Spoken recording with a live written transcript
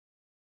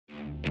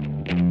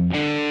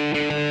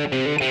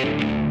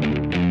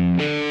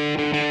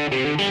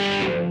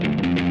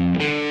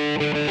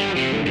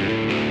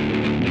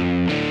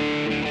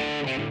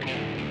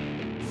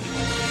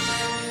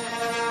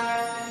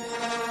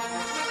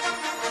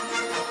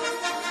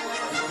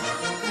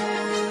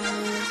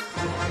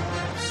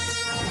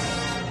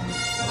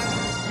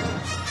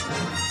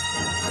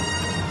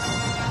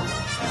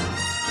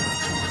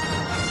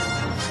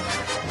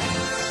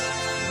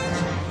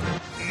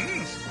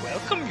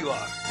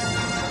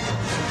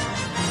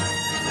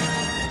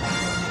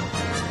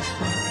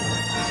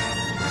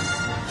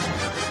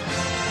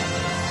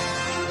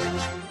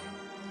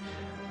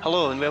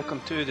Hello and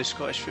welcome to the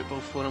Scottish Football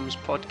Forums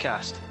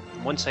podcast.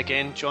 I'm once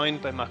again joined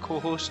by my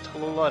co-host.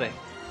 Hello, Laurie.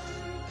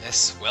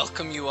 Yes,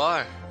 welcome you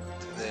are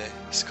to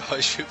the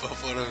Scottish Football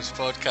Forums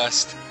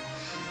podcast.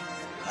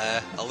 I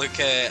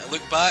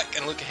look back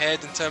and look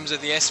ahead in terms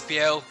of the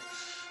SPL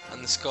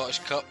and the Scottish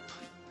Cup,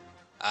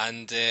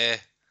 and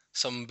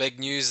some big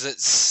news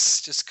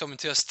that's just coming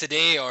to us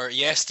today or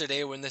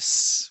yesterday when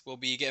this will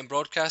be getting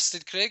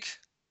broadcasted. Craig?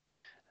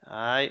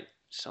 Aye,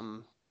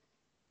 some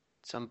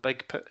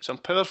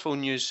powerful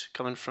news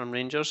coming from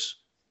Rangers.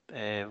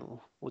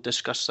 We'll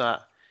discuss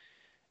that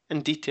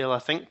in detail, I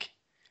think.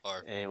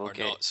 Or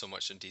not so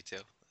much in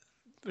detail.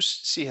 We'll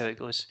see how it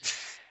goes.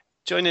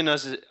 Joining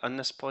us on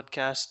this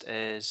podcast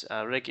is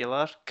a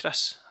regular,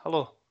 Chris.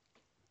 Hello.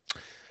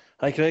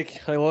 Hi Craig,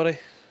 hi Laurie.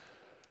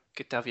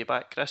 Good to have you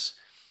back, Chris.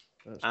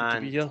 It's good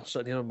to be here,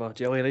 sitting here on my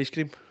jelly and ice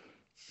cream.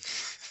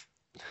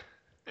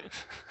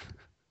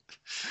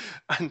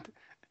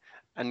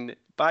 And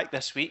back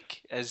this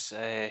week is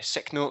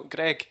Sick Note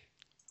Greg.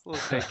 Hello,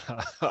 Greg.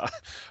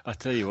 I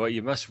tell you what,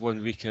 you miss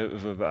 1 week out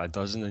of about a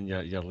dozen and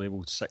you're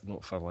labelled Sick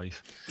Note for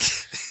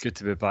life. Good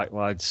to be back,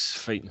 lads,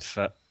 fighting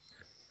fit.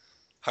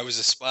 How was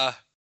the spa?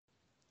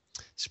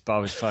 Spa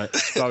was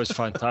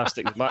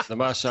fantastic. The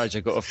massage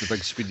I got off the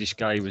big Swedish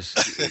guy was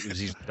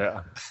even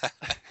better.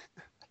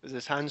 Was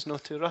his hands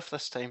not too rough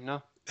this time,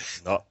 no?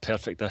 Not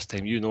perfect this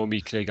time. You know me,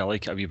 Craig, I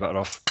like it a wee bit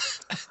rough.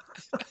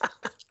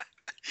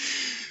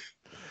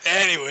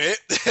 Anyway,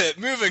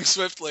 moving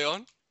swiftly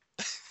on.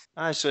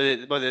 So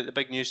the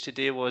big news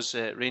today was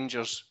that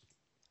Rangers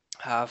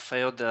have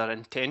filed their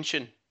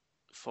intention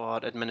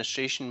for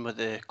administration with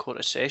the Court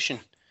of Session,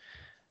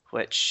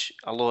 which,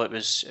 although it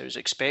was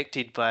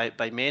expected by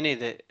many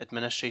that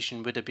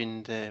administration would have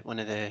been one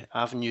of the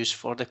avenues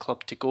for the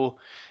club to go,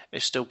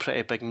 it's still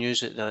pretty big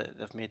news that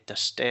they've made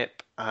this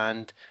step,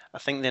 and I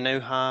think they now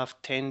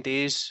have 10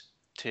 days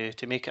to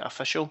make it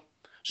official.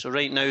 So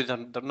right now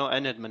they're not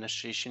in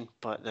administration,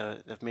 but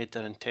they've made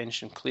their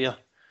intention clear.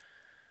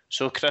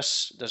 So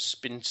Chris, there's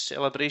been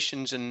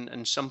celebrations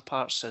in some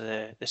parts of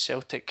the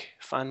Celtic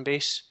fan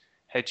base.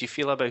 How do you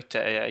feel about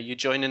it? Are you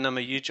joining them?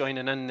 Are you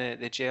joining in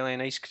the jelly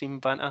and ice cream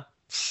banter?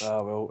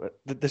 Well,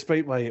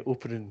 despite my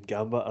opening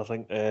gambit, I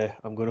think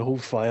I'm going to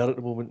hold fire at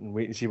the moment and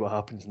wait and see what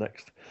happens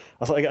next.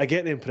 I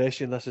get the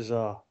impression this is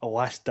a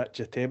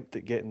last-ditch attempt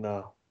at getting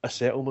a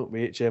settlement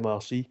with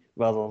HMRC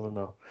rather than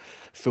a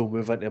full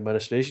move into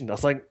administration. I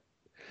think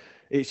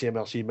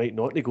HMRC might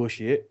not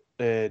negotiate,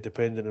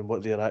 depending on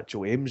what their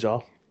actual aims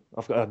are.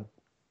 I've got a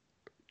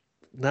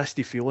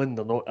nasty feeling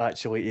they're not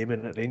actually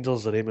aiming at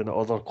Rangers, they're aiming at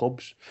other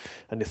clubs,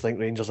 and they think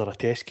Rangers are a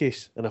test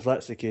case. And if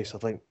that's the case, I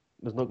think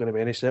there's not going to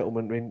be any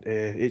settlement.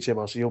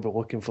 HMRC will be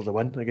looking for the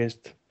win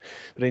against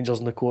Rangers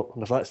in the court,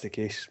 and if that's the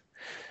case,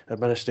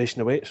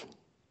 administration awaits.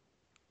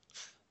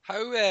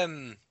 How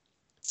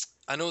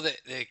I know that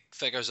the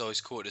figures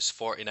always quoted as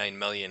 49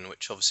 million,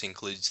 which obviously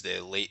includes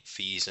the late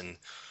fees and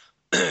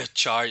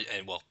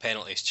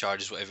penalties,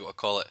 charges, whatever you want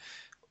to call it.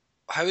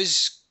 How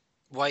is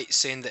White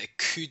saying that it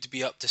could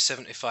be up to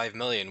 75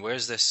 million?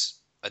 Where's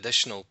this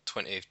additional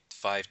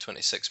 25,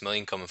 26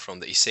 million coming from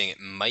that he's saying it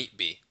might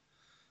be?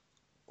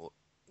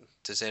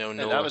 Does anyone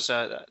know? That was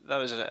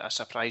a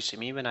surprise to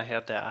me when I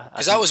heard that.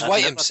 Because that was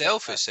White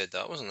himself who said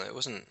that, wasn't it? It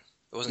wasn't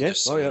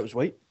just. Yeah, it was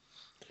White.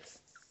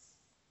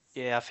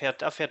 Yeah,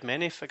 I've heard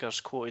many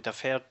figures quoted. I've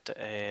heard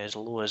as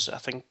low as, I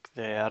think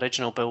the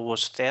original bill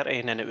was 30,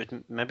 and then it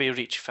would maybe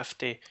reach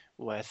 50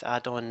 with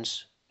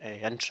add-ons,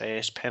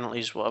 interest,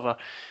 penalties, whatever.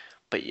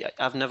 But yeah,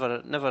 I've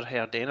never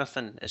heard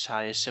anything as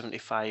high as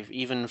 75,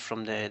 even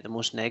from the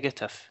most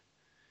negative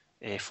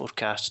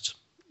forecasts.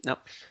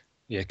 Nope.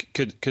 Yeah,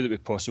 could it be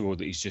possible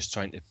that he's just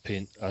trying to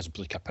paint as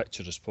bleak a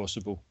picture as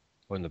possible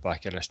on the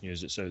back of this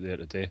news that's out there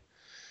today?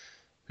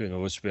 Who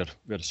knows where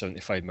the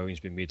 75 million's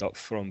been made up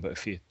from? But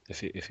if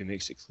he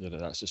makes it clear that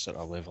that's the sort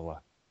of level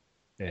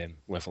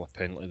of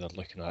penalty they're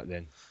looking at,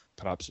 then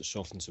perhaps it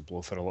softens the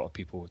blow for a lot of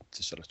people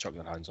to sort of chuck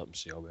their hands up and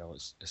say, "Oh well,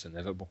 it's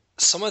inevitable."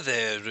 Some of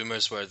the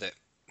rumours were that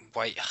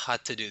White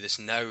had to do this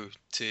now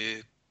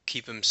to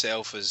keep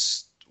himself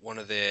as one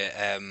of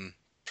the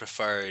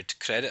preferred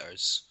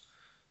creditors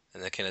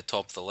and the kind of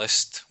top of the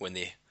list when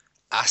the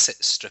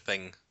asset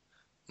stripping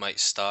might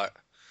start.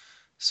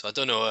 So I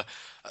don't know,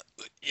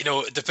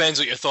 it depends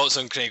what your thoughts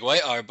on Craig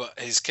White are, but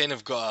he's kind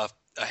of got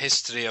a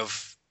history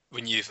of,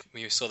 when you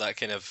saw that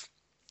kind of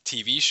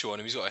TV show on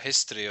him, he's got a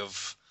history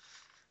of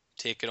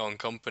taking on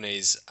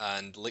companies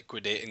and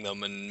liquidating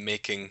them and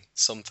making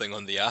something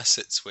on the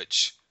assets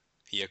which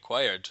he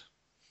acquired.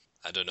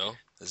 I don't know.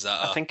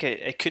 I think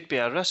it could be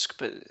a risk,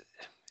 but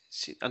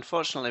see,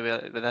 unfortunately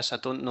with this, I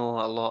don't know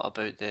a lot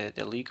about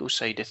the legal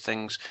side of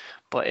things.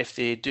 But if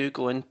they do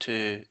go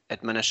into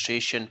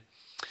administration,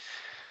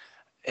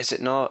 is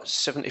it not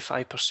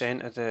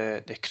 75% of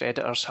the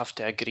creditors have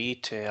to agree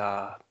to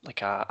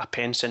a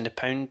pence in the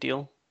pound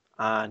deal?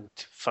 And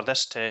for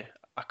this to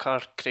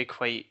occur, Craig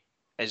White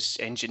has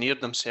engineered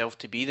himself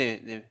to be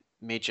the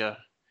major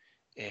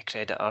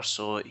creditor,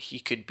 so he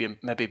could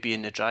maybe be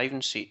in the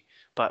driving seat.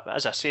 But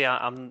as I say,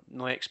 I'm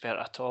no expert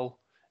at all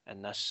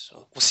in this.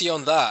 So. We'll see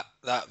on that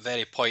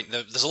very point.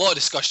 There's a lot of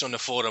discussion on the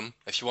forum.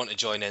 If you want to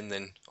join in,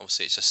 then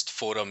obviously it's just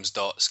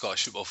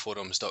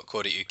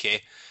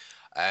forums.scottishfootballforums.co.uk.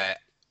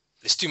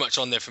 There's too much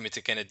on there for me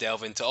to kind of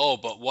delve into all,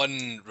 but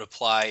one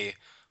reply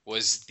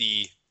was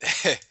the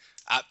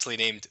aptly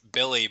named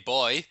Billy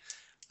Boy,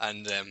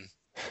 and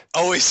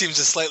always seems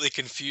a slightly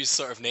confused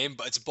sort of name,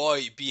 but it's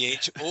Boy,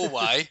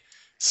 B-H-O-Y,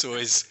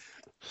 so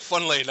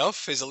funnily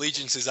enough, his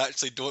allegiances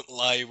actually don't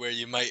lie where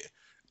you might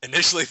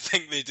initially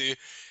think they do.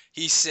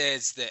 He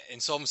says that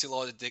insolvency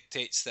law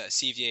dictates that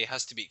CVA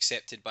has to be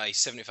accepted by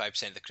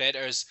 75% of the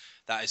creditors.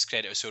 That is,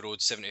 creditors who are owed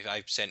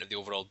 75% of the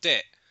overall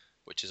debt,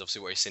 which is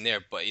obviously what he's saying there.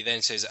 But he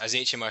then says, as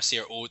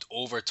HMRC are owed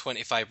over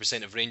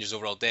 25% of Rangers'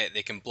 overall debt,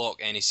 they can block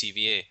any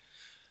CVA.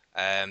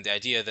 The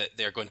idea that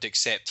they're going to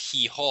accept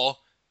hee-haw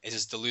is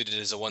as deluded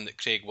as the one that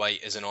Craig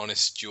White is an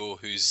honest Joe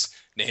whose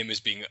name is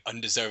being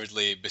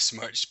undeservedly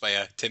besmirched by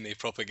a Timmy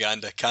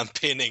propaganda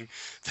campaigning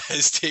that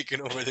has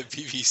taken over the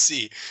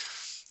BBC.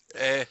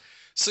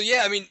 So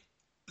yeah, I mean,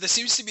 there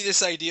seems to be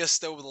this idea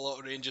still with a lot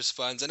of Rangers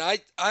fans, and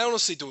I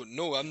honestly don't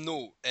know. I'm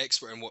no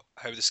expert in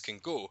how this can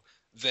go.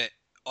 That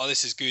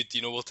this is good.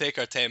 We'll take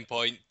our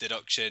 10-point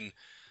deduction.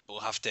 We'll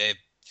have to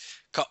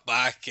cut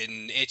back,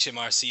 and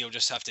HMRC will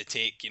just have to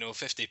take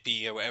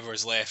 50p or whatever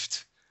is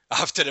left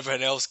after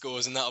everyone else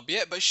goes, and that'll be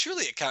it. But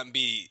surely it can't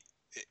be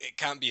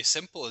as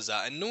simple as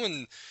that.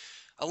 And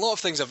a lot of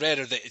things I've read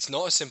are that it's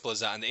not as simple as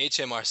that, and the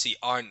HMRC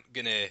aren't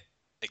gonna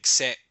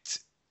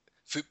accept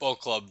football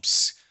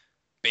clubs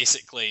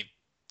basically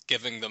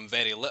giving them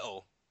very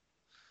little.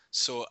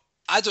 So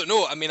I don't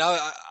know. I mean,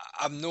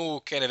 I'm no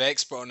kind of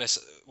expert on this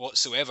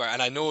whatsoever,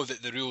 and I know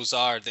that the rules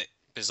are that,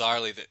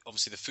 bizarrely, that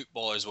obviously the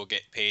footballers will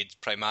get paid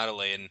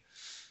primarily, and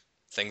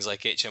things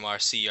like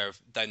HMRC are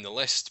down the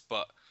list,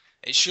 but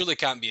it surely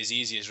can't be as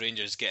easy as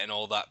Rangers getting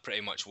all that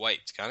pretty much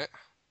wiped, can it?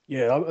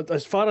 Yeah,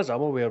 as far as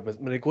I'm aware,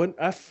 when they go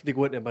if they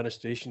go into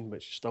administration,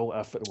 which is still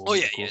if at the moment. Oh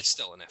yeah, it's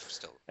still an if.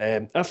 Still.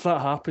 If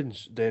that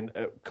happens, then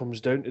it comes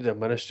down to the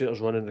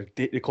administrators running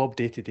the club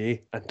day to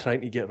day and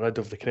trying to get rid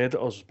of the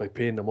creditors by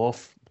paying them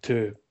off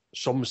to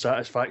some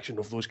satisfaction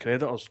of those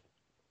creditors.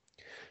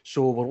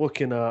 So we're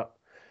looking at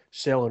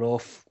selling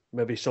off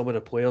maybe some of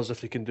the players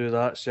if they can do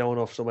that, selling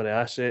off some of the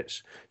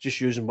assets,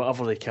 just using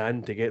whatever they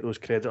can to get those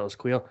creditors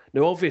clear.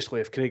 Now, obviously,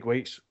 if Craig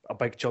White's a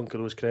big chunk of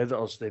those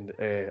creditors, then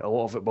a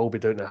lot of it will be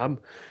down to him.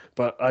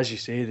 But as you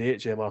say, the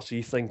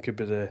HMRC thing could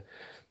be the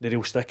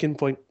real sticking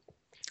point.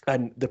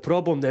 And the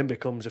problem then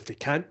becomes if they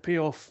can't pay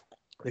off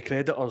the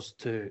creditors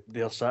to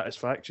their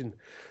satisfaction,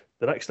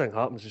 the next thing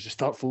happens is you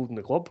start folding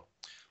the club.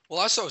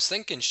 Well, that's what I was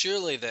thinking.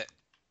 Surely that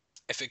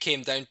if it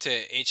came down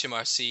to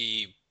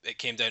HMRC, it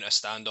came down to a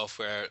standoff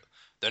where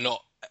they're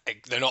not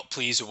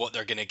pleased with what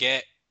they're going to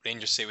get.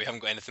 Rangers say we haven't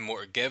got anything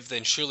more to give.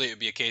 Then surely it would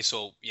be a case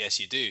of, yes,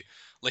 you do.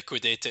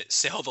 Liquidate it,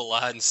 sell the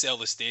land, sell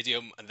the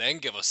stadium, and then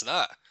give us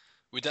that.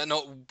 Would that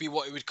not be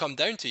what it would come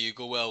down to? You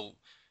go, well,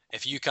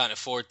 if you can't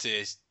afford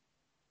to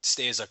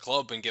stay as a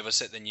club and give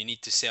us it, then you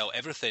need to sell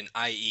everything,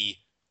 i.e.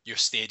 your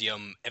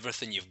stadium,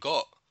 everything you've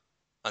got,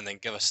 and then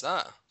give us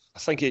that. I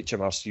think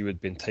HMRC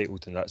would be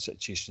entitled in that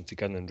situation to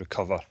go in and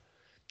recover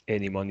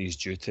any money is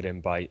due to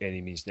them by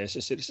any means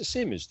necessary. It's the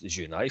same as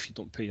you and I. If you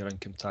don't pay your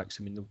income tax,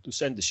 I mean, they'll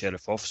send the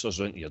sheriff officers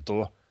round to your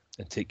door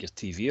and take your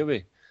TV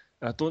away.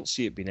 I don't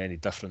see it being any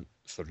different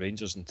for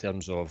Rangers in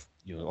terms of,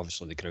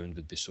 obviously the ground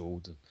would be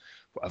sold and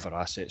whatever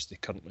assets they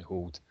currently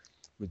hold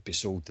would be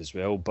sold as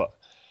well. But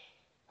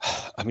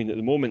I mean, at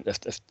the moment,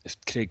 if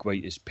Craig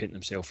White is painting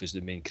himself as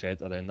the main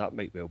creditor, then that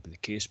might well be the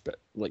case. But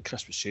like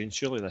Chris was saying,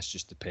 surely this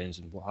just depends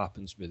on what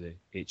happens with the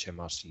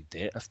HMRC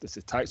debt. If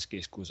the tax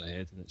case goes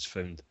ahead and it's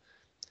found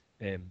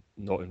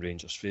not in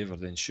Rangers' favour,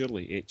 then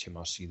surely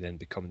HMRC then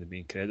become the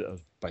main creditor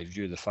by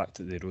view of the fact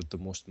that they owed the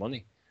most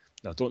money.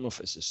 Now, I don't know if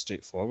it's as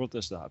straightforward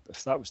as that, but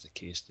if that was the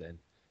case, then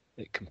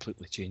it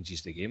completely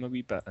changes the game a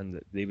wee bit, and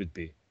that they would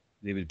be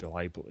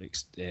liable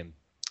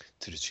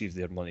to retrieve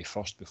their money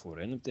first before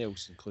anybody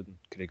else, including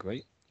Craig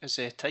White. Is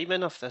the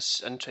timing of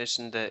this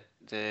interesting that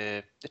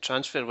the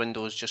transfer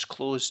window is just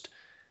closed,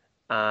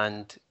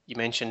 and you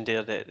mentioned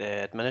there that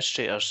the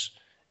administrators,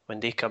 when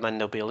they come in,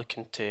 they'll be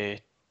looking to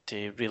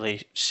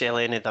really sell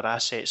any of their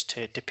assets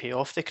to pay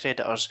off the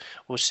creditors.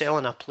 Well,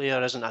 selling a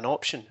player isn't an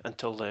option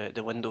until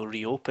the window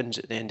reopens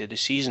at the end of the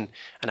season,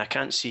 and I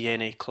can't see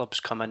any clubs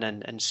coming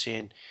in and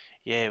saying,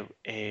 yeah,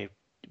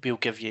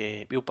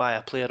 we'll buy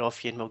a player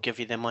off you and we'll give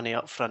you the money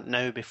up front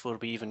now before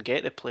we even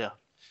get the player.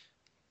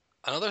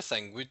 Another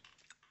thing,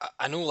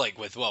 I know, like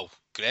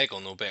Greg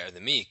will know better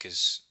than me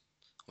because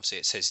obviously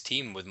it's his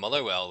team. With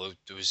Motherwell,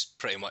 it was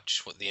pretty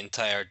much what the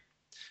entire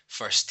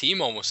first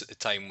team almost at the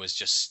time was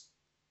just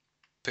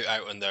put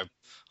out on their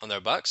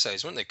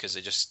backsides, weren't they? Because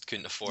they just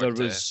couldn't afford.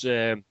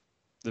 There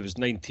was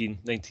 19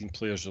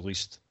 players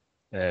released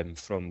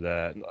from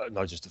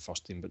not just the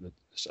first team, but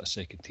a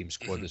second team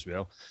squad as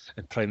well.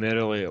 And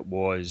primarily it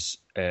was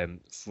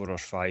 4 or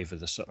 5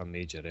 of the sort of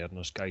major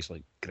earners, guys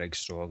like Greg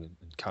Strong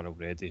and Carol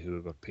Reddy, who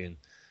were paying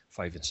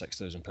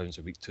 £5,000 and £6,000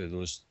 a week to.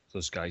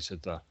 Those guys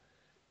had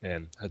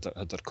had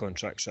their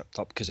contracts ripped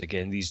up, because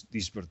again these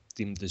were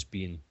deemed as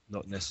being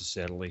not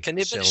necessarily Can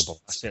the sellable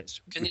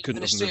assets. Can We the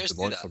couldn't have moved administrators them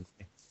do on that? for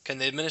money. Can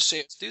the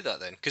administrators do that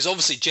then? Because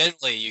obviously,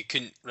 generally, you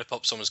couldn't rip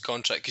up someone's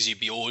contract because you'd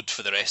be owed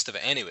for the rest of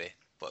it anyway.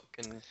 But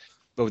can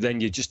Well,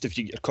 then if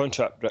you get your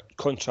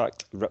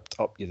contract ripped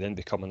up, you then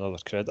become another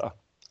creditor.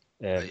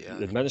 Right, yeah.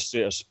 The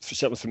administrators,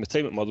 certainly from the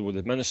time at Motherwell, the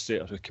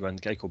administrator who came in, a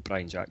guy called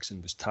Brian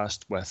Jackson, was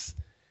tasked with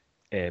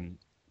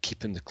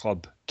keeping the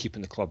club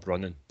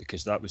running,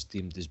 because that was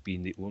deemed as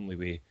being the only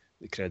way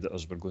the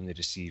creditors were going to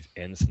receive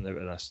anything out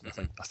of this.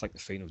 And I think the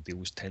final deal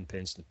was 10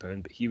 pence in the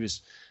pound, but he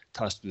was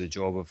tasked with the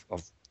job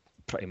of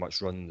pretty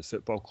much running the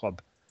football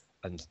club,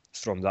 and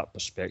from that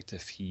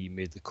perspective, he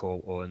made the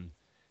call on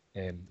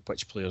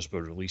which players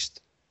were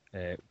released,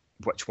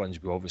 which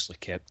ones we obviously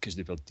kept because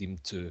they were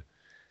deemed to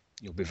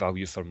be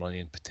value for money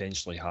and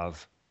potentially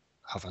have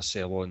a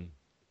sell-on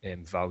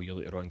value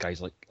later on.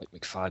 Guys like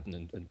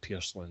McFadden and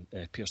Pearson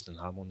and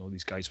Hamill, all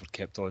these guys were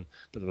kept on,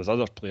 but there was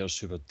other players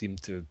who were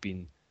deemed to have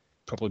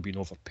probably been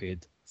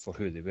overpaid for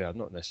who they were,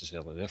 not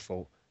necessarily their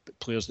fault, but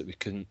players that we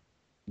couldn't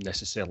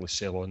necessarily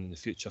sell on in the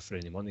future for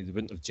any money. They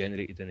wouldn't have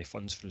generated any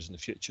funds for us in the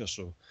future,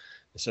 so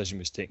the decision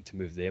was taken to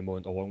move them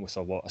on, along with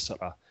a lot of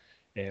sort of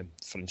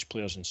French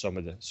players and some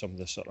of the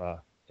sort of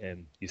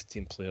youth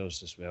team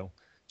players as well,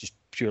 just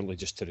purely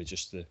to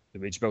reduce the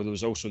wage bill. There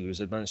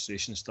was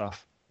administration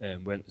staff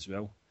went as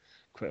well.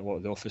 Quite a lot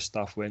of the office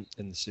staff went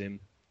in the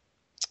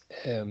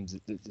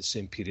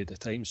same period of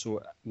time.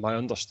 So my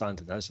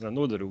understanding is, and I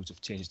know the rules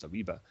have changed a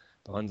wee bit,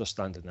 but my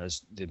understanding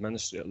is the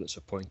administrator that's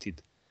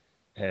appointed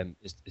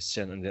is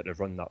sent in there to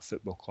run that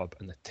football club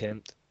and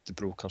attempt to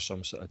broker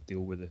some sort of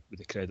deal with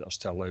the creditors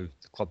to allow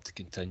the club to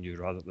continue,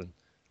 rather than,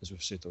 as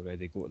we've said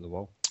already, go to the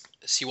wall.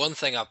 See, one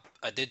thing I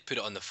did put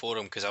it on the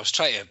forum because I was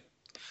trying to,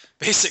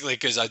 basically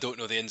because I don't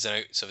know the ins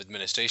and outs of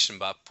administration,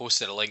 but I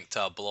posted a link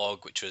to a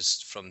blog which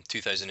was from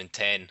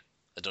 2010.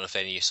 I don't know if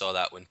any of you saw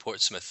that, when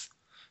Portsmouth,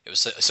 it was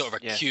sort of a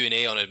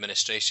Q&A on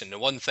administration. The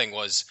one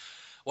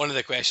of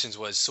the questions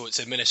was, so it's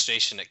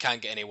administration, it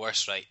can't get any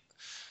worse, right?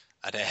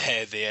 And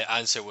the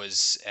answer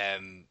was,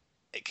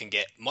 it can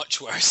get much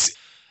worse.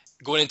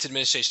 Going into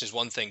administration is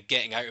one thing,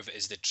 getting out of it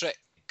is the trick.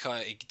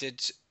 He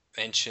did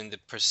mention the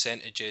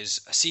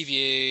percentages. A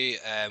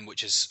CVA,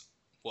 which is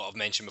what I've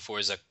mentioned before,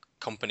 is a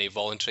company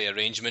voluntary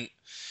arrangement,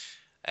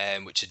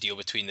 which is a deal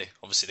between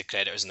obviously the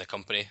creditors and the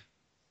company,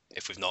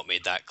 if we've not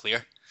made that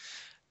clear.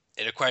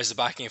 It requires the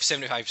backing of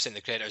 75% of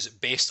the creditors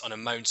based on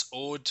amounts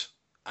owed,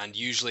 and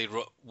usually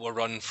will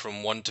run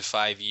from 1 to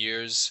 5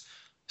 years.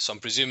 So I'm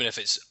presuming if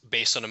it's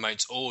based on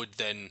amounts owed,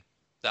 then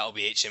that'll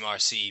be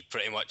HMRC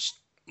pretty much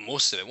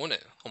most of it, won't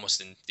it?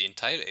 Almost in the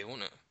entirety,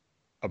 won't it?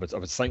 I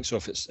would think so.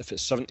 If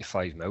it's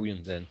 75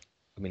 million, then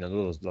I mean, I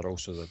know there are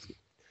also the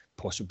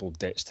possible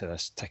debts to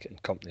this ticketing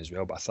company as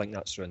well, but I think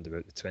that's around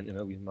about the 20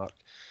 million mark.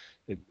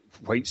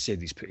 White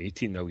said he's put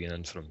 18 million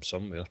in from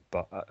somewhere,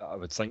 but I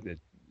would think that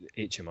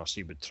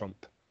HMRC would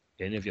trump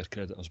any of your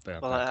creditors by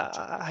a package.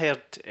 I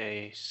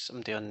heard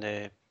somebody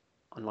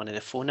on one of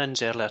the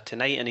phone-ins earlier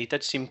tonight, and he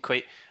did seem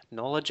quite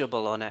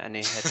knowledgeable on it, and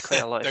he had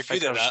quite a lot of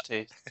figures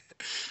he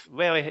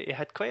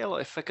had quite a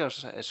lot of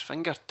figures at his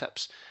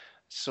fingertips.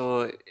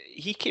 So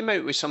he came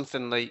out with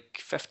something like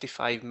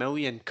 55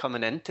 million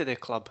coming into the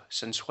club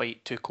since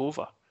White took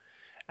over,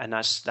 and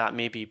that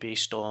may be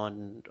based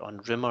on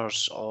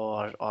rumours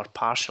or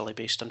partially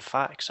based on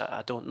facts.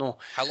 I don't know.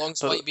 How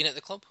long's White been at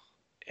the club?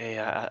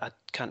 I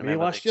can't May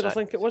remember. last year, I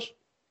think it was.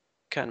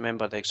 Can't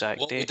remember the exact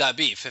date. What would that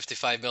be?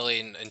 55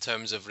 million in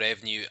terms of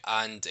revenue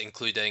and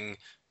including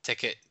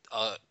ticket.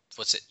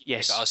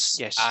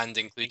 Yes, and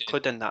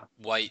including that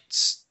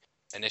White's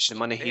initial the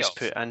money payoff.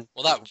 He's put in.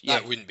 Well,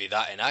 that wouldn't be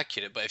that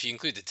inaccurate, but if you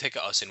include the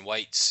ticket us in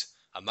White's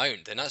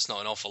amount, then that's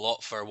not an awful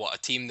lot for what a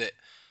team that.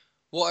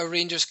 What are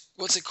Rangers?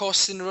 What's it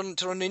costing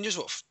to run Rangers?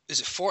 What is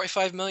it?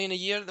 45 million a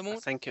year at the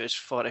moment? I think it was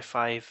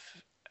 45,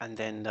 and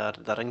then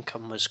their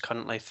income was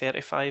currently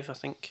 35. I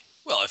think.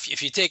 Well,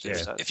 if you take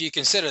if you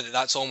consider that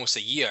that's almost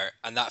a year,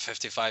 and that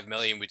 55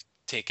 million would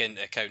take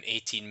into account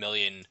 18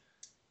 million,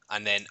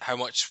 and then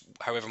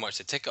however much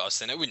the ticket us,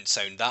 then it wouldn't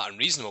sound that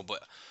unreasonable.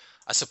 But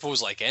I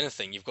suppose, like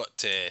anything, you've got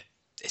to.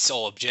 It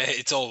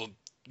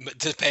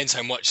depends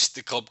how much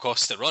the club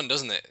costs to run,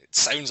 doesn't it? It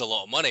sounds a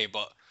lot of money,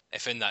 but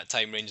if in that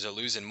time Rangers are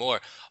losing more.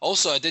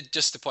 Also, I did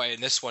just to point out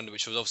in this one,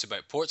 which was obviously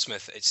about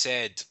Portsmouth, it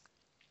said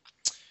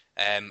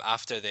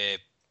after the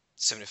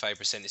 75%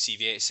 of the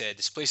CVA, it said,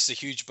 this places a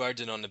huge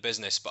burden on the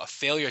business, but a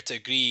failure to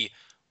agree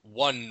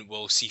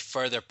will see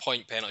further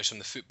point penalties from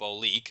the Football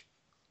League,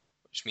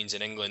 which means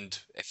in England,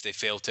 if they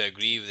fail to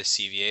agree with the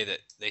CVA, that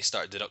they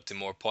start deducting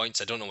more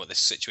points. I don't know what the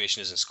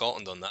situation is in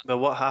Scotland on that. But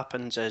what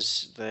happens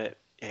is that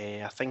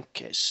I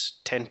think it's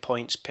 10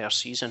 points per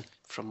season,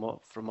 from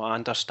what I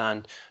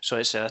understand. So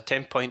it's a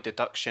 10-point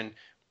deduction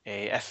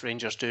if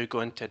Rangers do go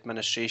into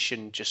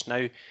administration just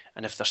now,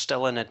 and if they're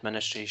still in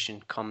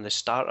administration come the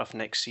start of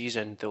next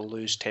season, they'll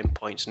lose 10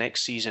 points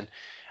next season.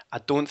 I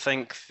don't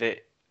think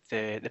that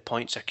the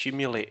points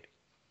accumulate.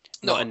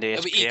 Not in the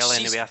FPL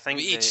anyway. I think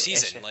each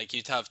season, like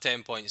you'd have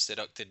 10 points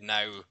deducted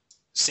now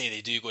say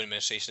they do go in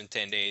administration in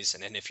 10 days,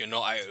 and then if you're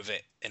not out of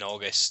it in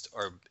August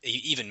or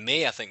even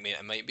May, I think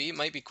it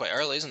might be quite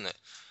early, isn't it?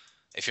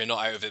 If you're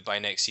not out of it by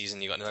next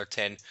season, you got another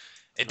 10.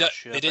 Not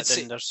sure, They did but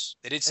say then there's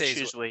they did say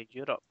issues with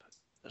Europe.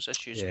 There's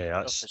issues with Yeah,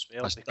 Europe that's as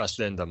well. that's, Because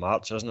the end of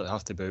March, isn't it? They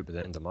have to be out by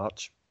the end of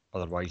March.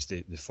 Otherwise,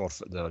 they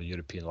forfeit their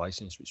European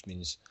licence, which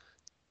means,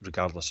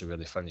 regardless of where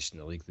they finish in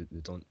the league, they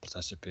don't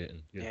participate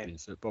in European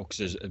football.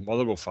 Because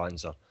Motherwell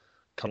fans are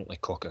currently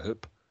cock a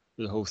hoop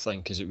with the whole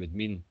thing, because it would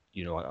mean,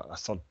 you know, a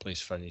third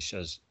place finish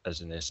is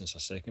in essence a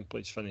second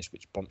place finish,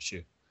 which bumps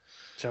you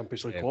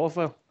Champions League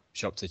qualifier.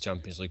 up to the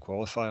Champions League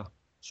qualifier.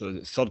 So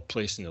the third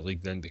place in the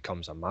league then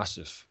becomes a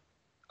massive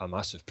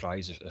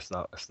prize if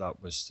that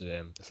was to,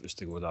 if it was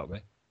to go that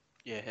way.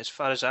 yeah, as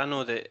far as I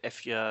know, that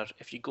if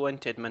you go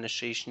into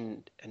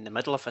administration in the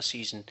middle of a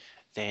season,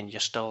 then you're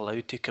still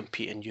allowed to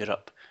compete in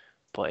Europe.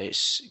 But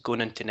it's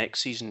going into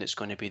next season, it's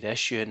going to be the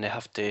issue, and they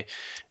have to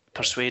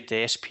persuade the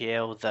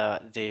SPL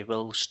that they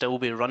will still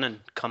be running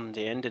come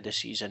the end of the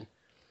season.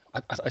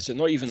 Is it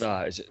not even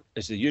that?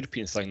 Is the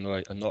European thing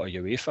not a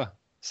UEFA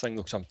thing?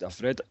 Though,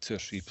 I've read it 2 or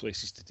 3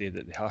 places today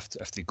that they have to,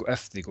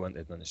 if they go into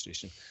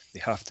administration, they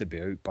have to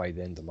be out by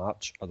the end of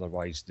March.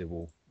 Otherwise,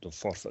 they'll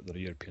forfeit their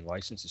European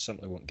licence. They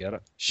simply won't get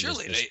it.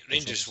 Surely,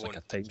 Rangers won't.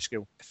 Like a time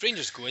scale. If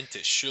Rangers go into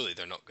it, surely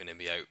they're not going to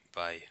be out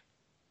by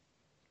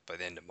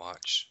the end of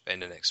March,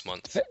 end of next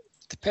month.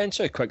 Depends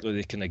how quickly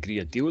they can agree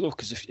a deal, though.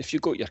 Because if you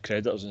go to your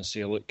creditors and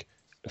say, look,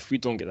 if we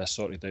don't get this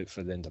sorted out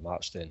for the end of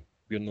March, then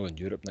we're not in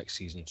Europe next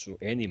season. So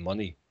any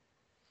money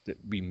that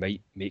we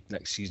might make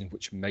next season,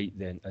 which might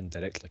then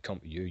indirectly come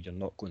to you, you're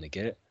not going to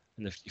get.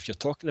 And if you're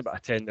talking about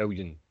a 10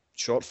 million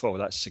shortfall,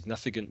 that's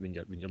significant when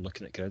you're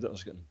looking at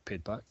creditors getting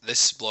paid back.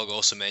 This blog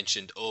also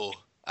mentioned,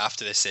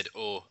 after they said,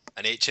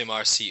 an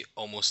HMRC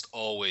almost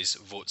always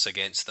votes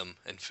against them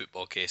in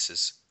football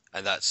cases,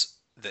 and that's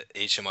the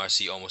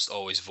HMRC almost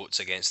always votes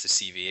against the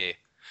CVA.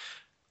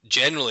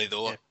 Generally,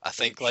 though, yeah. I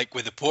think like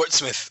with the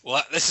Portsmouth,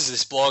 this is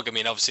this blog. I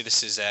mean, obviously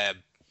this is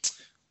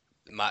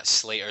Matt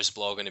Slater's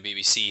blog on the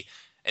BBC.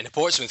 In the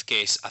Portsmouth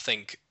case, I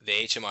think the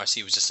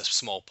HMRC was just a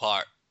small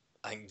part.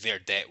 I think their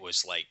debt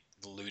was like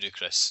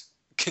ludicrous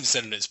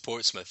considering it's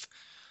Portsmouth.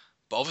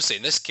 But obviously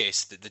in this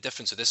case, the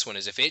difference with this one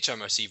is if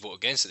HMRC vote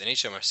against it, then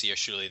HMRC are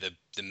surely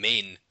the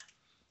main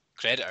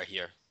creditor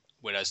here.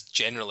 Whereas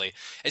generally,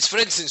 it's for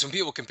instance when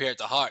people compare it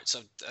to Hearts.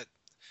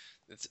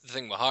 The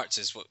thing with Hearts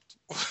is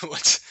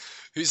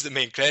who's the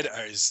main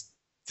creditor is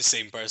the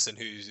same person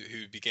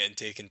who'd be getting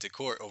taken to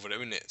court over it,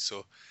 wouldn't it?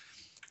 So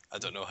I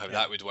don't know how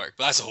that would work,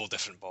 but that's a whole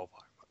different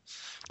ballpark.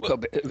 Well,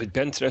 it would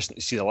be interesting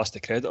to see the list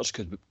of creditors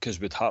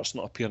because would Hearts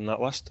not appear in that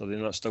list? Are they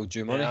not still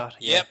due money?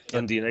 Yep.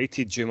 Dundee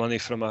United due money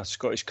from a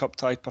Scottish Cup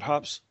tie,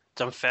 perhaps?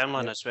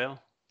 Dunfermline as well.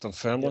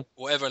 Dunfermline.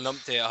 Whatever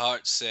numpty at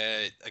Hearts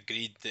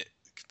agreed that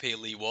could pay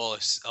Lee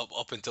Wallace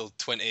up until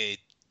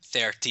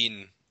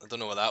 2013. I don't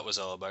know what that was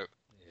all about.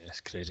 Yeah,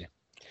 it's crazy.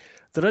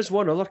 There is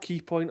one other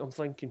key point I'm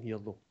thinking here,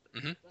 though.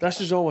 Mm-hmm.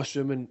 This is all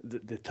assuming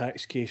that the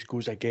tax case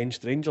goes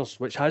against Rangers,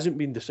 which hasn't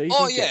been decided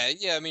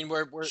yet. I mean,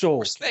 we're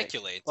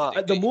speculating.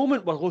 At the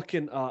moment, we're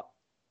looking at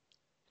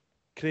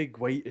Craig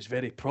White is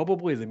very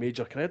probably the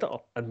major creditor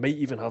and might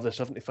even have the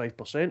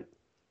 75%.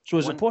 So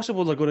is it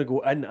possible they're going to go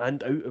in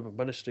and out of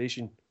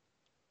administration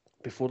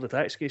before the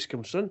tax case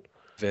comes in?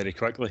 Very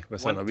quickly,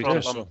 within a week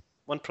or so.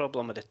 One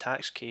problem with the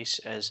tax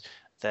case is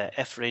that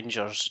if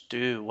Rangers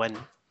do win,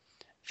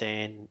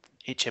 then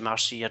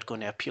HMRC are going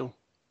to appeal.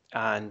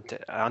 And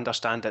I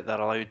understand that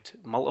they're allowed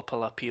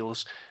multiple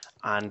appeals,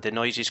 and the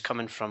noises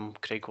coming from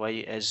Craig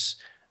White is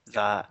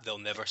that they'll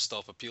never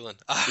stop appealing.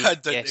 He's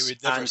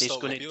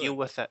going to deal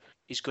with it.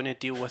 He's going to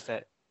deal with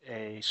it.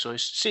 So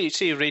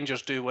say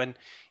Rangers do win,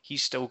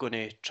 he's still going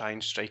to try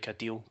and strike a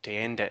deal to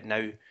end it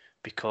now,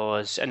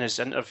 because in his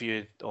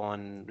interview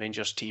on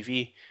Rangers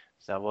TV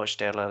that I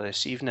watched earlier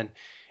this evening,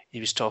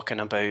 he was talking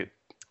about,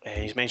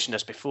 he's mentioned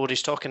this before,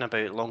 he's talking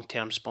about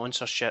long-term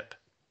sponsorship.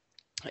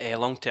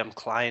 Long-term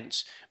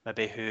clients,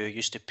 maybe who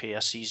used to pay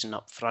a season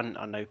up front,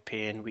 are now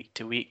paying week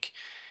to week.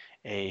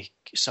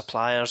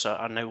 Suppliers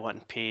are now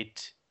wanting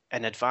paid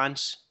in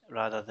advance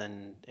rather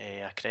than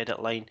a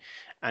credit line.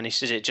 And he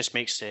says it just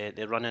makes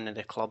the running of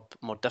the club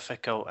more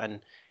difficult. And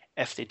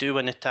if they do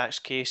win the tax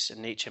case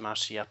and the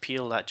HMRC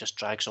appeal, that just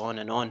drags on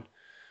and on.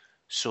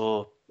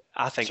 So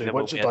I think there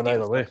will be a deal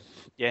either way.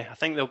 Yeah, I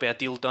think there'll be a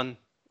deal done,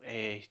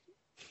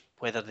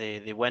 whether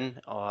they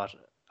win or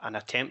an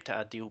attempt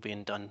at a deal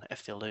being done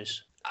if they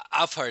lose.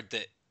 I've heard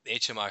that the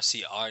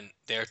HMRC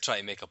they're trying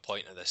to make a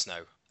point of this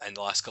now. In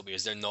the last couple of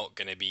years, they're not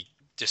going to be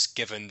just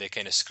given the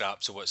kind of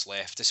scraps of what's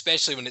left,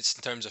 especially when it's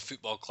in terms of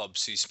football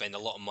clubs who spend a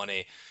lot of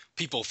money.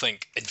 People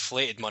think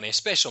inflated money,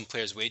 especially on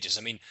players' wages.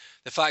 I mean,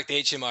 the fact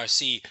the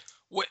HMRC,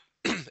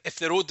 if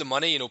they're owed the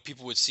money,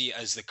 people would see it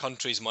as the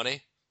country's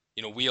money.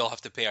 We all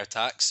have to pay our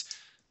tax.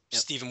 Yep.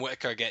 Stephen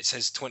Whittaker gets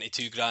his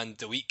 22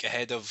 grand a week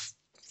ahead of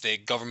the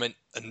government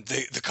and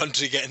the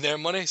country getting their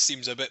money.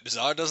 Seems a bit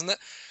bizarre, doesn't it?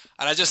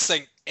 And I just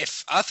think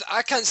if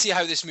I can't see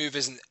how this move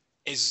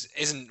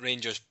isn't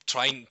Rangers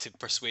trying to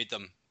persuade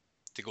them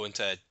to go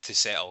into to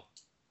settle.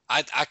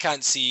 I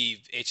can't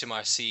see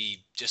HMRC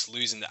just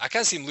losing I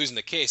can't see them losing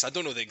the case. I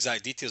don't know the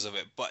exact details of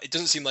it, but it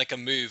doesn't seem like a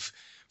move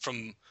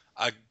from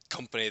a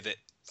company that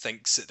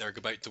thinks that they're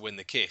about to win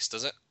the case,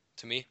 does it?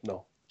 To me,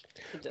 No.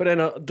 But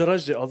then there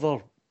is the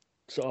other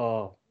sort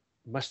of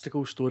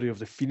mystical story of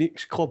the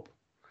Phoenix Club,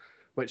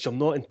 which I'm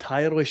not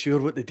entirely sure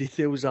what the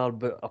details are,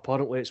 but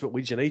apparently it's what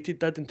Leeds United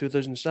did in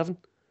 2007.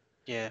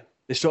 Yeah.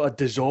 They sort of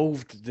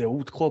dissolved the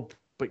old club,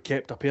 but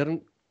kept a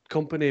parent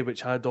company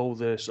which had all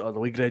the sort of the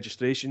league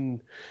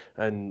registration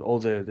and all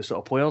the sort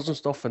of players and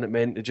stuff, and it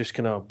meant they just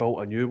kind of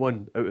built a new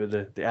one out of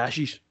the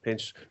ashes,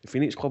 hence the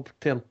Phoenix Club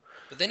term.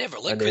 but they never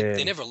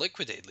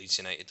liquidated Leeds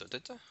United, though,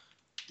 did they?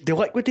 They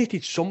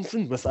liquidated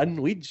something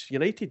within Leeds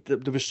United.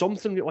 There was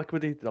something that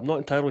liquidated. I'm not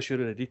entirely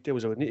sure of the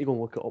details. I would need to go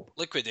and look it up.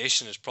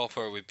 Liquidation as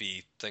proper would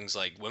be things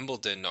like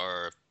Wimbledon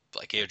or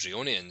like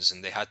Airdrieonians,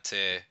 and they had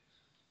to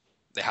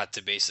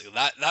basically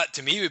that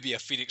to me would be a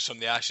phoenix from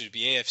the ashes. Would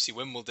be AFC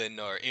Wimbledon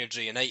or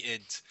Airdrie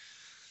United,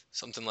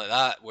 something like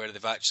that, where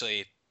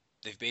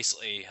they've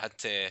basically had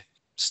to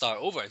start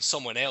over, and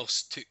someone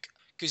else took,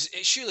 because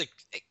they surely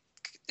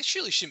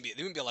shouldn't be.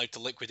 They wouldn't be allowed to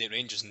liquidate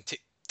Rangers and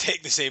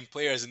take the same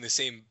players in the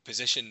same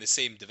position, the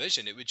same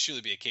division. It would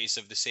surely be a case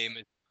of the same.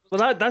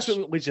 Well, that's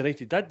what Leeds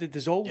United did. They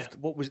dissolved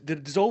they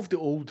dissolved the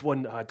old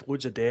one that had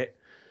loads of debt,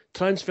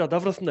 transferred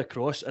everything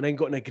across, and then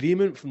got an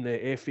agreement from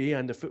the FA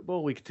and the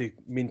Football League to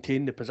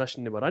maintain the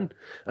position they were in.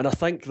 And I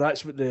think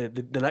that's what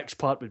the next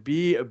part would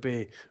be. It would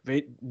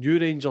be New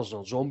Rangers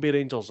or Zombie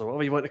Rangers or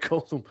whatever you want to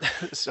call them.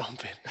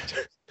 Zombie.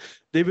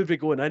 They would be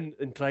going in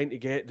and trying to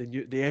get the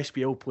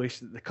SPL place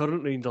that the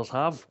current Rangers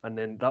have, and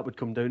then that would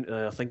come down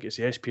to, I think it's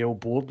the SPL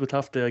board would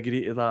have to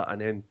agree to that,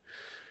 and then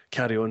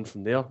carry on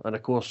from there. And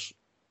of course,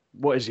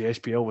 what is the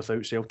SPL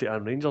without Celtic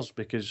and Rangers?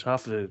 Because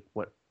half of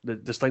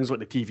there's things like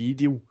the TV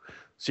deal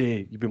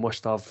say we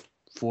must have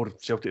 4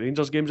 Celtic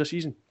Rangers games a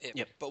season.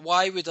 Yep. But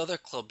why would other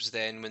clubs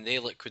then, when they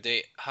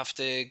liquidate, have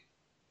to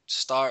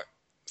start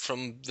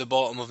from the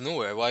bottom of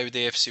nowhere? Why would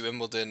AFC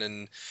Wimbledon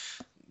and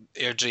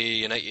Airdrie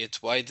United,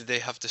 why did they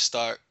have to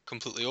start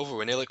completely over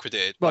when they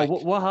liquidated? Well,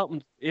 what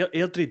happened?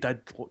 Airdrie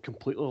did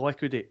completely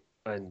liquidate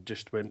and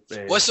just went.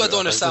 What's what I don't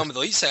understand with the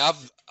Leeds thing?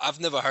 I've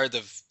never heard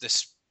of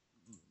this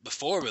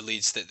before with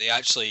Leeds, that they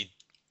actually.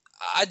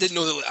 I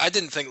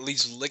didn't think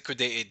Leeds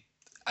liquidated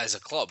as a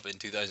club in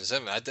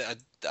 2007.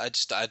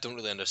 I don't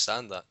really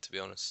understand that, to be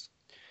honest.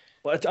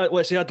 Well,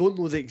 let's say I don't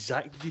know the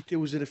exact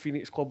details of the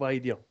Phoenix Club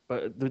idea,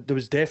 but there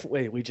was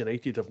definitely Leeds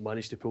United have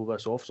managed to pull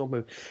this off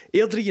somehow.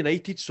 Airdrie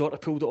United sort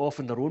of pulled it off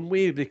in their own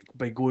way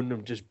by going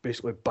and just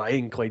basically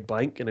buying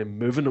Clydebank and then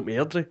moving them to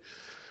Airdrie.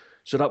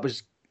 So that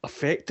was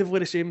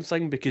effectively the same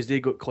thing because they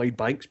got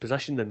Clydebank's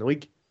position in the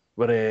league,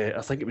 where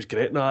I think it was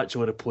Gretna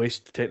actually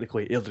replaced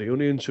technically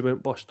Airdrieonians who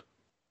went bust.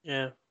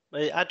 Yeah.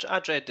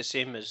 I'd read the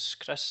same as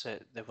Chris,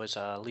 that there was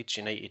a Leeds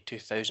United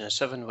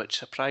 2007, which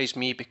surprised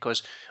me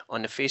because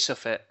on the face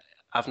of it,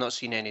 I've not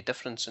seen any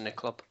difference in the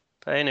club.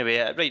 But anyway,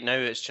 right now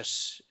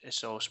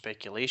it's all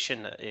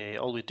speculation.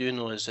 All we do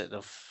know is that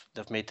Rangers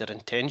have made their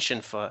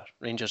intention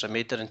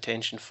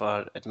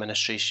for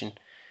administration,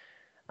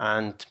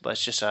 but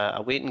it's just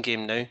a waiting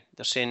game now.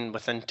 They're saying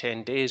within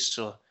 10 days,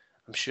 so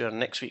I'm sure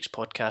next week's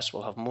podcast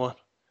will have more,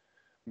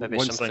 maybe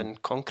something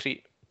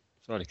concrete.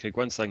 Sorry, Craig.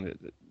 One thing that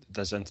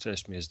does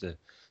interest me is the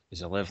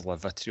level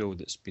of vitriol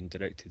that's been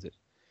directed at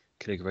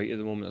Craig Wright at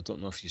the moment. I don't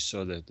know if you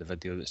saw the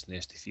video that's on the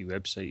STV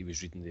website. He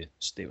was reading the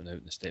statement out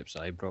in the steps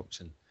of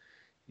Ibrox, and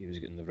he was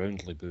getting the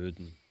roundly booed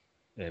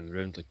and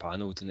roundly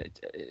panelled, and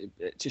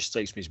it just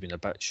strikes me as being a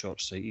bit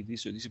short-sighted.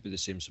 These would be the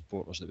same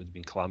supporters that would have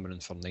been clamouring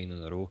for 9 in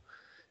a row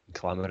and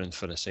clamouring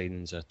for the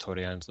signings of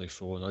Torrey Ansley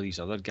Flo and all these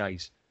other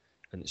guys.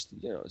 And it's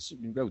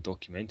been well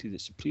documented.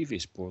 It's the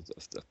previous board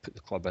that have put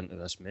the club into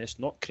this mess,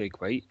 not Craig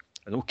White.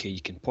 And okay,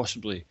 you can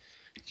possibly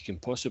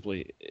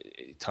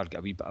target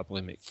a wee bit of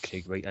blame at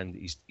Craig White, and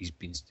he's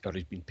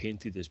been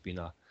painted as being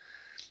a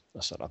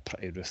sort of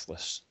pretty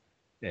ruthless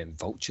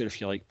vulture, if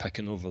you like,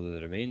 picking over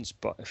the remains.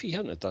 But if he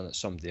hadn't done it,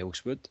 somebody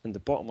else would. And the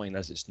bottom line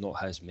is, it's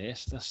not his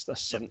mess. This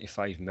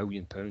 £75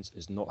 million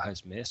is not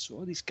his mess. So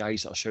all these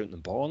guys that are shouting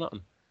and bawling at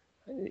him,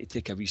 I need to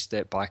take a wee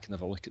step back and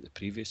have a look at the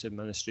previous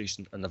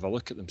administration and have a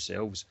look at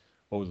themselves.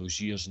 All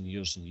those years and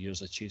years and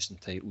years of chasing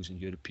titles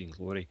and European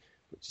glory,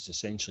 which is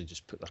essentially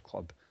just put their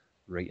club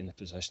right in the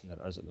position that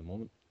it is at the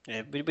moment.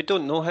 Yeah, we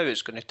don't know how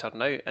it's going to turn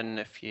out, and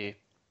if you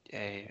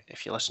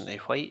listen to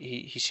White,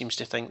 he seems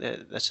to think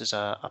that this is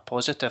a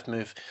positive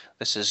move.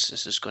 This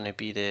is going to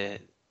be the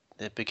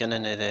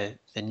beginning of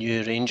the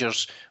new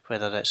Rangers,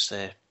 whether it's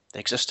the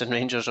existing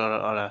Rangers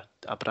or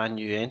a brand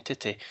new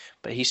entity.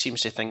 But he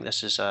seems to think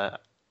this is a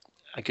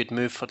good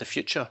move for the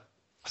future.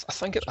 I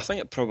think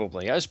it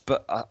probably is,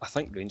 but I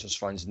think Rangers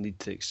fans need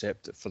to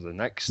accept it for the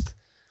next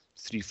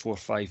 3, 4,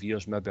 5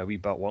 years, maybe a wee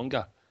bit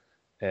longer.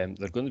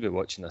 They're going to be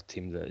watching a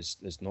team that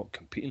is not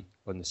competing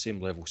on the same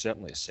level,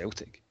 certainly as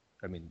Celtic.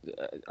 I mean,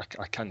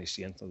 I can't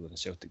see anything than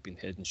Celtic being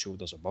head and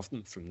shoulders above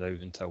them from now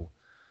until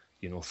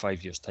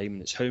 5 years' time.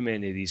 And it's how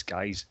many of these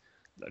guys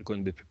that are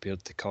going to be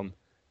prepared to come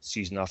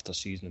season after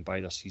season and buy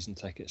their season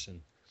tickets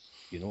and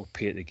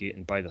pay at the gate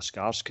and buy their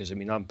scarves. Because I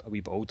mean, I'm a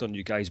wee bit older than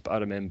you guys, but I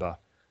remember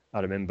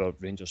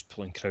Rangers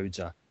pulling crowds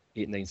at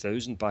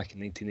 8,000-9,000 back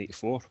in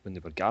 1984 when they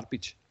were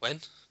garbage.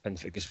 When? And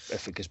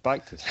if it goes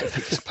back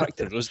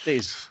to those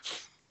days,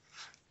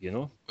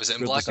 Was it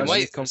in where black does and that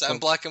white? come Was that in from?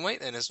 black and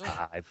white then as well?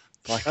 Aye,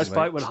 black That's and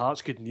back white. when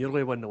Hearts could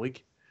nearly win the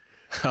league.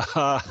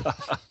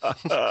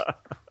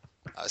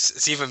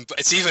 It's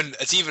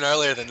even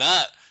earlier than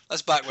that.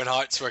 That's back when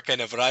Hearts were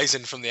kind of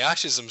rising from the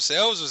ashes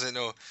themselves, was it?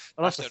 No,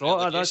 And that's the after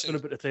thought. That's relegation. been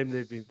about the time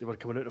they were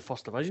coming out of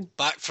first division.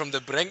 Back from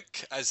the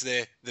brink, as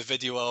the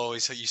video I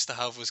always used to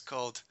have was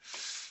called.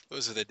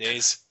 Those are the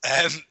days.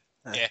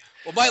 Yeah.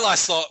 Well, my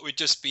last thought would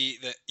just be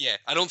that,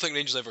 I don't think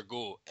Rangers ever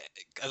go.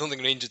 I don't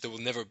think Rangers, there will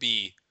never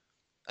be.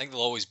 I think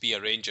there'll always be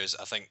a Rangers.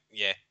 I think,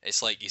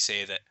 it's like you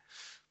say that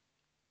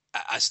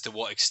as to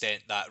what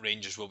extent that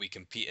Rangers will be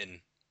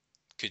competing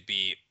could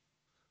be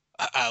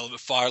at a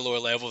far lower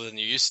level than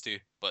you used to.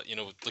 But,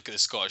 look at the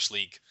Scottish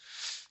League.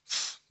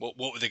 What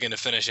were they going to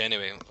finish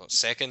anyway?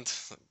 Second?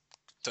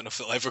 Don't know if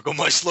they'll ever go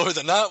much lower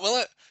than that, will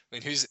it? I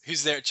mean,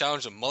 who's there to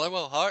challenge them?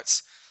 Motherwell,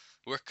 Hearts?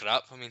 We're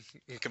crap, I mean,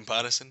 in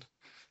comparison.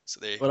 So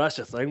Well, that's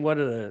the thing. One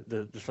of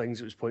the things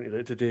that was pointed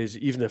out today is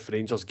even if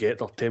Rangers get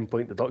their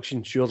 10-point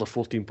deduction, sure, they're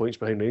 14 points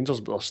behind Rangers,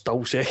 but they're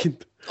still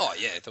second. Oh,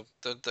 yeah,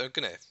 they're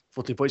going to...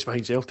 14 points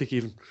behind Celtic,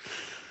 even.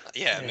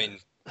 Yeah, I mean,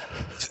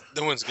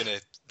 they're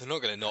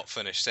not going to not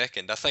finish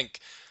second. I think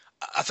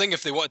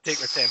if they want to take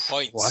their 10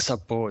 points...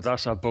 Well,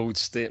 that's a bold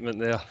statement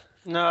there.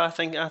 No, I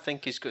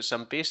think he's got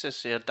some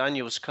basis there.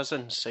 Daniel's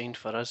cousin signed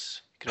for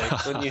us, Greg.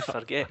 Don't you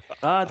forget.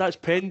 That's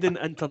pending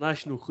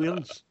international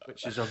clearance,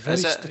 which is a very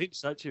Is it? strange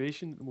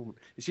situation at the moment.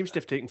 It seems to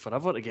have taken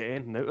forever to get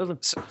anything out of them.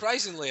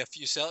 Surprisingly, a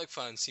few Celtic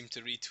fans seemed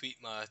to retweet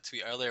my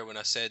tweet earlier when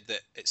I said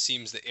that it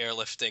seems that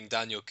airlifting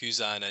Daniel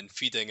Kuzan and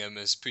feeding him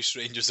has pushed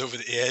Rangers over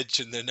the edge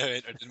and they're now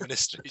entered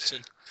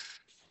administration.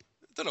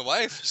 I don't know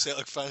why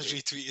Celtic fans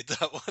retweeted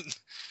that one.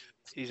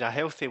 He's a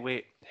healthy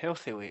weight.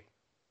 Healthy weight.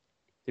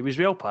 It was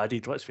well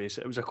padded, let's face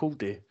it. It was a cold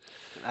day.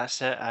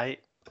 That's it, aye.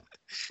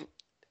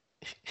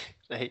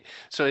 Right.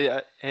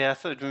 So I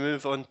thought we'd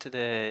move on to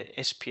the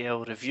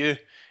SPL review,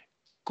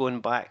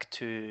 going back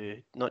to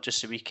not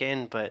just the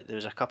weekend, but there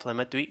was a couple of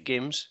midweek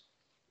games.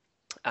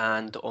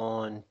 And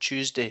on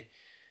Tuesday,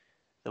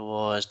 there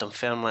was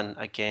Dunfermline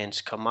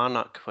against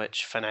Kilmarnock,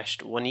 which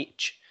finished 1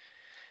 each.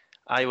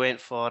 I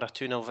went for a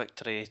 2-0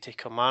 victory to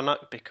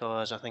Kilmarnock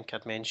because I think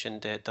I'd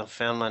mentioned that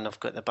Dunfermline have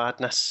got the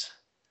badness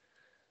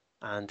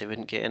and they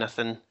wouldn't get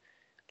anything.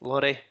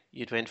 Laurie,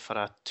 you'd went for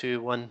a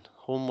 2-1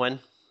 home win.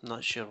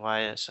 Not sure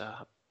why, it's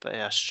a bit of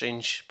a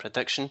strange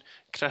prediction.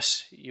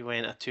 Chris, you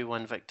went a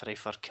 2-1 victory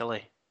for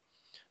Killie.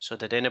 So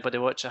did anybody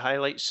watch the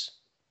highlights?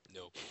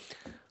 No.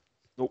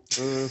 Nope.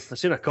 I've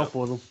seen a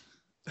couple of them.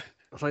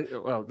 I think,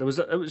 well, it was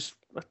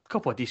a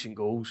couple of decent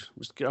goals. It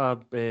was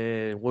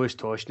Lewis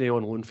Toshney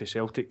on loan for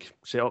Celtic,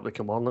 set up the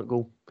Kilmarnock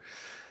goal.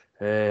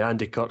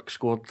 Andy Kirk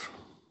scored.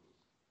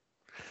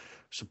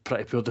 Some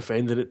pretty poor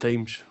defending at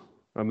times.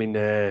 I mean,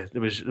 there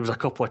was a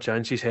couple of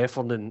chances.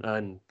 Heffernan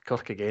and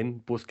Kirk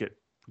again both get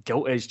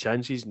gilt-edged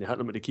chances and they hit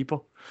them at the keeper.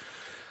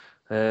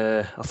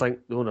 I think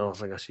the only other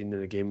thing I seen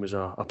in the game was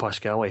a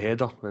Pascali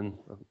header, and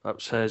that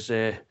was his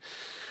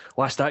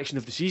last action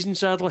of the season,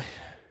 sadly.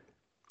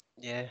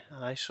 Yeah,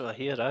 I saw I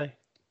hear, aye.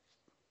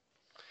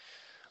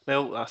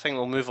 Well, I think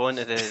we'll move on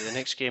to the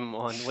next game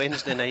on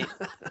Wednesday night.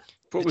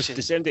 What was Which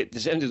does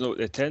anybody know what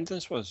the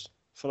attendance was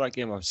for that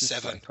game? I was just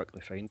 7. trying to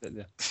quickly find it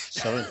there.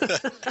 7.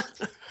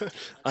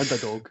 And a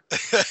dog.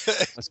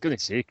 I was going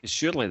to say, because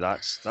surely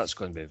that's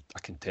going to be a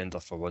contender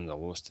for one of the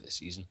lowest of the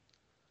season.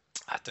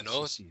 I don't know.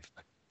 Let's see if-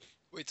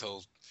 Wait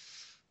till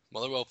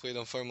Motherwell played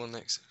on Dunfermline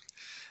next.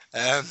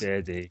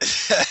 Steady.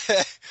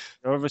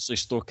 You're obviously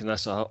stoking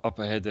this up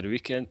ahead of the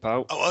weekend,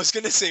 pal. Oh, I was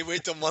going to say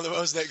wait till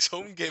Motherwell's next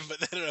home game, but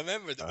then I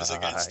remembered it was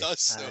against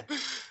us. So,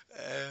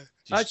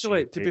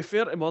 Actually, to be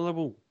fair to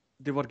Motherwell,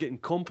 they were getting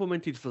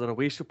complimented for their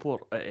away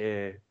support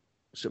at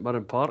St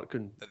Mirren Park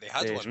and that they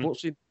had one.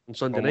 Sports Scene on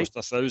Sunday almost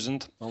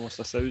night. almost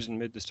 1,000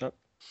 made the trip.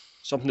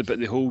 Something about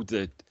they hold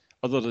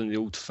other than the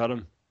Old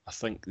Firm, I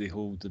think they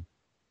hold the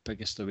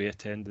biggest away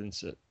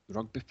attendance at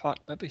Rugby Park,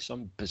 maybe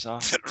some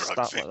bizarre stat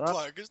Rugby like that.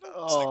 Park, isn't it?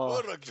 It's like,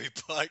 what Rugby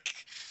Park?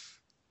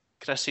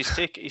 Chris,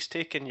 he's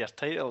taking your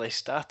title as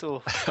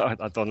Stato.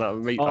 I don't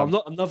know.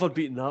 I'm never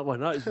beating that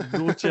one. That is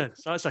no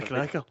chance. That's a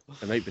cracker.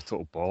 It might be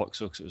total bollocks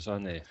though, because it was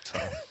on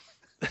Twitter.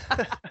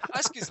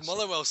 That's because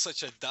Motherwell's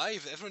such a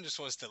dive that everyone just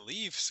wants to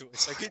leave. So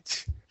it's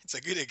a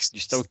good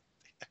excuse.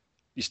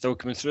 You still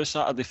coming through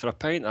Saturday for a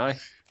pint, aye?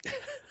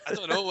 I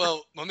don't know.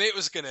 Well, my mate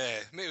was gonna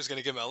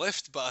give me a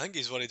lift, but I think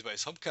he's worried about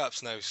his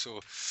hubcaps now.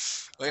 So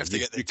I have to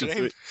get the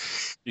train.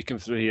 You come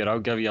through here, I'll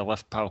give you a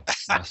lift, pal.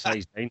 A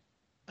size 9.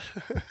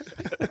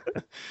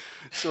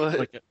 So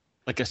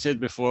like I said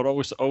before,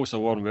 always a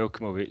warm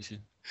welcome awaits you.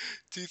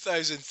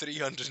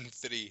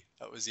 2,303.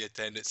 That was the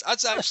attendance.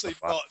 That's actually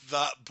not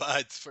that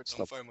bad for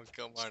Dunfermline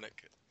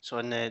Kilmarnock. So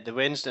on the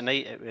Wednesday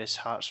night, it was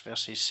Hearts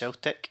versus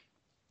Celtic.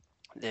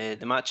 The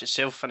match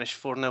itself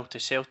finished 4-0 to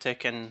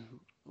Celtic in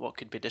what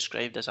could be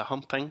described as a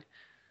humping.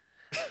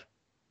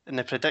 In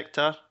the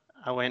predictor,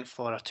 I went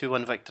for a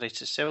 2-1 victory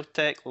to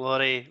Celtic.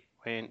 Laurie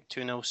went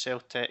 2-0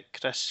 Celtic.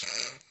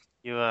 Chris,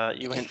 you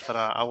went for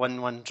a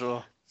 1-1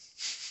 draw.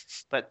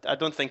 But I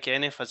don't think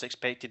any of us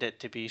expected it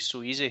to be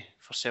so easy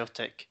for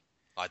Celtic.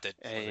 I did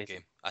for the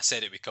game. I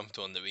said it would come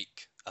to on the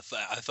week. I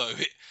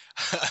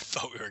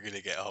thought we were going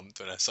to get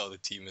humped when I saw the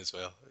team as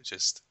well. It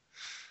just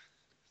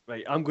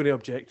Right, I'm going to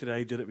object to the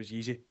idea that it was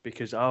easy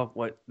because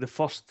the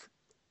first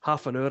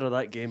half an hour of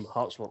that game,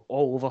 Hearts were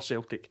all over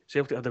Celtic.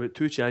 Celtic had about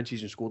 2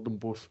 chances and scored them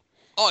both.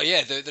 Oh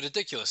yeah, the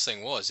ridiculous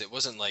thing was it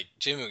wasn't like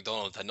Jamie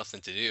McDonald had nothing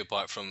to do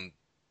apart from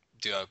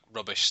do a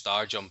rubbish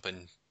star jump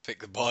and pick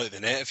the ball out of the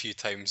net a few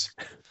times.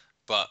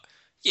 But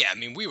yeah, I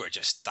mean we were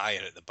just dire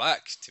at the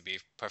back, to be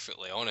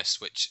perfectly honest,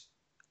 which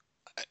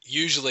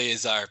usually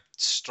is our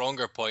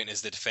stronger point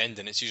as the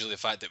defending. It's usually the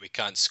fact that we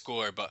can't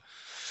score, but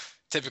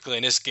typically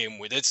in this game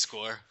we did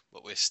score,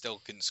 but we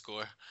still couldn't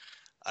score.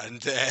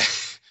 And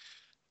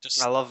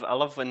I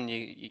love when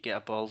you get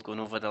a ball going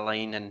over the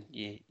line and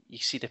you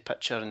see the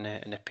picture in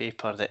the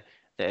paper that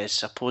is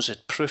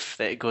supposed proof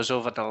that it goes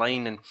over the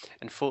line,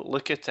 and folk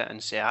look at it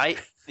and say, aye,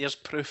 there's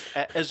proof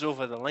it is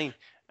over the line.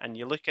 And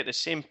you look at the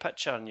same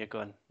picture and you're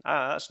going,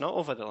 that's not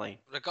over the line.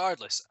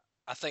 Regardless,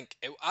 I think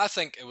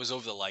it was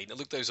over the line. It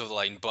looked like it was over the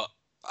line, but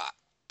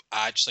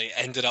I actually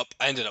ended up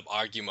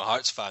arguing with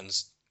Hearts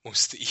fans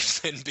most of the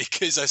evening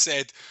because I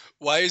said,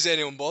 why is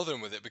anyone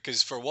bothering with it?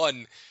 Because for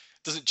one, it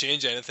doesn't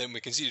change anything. We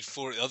conceded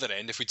 4 at the other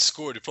end. If we'd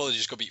scored, we'd probably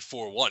just got beat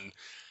 4-1.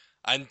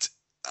 And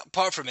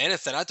apart from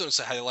anything, I don't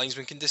see how the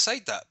linesman can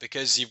decide that,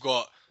 because you've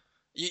got,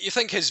 you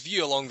think his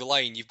view along the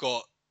line, you've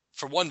got,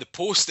 for one, the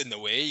post in the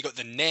way, you've got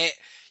the net,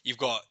 you've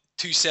got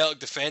 2 Celtic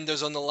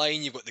defenders on the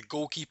line, you've got the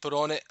goalkeeper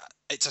on it.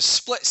 It's a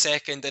split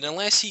second, and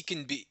unless he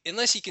can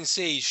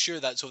say he's sure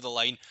that's over the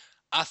line,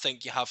 I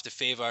think you have to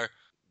favour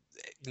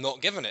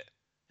not giving it.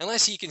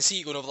 Unless he can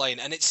see it going over the line,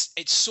 and it's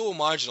so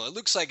marginal. It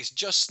looks like it's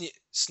just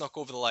snuck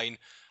over the line,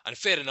 and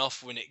fair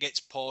enough, when it gets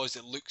paused,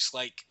 it looks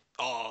like,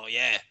 oh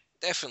yeah,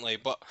 definitely.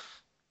 But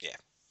yeah,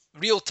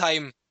 real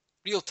time,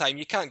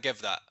 you can't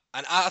give that.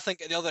 And I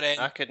think at the other end,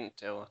 I couldn't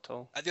tell at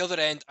all. At the other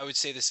end, I would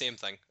say the same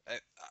thing.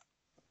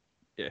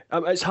 Yeah,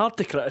 it's hard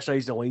to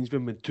criticise the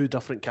linesman when 2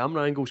 different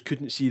camera angles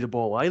couldn't see the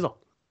ball either.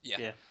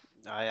 Yeah,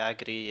 I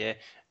agree. Yeah,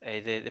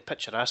 the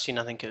picture I seen,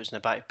 I think it was in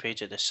the back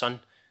page of the Sun,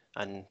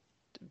 and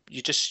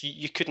you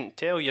couldn't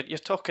tell. You're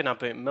talking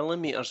about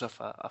millimeters of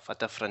a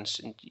difference,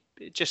 and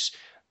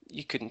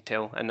you couldn't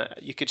tell, and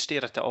you could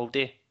stare at it all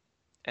day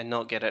and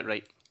not get it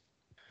right.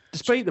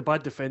 Despite the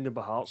bad defending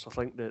by Hearts, I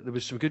think that there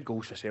was some good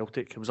goals for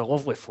Celtic. It was a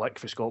lovely flick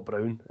for Scott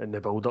Brown in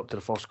the build-up to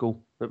the first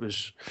goal.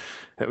 It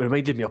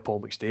reminded me of Paul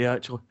McStay,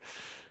 actually.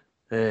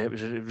 It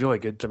was really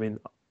good. I mean,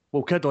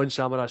 Kid on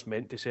Samaras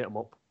meant to set him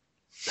up.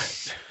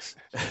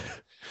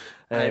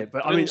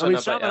 But I mean,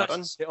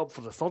 Samaras set up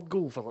for the third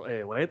goal for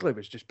Ledley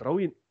was just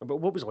brilliant. But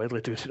what was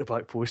Ledley doing at the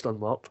back post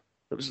unmarked?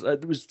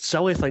 It was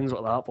silly things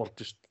like that, or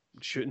just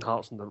shooting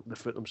Hearts in the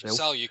foot themselves.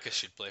 Sal Yukas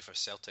should play for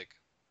Celtic.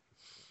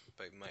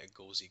 About the amount of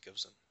goals he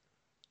gives them.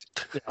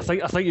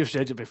 I think you've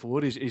said it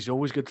before. He's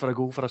always good for a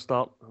goal for a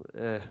start.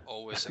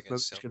 Always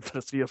against Celtic. Good for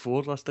a 3 or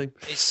 4 last time.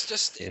 It's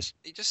just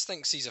he just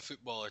thinks he's a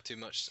footballer too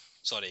much.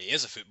 Sorry, he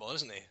is a footballer,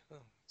 isn't he?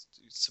 Oh,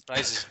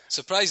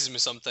 surprises me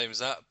sometimes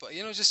that. But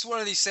just one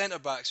of these centre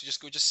backs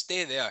who just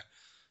stay there.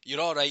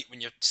 You're all right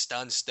when you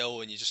stand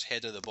still and you just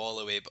header the ball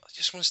away, but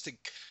just wants to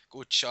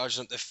go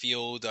charging up the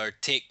field or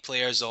take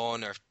players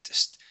on or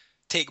just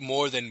take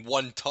more than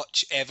one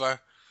touch ever.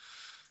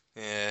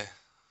 Yeah,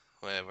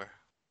 whatever.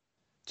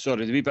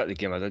 Sorry, the wee bit of the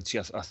game I did see,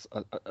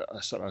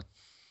 I sort of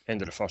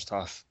end of the first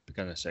half,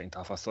 beginning of the second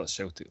half, I thought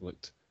Celtic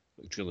looked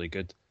really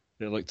good.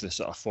 They looked the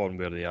sort of form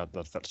where they're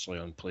virtually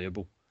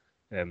unplayable.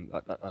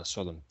 I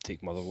saw them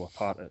take Motherwell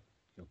apart at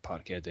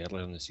Parkhead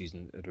earlier in the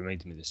season. It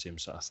reminded me of the same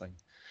sort of thing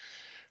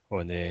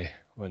on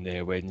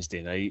the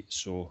Wednesday night.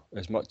 So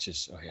as much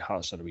as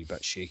Hearts are a wee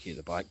bit shaky at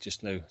the back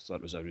just now, I thought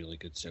it was a really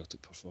good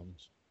Celtic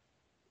performance.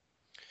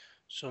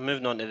 So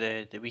moving on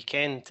to the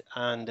weekend,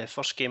 and the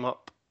first game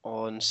up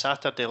on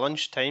Saturday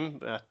lunchtime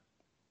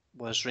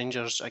was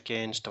Rangers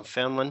against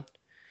Dunfermline,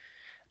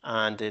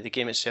 and the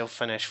game itself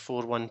finished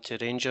 4-1 to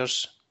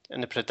Rangers.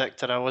 In the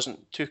predictor, I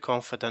wasn't too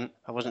confident.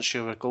 I wasn't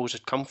sure where goals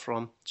had come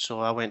from,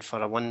 so I went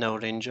for a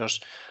 1-0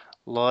 Rangers.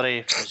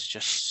 Laurie was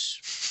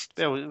just,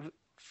 well,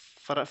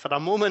 for a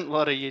moment,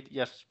 Laurie,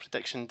 your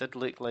prediction did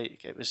look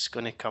like it was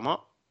going to come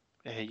up.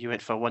 You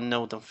went for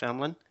 1-0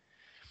 Dunfermline.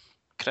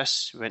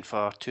 Chris went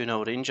for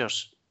 2-0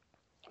 Rangers.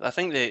 I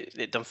think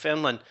the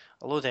Dunfermline,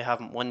 although they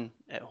haven't won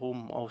at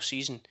home all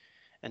season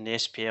in the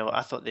SPL,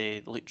 I thought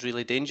they looked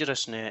really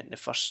dangerous in the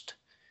first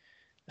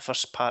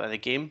part of the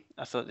game.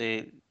 I thought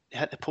they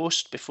hit the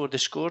post before they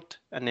scored,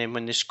 and then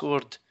when they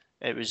scored,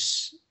 it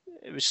was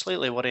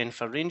slightly worrying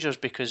for Rangers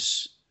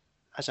because,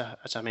 as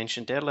I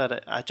mentioned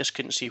earlier, I just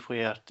couldn't see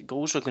where the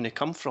goals were going to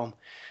come from.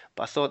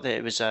 But I thought that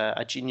it was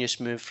a genius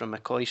move from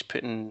McCoy's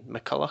putting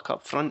McCulloch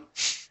up front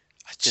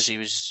because he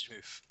was.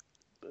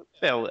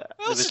 Well,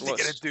 what else is he going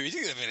to do? He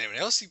didn't have anyone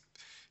else. He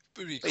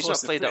Pretty He's close not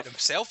to played putting up.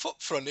 himself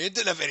up front. He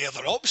didn't have any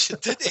other option,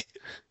 did he?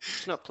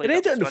 He's not I played read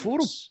up it in the front.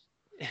 forum.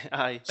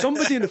 Aye.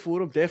 Somebody in the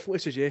forum definitely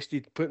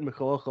suggested putting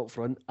McCulloch up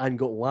front and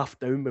got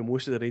laughed down by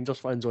most of the Rangers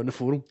fans on the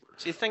forum.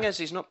 See, the thing is,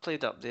 he's not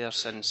played up there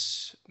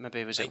since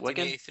maybe was it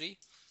Wigan? 1983.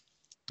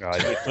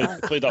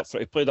 He played up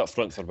front. He played up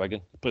front for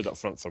Wigan. He played up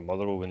front for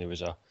Motherwell when he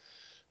was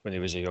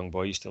a young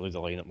boy. He used to lead the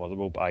line at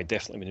Motherwell. But I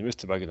definitely, when he moved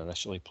to Wigan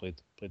initially,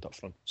 played up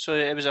front. So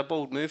it was a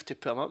bold move to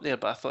put him up there,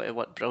 but I thought it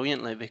worked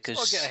brilliantly because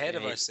Let's not get ahead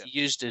of he ourselves.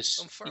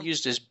 he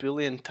used his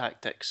bullying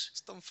tactics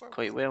It's Dunfermline.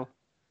 quite well.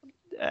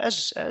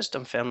 It is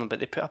Dunfermline, but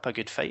they put up a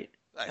good fight.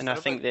 Aye, And for I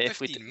think about that if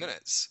we 15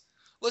 minutes.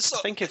 Let's I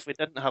not. think if we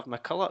didn't have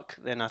McCulloch,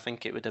 then I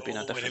think it would have been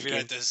a would have different been a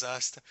game.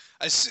 disaster.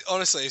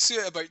 Honestly, as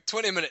soon about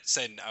 20 minutes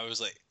in, I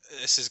was like,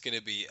 this is going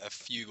to be a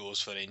few goals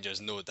for Rangers,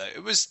 no doubt.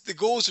 It was the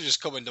goals were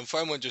just coming.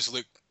 Dunfermline just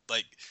looked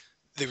like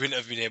they wouldn't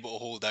have been able to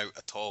hold out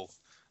at all.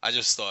 I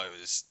just thought it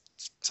was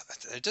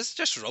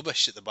just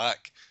rubbish at the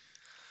back.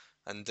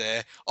 And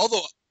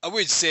although I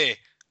would say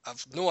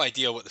I've no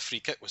idea what the free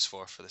kick was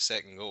for the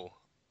second goal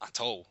at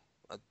all.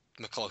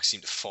 McCulloch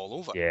seemed to fall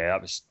over. Yeah,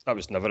 that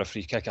was never a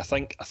free kick. I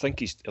think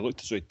it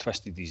looked as though he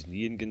twisted his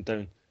knee and gone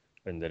down,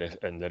 and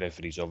the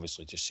referee's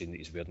obviously just saying that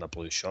he's wearing a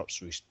blue shirt,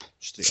 so he's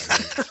straight away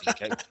a free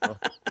kick. You know?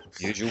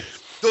 Usual.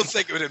 Don't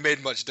think it would have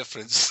made much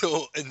difference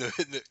so in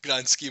the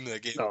grand scheme of the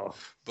game. No.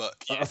 But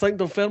I think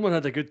Dunfermline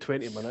had a good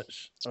 20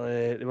 minutes.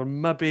 They were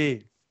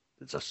maybe,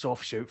 it's a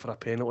soft shout for a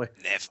penalty.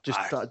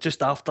 never.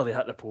 Just after they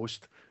hit the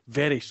post.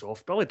 Very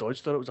soft. Billy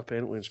Dodge thought it was a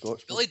penalty in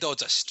Scots. Billy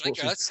Dodd's a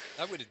striker.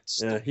 That would have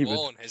stood he would.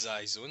 all in his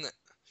eyes, wouldn't it?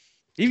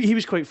 He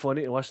was quite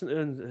funny to listen to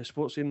in the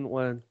sports scene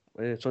on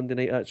Sunday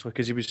night, actually,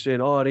 because he was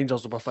saying,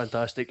 Rangers were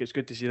fantastic, it's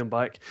good to see them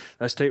back,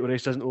 this title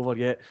race isn't over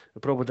yet,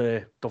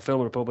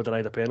 Dunfermline would probably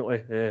denied a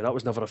penalty, that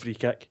was never a free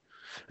kick.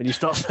 And you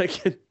start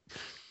thinking,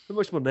 how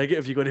much more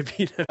negative are you going to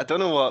be now? I don't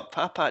know what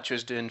Papach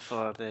was doing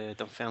for the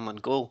Dunfermline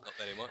goal. Not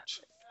very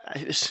much.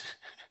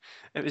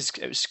 It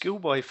was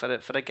schoolboy for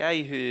a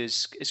guy who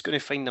is going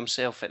to find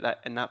himself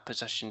in that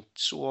position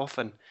so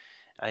often,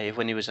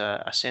 when he was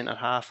a centre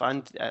half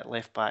and at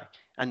left back,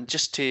 and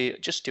just to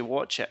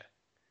watch it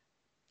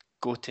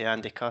go to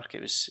Andy Kirk,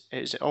 it was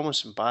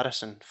almost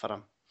embarrassing for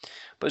him.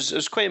 But I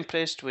was quite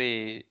impressed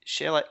with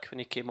Shelik when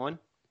he came on.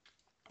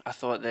 I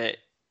thought that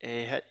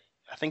I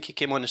think he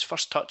came on, his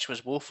first touch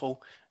was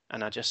woeful,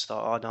 and I just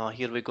thought, oh no,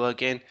 here we go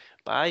again.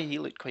 But he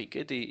looked quite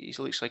good. He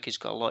looks like he's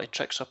got a lot of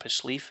tricks up his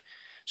sleeve.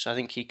 So I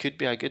think he could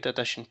be a good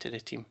addition to the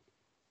team.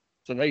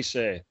 It's a nice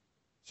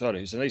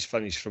nice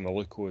finish from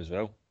Aluko as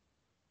well.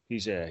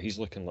 He's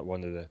looking like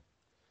one of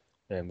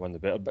the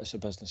better bits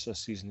of business this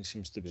season. He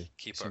seems to be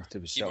Keeper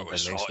settled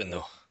was in rotten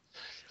though.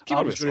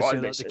 Keeper was was gonna say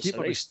rotten. that, It's the a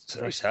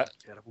keeper nice hit.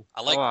 Terrible.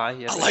 I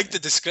like the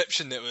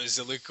description that was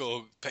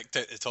Aluko picked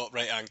out the top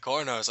right hand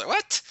corner. I was like,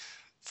 what?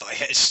 Thought he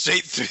hit it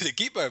straight through the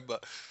keeper,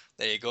 but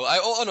there you go.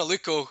 On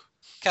Aluko,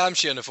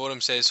 Camshi on the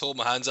forum says, hold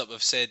my hands up.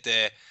 I've said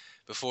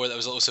before that I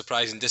was a little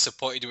surprised and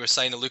disappointed we were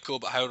signing Aluko,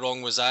 but how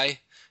wrong was I?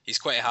 He's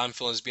quite a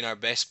handful and has been our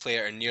best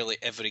player in nearly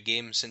every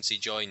game since he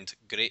joined.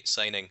 Great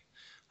signing.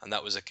 And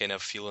that was a kind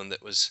of feeling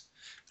that was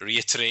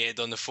reiterated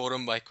on the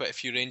forum by quite a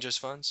few Rangers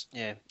fans.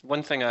 Yeah,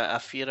 one thing I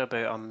fear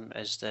about him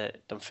is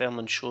that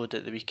Dunfermline showed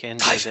at the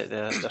weekend that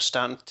they're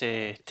starting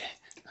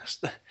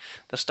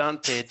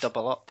to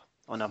double up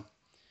on him,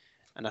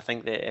 and I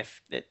think that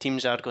if the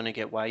teams are going to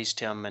get wise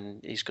to him,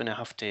 and he's going to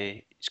have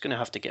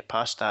to get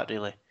past that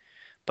really.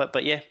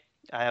 But yeah,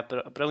 a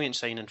brilliant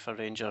signing for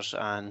Rangers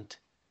and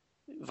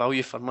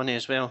value for money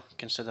as well,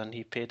 considering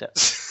he paid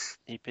it.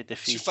 He paid the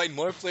fee. You find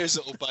more players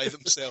that will buy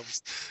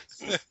themselves.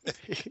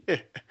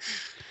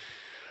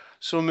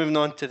 So moving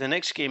on to the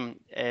next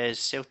game is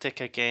Celtic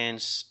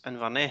against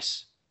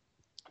Inverness.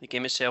 The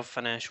game itself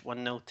finished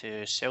 1-0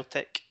 to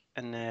Celtic.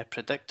 In the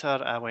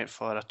predictor, I went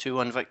for a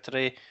 2-1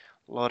 victory.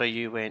 Laura,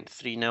 you went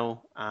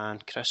 3-0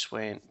 and Chris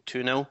went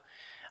 2-0.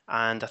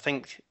 And I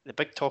think the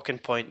big talking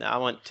point that I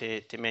want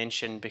to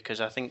mention,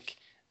 because I think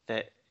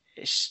that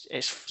it's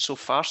so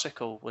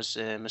farcical, was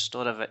the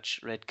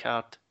Mostorovic red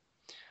card.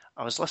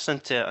 I was listening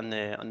to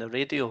it on the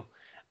radio,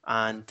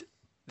 and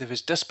there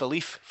was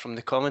disbelief from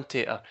the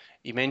commentator.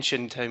 He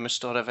mentioned how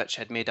Mostorovic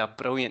had made a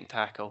brilliant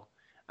tackle,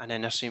 and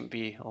then there seemed to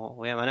be, oh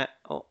wait a minute,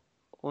 oh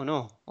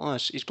no,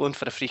 he's blown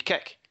for a free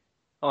kick.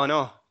 Oh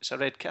no, it's a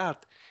red card.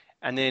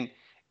 And then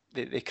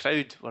the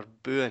crowd were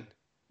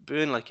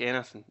booing like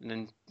anything. And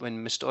then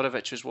when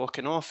Mostorovic was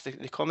walking off,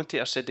 the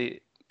commentator said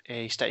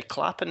he started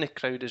clapping the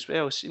crowd as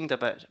well. It seemed a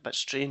bit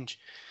strange.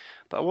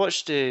 But I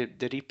watched the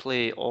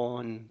replay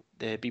on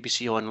the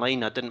BBC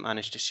Online. I didn't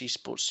manage to see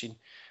Sports Scene.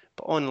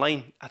 But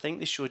online, I think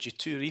they showed you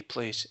two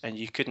replays and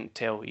you couldn't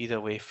tell either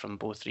way from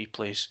both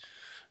replays.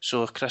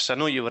 So, Chris, I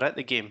know you were at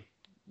the game.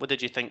 What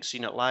did you think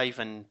seeing it live,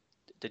 and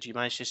did you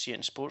manage to see it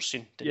in Sports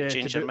Scene? Did it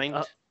change your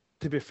mind?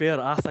 To be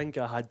fair, I think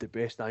I had the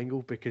best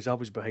angle because I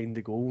was behind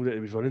the goal that he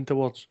was running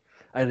towards.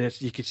 And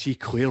you could see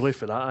clearly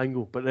for that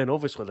angle. But then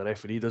obviously the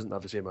referee doesn't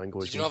have the same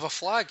angle as Did you not have a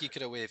flag you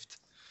could have waved?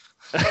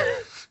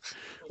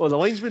 Well, the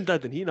linesman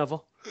did, and he never.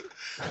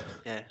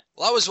 Yeah.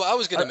 Well, that was what I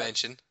was going to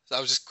mention. That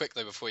was just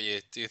quickly before you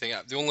do you think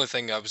the only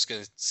thing I was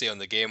going to say on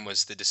the game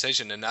was the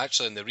decision, and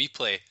actually in the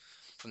replay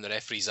from the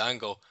referee's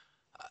angle,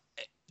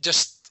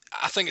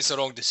 I think it's the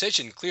wrong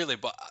decision clearly,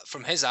 but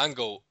from his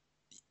angle,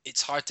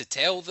 it's hard to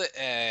tell that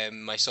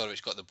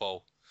Majstorovic got the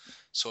ball.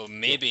 So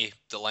maybe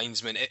the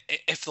linesman,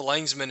 if the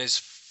linesman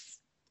is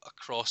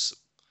across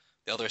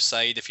the other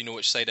side, if you know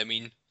which side I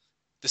mean,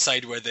 the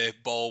side where the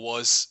ball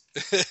was,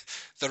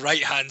 the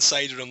right-hand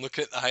side when I'm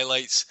looking at the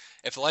highlights.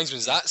 If the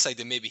linesman's that side,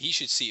 then maybe he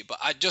should see it. But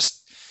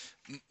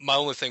my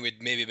only thing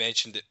would maybe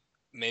mention that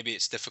maybe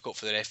it's difficult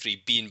for the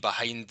referee being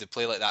behind the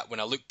play like that. When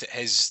I looked at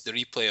the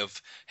replay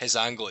of his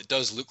angle, it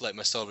does look like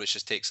Majstorovic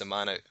just takes a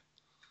man out.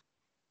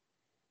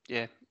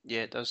 Yeah,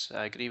 it does.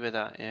 I agree with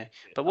that. Yeah,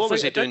 but what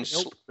was he doing?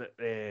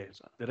 The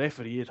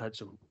referee had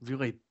some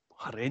really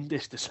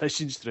horrendous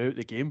decisions throughout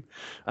the game,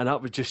 and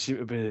that would just seem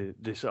to be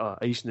the sort of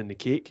icing in the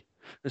cake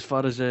as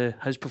far as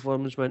his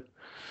performance went.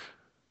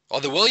 Oh,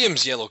 the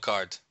Williams yellow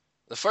card.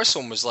 The first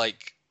one was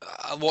like,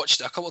 I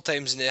watched it a couple of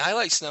times in the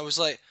highlights, and I was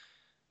like,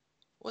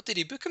 what did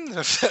he book him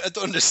there for? I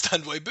don't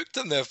understand what he booked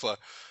him there for.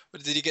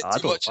 But did he get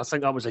too much? I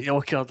think that was a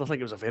yellow card. I think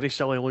it was a very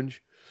silly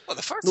lunge. Well,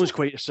 the first one was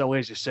quite as silly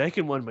as the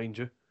second one, mind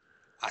you.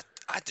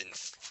 I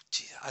didn't.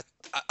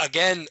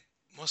 Again,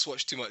 must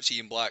watch too much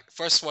Ian Black.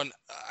 First one,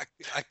 I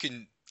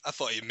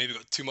thought he maybe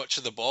got too much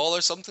of the ball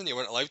or something. You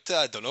weren't allowed to.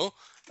 I don't know.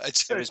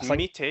 It was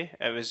meaty.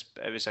 It was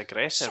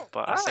aggressive,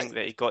 but I think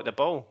that he got the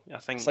ball. I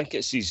think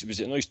it's his. Was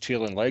it no his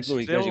trailing leg though?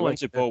 He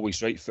wins the ball with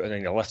his right foot and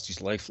then he lifts his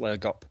left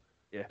leg up.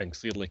 Yeah. And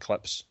clearly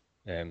clips.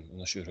 I'm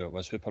not sure who it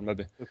was. Hooper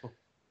maybe.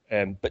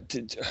 But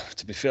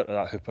to be fair to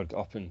that, Hooper got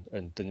up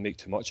and didn't make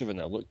too much of it.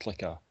 And it looked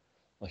like a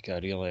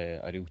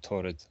real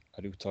torrid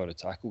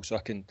tackle. So I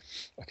can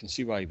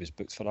see why he was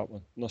booked for that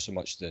one. Not so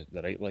much the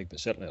right leg,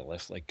 but certainly the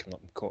left leg coming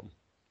up and caught him.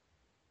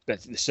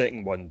 But the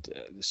second one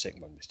was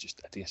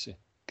just idiocy.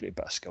 Great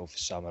bit of skill for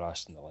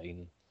Samaras in the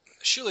line.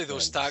 Surely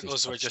those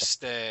tackles were just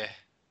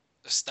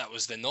that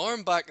was the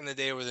norm back in the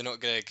day, were they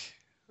not, Greg?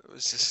 It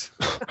was just.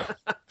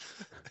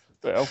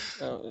 Well,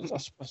 I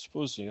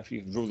suppose if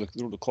you roll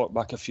the clock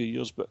back a few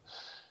years, but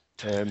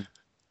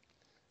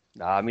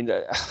I mean,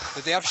 did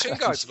they have shin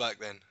guards back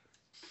then?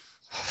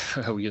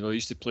 Well, I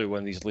used to play one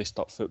of these laced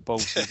up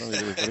footballs, so I don't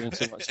really worry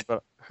too much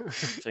about it.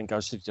 Shin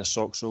guards to your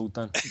socks rolled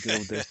down. Good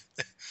old day.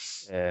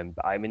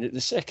 But I mean,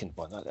 the second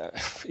one,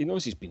 he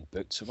knows he's been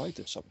booked, so why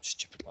do something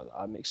stupid like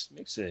that? It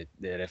makes the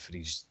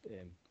referee's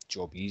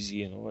job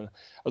easy, And I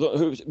don't know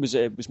who was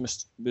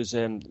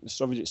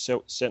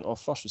Majstorovic sent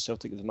off first. Was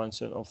Celtic the man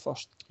sent off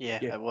first? Yeah,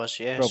 it was.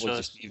 Yeah, probably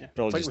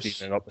just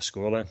evening up the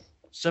score then.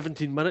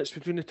 17 minutes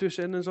between the two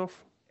sendings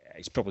off. Yeah,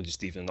 he's probably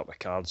just evening up the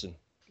cards, and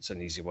it's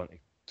an easy one to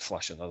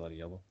flash another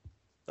yellow.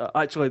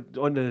 Actually,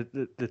 on the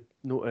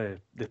note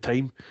the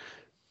time,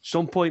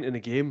 some point in the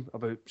game,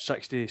 about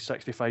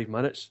 65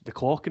 minutes, the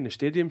clock in the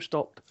stadium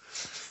stopped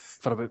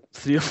for about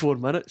 3 or 4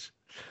 minutes.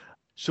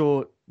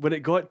 So when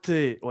it got to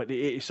the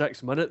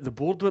 86th minute, the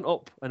board went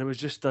up and it was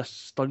just this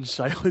stunned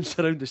silence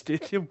around the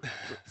stadium.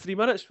 3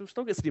 minutes? We've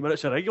still got 3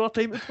 minutes of regular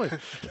time to play.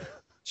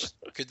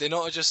 Could they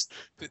not have just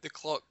put the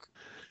clock,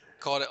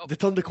 caught it up? They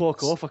turned the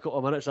clock off a couple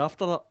of minutes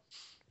after that.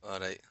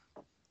 Alright.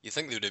 You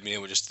think they would have been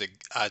able just to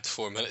add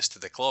 4 minutes to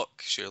the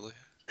clock, surely?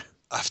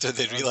 After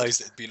they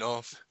realised it had been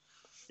off.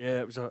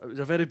 Yeah, it was a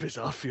very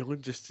bizarre feeling,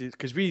 just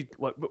because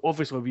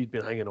obviously we'd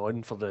been hanging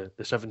on for the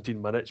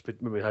 17 minutes,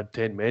 but when we had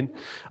 10 men,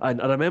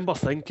 and I remember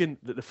thinking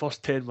that the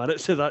first 10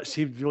 minutes of that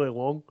seemed really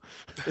long.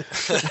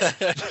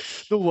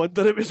 No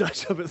wonder it was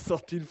actually about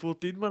 13,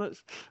 14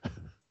 minutes.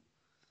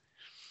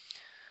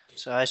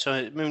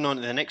 So moving on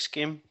to the next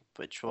game,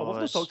 which was...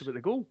 I've not talked about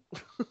the goal.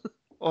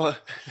 Oh.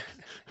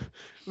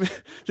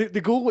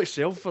 The goal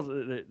itself for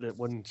the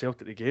one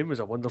Celtic the game was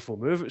a wonderful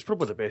move. It was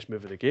probably the best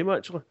move of the game,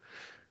 actually.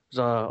 It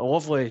was a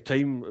lovely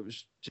time. It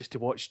was just to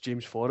watch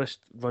James Forrest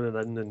running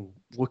in and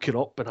looking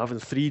up and having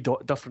 3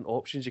 different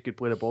options you could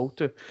play the ball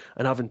to,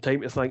 and having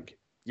time to think,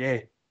 yeah,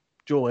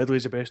 Joe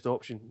Ledley's the best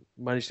option.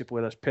 Managed to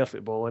play this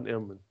perfect ball into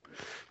him, and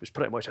it was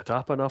pretty much a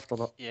tap-in after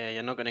that. Yeah,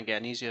 you're not going to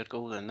get an easier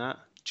goal than that.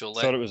 Joe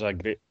Thought it was a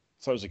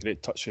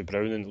great touch with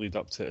Brown in the lead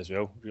up to it as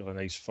well. Really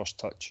nice first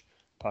touch.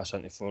 Pass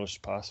into Forrest,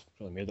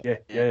 really made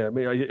it. Yeah. I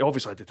mean, I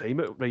obviously had to time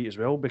it right as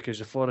well,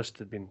 because if Forrest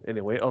had been any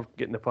later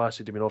getting the pass,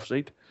 he'd have been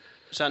offside.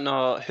 Was that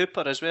not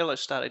Hooper as well that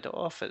started it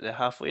off at the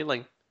halfway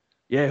line?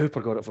 Yeah, Hooper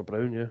got it for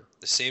Brown, yeah.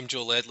 The same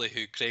Joe Ledley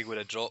who Craig would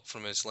have dropped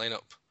from his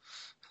lineup.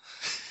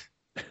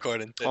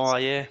 According to... Oh,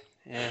 yeah.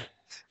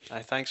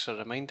 Thanks for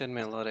reminding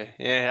me, Laurie.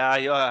 Yeah,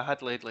 I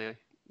had Ledley.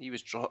 He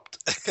was dropped.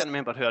 I can't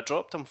remember who I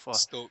dropped him for.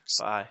 Stokes.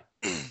 But aye.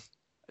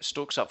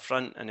 Stokes up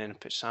front and then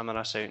put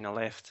Samaras out on the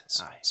left.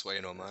 Aye. That's why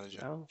you're not manager.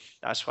 Well,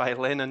 that's why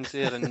Lennon's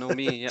there and no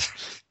me. Yep.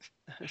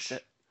 That's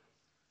it.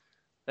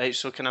 Right,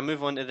 so can I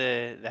move on to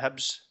the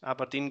Hibs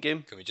Aberdeen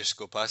game? Can we just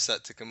go past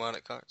that to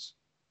Kilmarnock Hearts?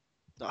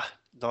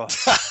 No.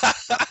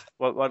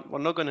 We're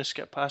not going to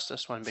skip past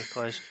this one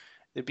because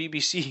the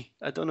BBC,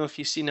 I don't know if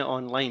you've seen it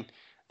online,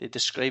 they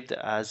described it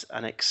as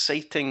an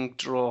exciting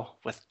draw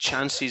with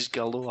chances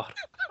galore.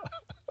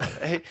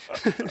 Right?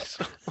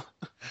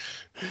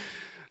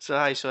 So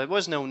it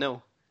was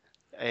 0-0.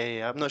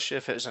 I'm not sure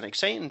if it was an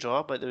exciting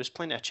draw, but there was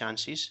plenty of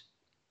chances.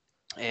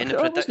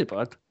 That wasn't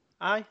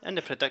bad. In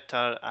the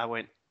predictor, I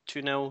went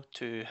 2-0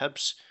 to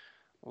Hibs.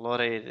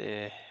 Laurie,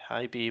 the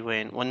high B,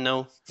 went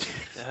 1-0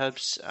 to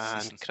Hibs,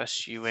 and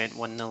Chris, you went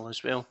 1-0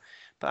 as well.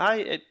 But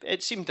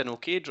it seemed an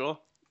okay draw.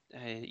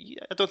 I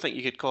don't think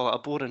you could call it a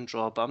boring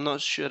draw, but I'm not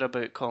sure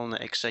about calling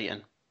it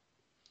exciting.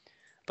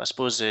 But I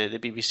suppose the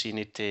BBC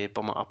need to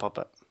bum it up a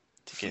bit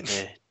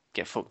to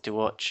get folk to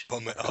watch.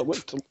 Bum it It up.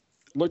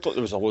 looked like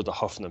there was a load of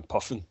huffing and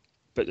puffing,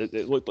 but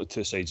it looked like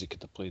two sides that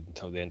could have played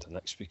until the end of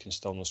next week and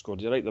still not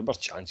scored. You're right, there were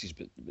chances,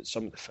 but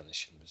some of the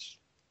finishing was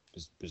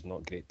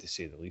not great, to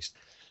say the least.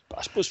 But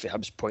I suppose from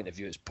Hibs' point of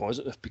view, it's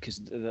positive because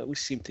there at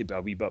least seemed to be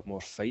a wee bit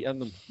more fight in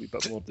them, a wee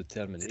bit more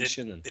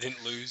determination. They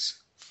didn't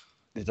lose.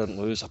 They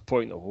didn't lose a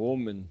point at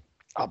home, and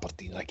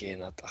Aberdeen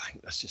again. I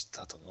think that's just,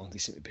 I don't know. They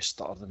seem to be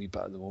starting a wee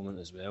bit at the moment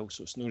as well,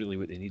 so it's not really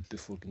what they need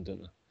before going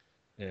down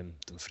to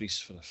Dumfries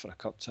for a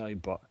cup tie.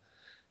 But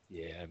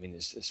yeah, I mean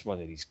it's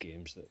one of these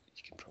games that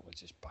you can probably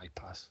just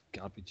bypass.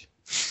 Garbage.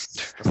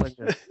 I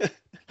think,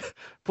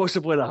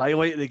 possibly the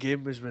highlight of the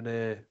game was when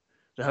the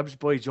Hibs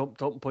boy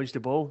jumped up and punched the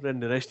ball,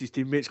 then the rest of his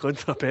teammates gone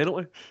for a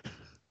penalty.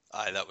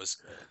 Aye, that was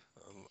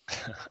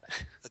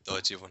a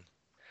dodgy one.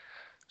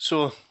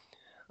 So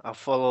I'll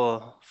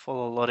follow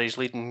Laurie's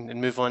lead and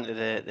move on to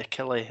the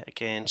Killie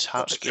against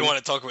Hearts. You don't want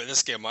to talk about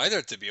this game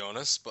either, to be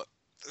honest, but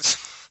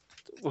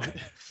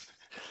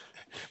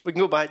We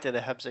can go back to the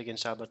Hibs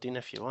against Aberdeen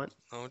if you want.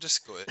 I'll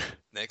just go to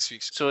next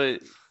week's. So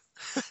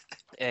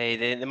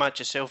the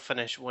match itself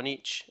finished 1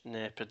 each. In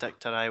the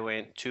predictor, I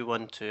went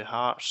 2-1 to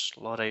Hearts.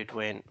 Laurie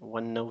went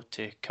 1-0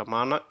 to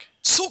Kilmarnock.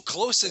 So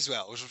close as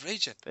well. I was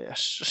raging. But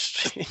it's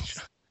strange.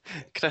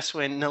 Chris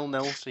went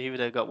 0-0, so he would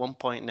have got 1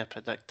 point in the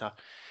predictor.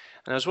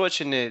 And I was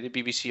watching the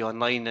BBC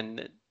online,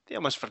 and they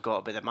almost forgot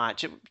about the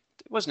match. It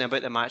wasn't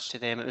about the match to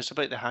them, it was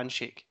about the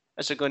handshake.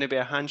 Is it going to be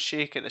a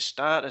handshake at the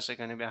start? Is it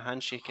going to be a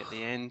handshake at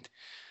the end?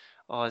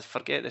 Oh,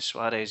 forget the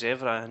Suarez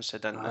Evra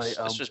incident.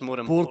 This was more bored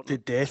important. to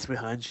death with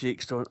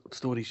handshake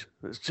stories.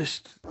 It's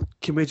just,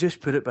 can we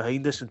just put it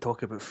behind us and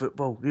talk about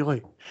football,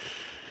 really?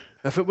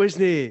 If it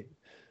wasn't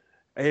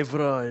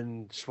Evra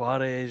and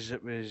Suarez,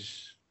 it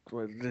was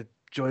the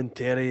John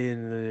Terry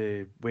and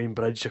the Wayne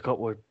Bridge a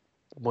couple of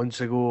months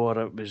ago, or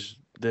it was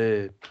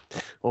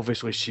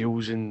obviously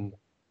Shields and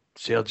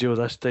Sergio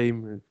this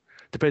time.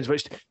 Depends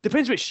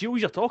which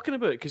Shields you're talking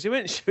about, because he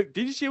went and shook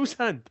Dean Shields'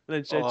 hand and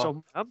then said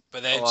something to him.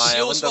 But then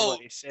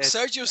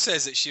Sergio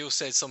says that Shields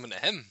said something to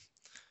him.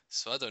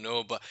 So I don't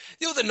know, but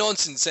the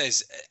nonsense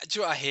is, do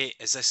you know what I hate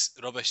is this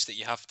rubbish that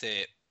you have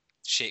to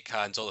shake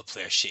hands, all the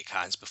players shake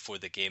hands before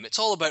the game. It's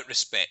all about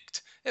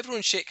respect.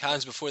 Everyone shake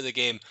hands before the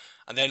game,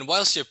 and then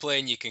whilst you're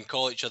playing, you can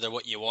call each other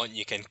what you want,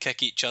 you can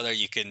kick each other,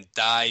 you can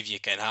dive, you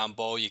can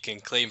handball, you can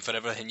claim for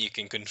everything, you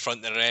can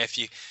confront the ref.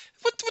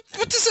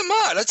 What does it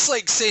matter? That's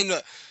like saying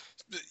that,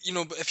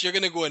 if you're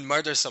going to go and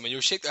murder someone,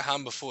 you'll shake their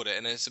hand before it,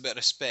 and it's a bit of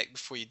respect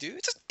before you do.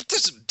 It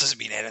doesn't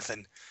mean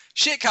anything.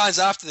 Shake hands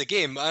after the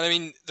game, and I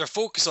mean, they're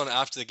focused on it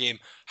after the game.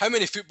 How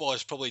many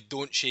footballers probably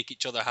don't shake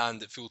each other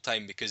hand at full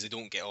time because they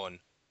don't get on?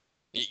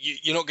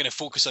 You're not going to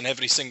focus on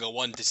every single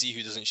one to see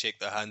who doesn't shake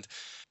their hand.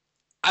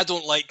 I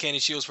don't like Kenny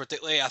Shields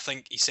particularly. I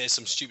think he says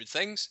some stupid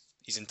things.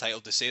 He's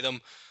entitled to say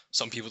them.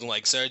 Some people don't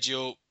like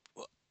Sergio.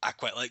 I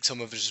quite like some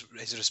of his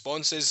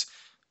responses.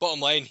 Bottom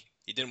line,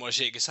 he didn't want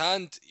to shake his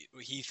hand.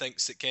 He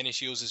thinks that Kenny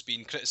Shields has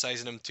been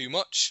criticising him too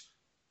much.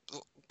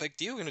 Big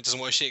deal, doesn't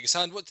want to shake his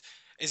hand. What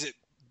is it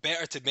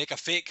better to make a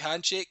fake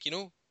handshake?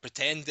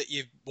 Pretend that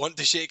you want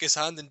to shake his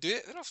hand and do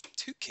it.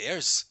 Who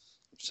cares?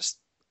 It's just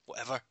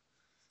whatever.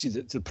 See,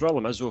 the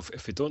problem is, though,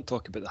 if we don't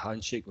talk about the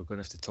handshake, we're going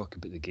to have to talk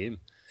about the game.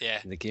 Yeah.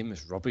 And the game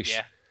is rubbish.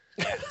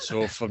 Yeah.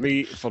 So for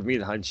me,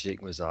 the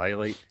handshake was a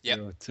highlight.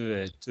 Yep.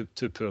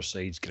 Two poor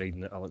sides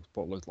grinding it.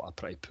 What looked like a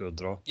pretty poor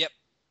draw. Yep.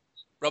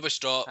 Rubbish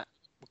draw.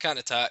 We can't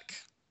attack,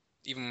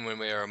 even when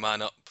we were a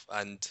man up,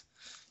 and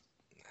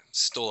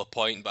stole a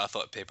point, but I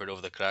thought it papered over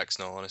the cracks,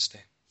 in all honesty.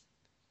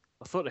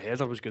 I thought the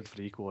header was good for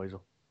the equaliser.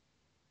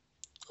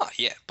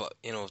 Yeah, but,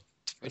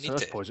 we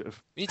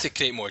need to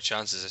create more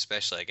chances,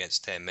 especially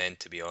against 10 men,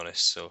 to be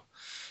honest. So,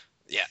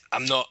 yeah,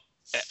 I'm not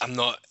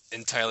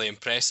entirely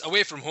impressed.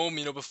 Away from home,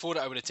 before it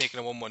I would have taken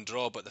a 1-1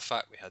 draw, but the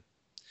fact we had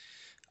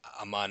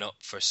a man up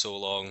for so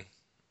long,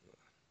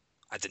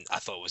 I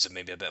thought it was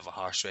maybe a bit of a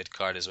harsh red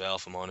card as well,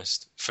 if I'm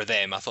honest. For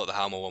them, I thought the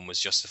Hamill one was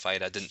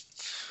justified.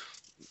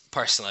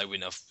 Personally, I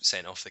wouldn't have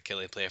sent off the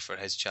Killie player for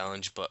his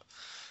challenge, but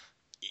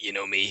you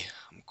know me,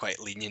 I'm quite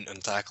lenient on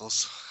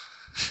tackles.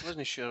 I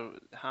wasn't sure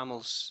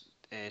Hamill's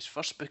his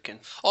first booking.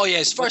 Oh yeah,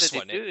 his first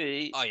one.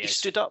 He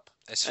stood up,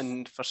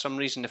 and for some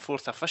reason the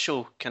fourth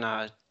official kind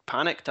of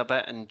panicked a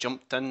bit and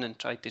jumped in and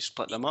tried to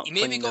split them up. He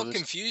maybe got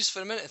confused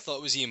for a minute. I thought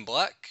it was Ian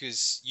Black,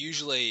 because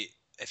usually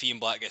if Ian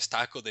Black gets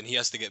tackled, then he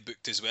has to get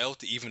booked as well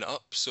to even it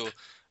up. So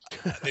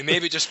they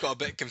maybe just got a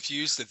bit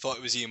confused. They thought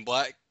it was Ian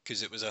Black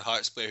because it was a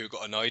Hearts player who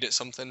got annoyed at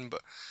something.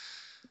 But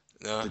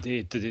No.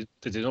 Did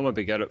they not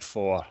maybe get it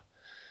for?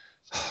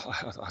 I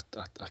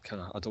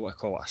kind of, I don't want to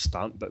call it a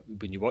stamp, but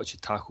when you watch a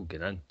tackle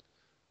get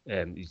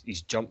in,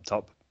 he's jumped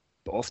up.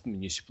 But often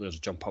when you see players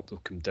jump up, they'll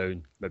come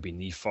down maybe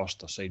knee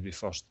first or sideways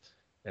first.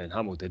 And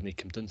Hamill didn't. He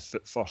came down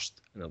foot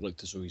first, and it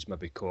looked as though he's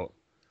maybe caught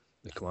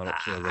the commander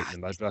player right in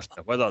the midriff.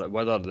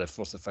 Whether the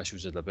fourth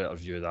officials had a better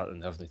view of that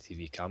than having the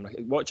TV camera.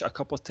 Watch it a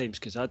couple of times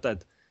because I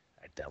did.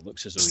 It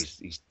looks as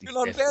though he's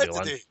definitely landed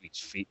with his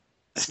feet.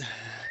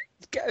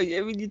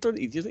 I mean, you don't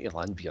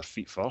land with your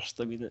feet first.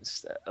 I mean,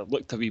 it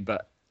looked a wee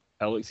bit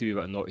naughty to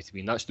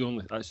me. And that's the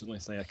only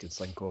thing I can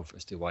think of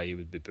as to why he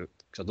would be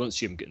booked. Because I don't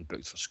see him getting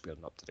booked for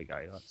squaring up to the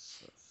guy.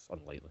 That's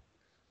unlikely.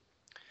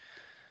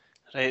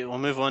 Right, we'll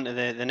move on to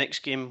the next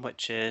game,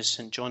 which is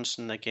St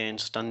Johnstone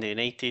against Dundee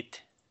United.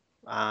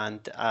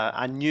 And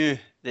I knew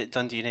that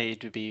Dundee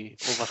United would be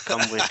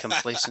overcome with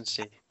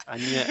complacency. I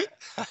knew it.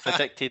 I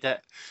predicted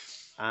it.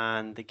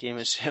 And the game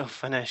itself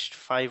finished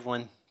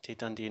 5-1 to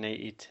Dundee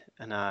United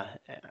in a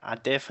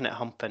definite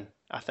humping.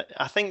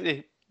 I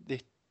think the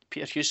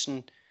Peter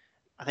Houston,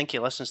 I think he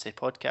listens to the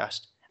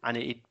podcast, and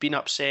he'd been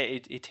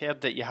upset. He'd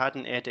heard that you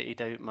hadn't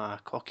edited out my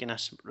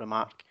cockiness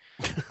remark,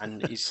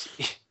 and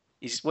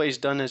what he's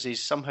done is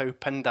he's somehow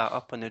pinned that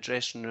up on the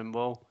dressing room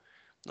wall.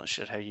 Not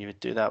sure how you would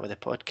do that with a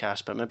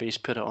podcast, but maybe he's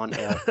put it onto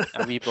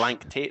a wee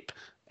blank tape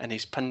and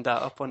he's pinned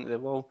that up onto the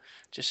wall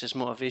just as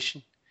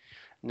motivation.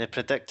 And the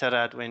predictor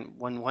ad went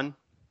 1-1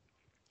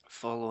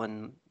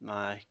 following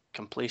my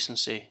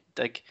complacency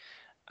dig.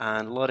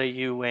 And Laurie,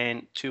 you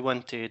went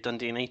 2-1 to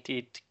Dundee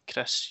United.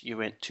 Chris, you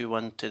went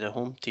 2-1 to the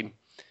home team.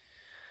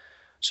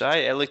 So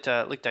it looked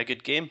a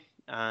good game,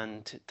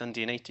 and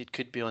Dundee United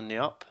could be on the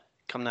up,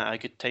 coming at a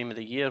good time of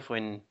the year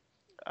when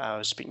I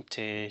was speaking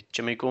to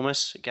Jimmy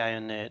Gomez, a guy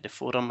on the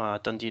forum, a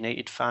Dundee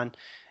United fan,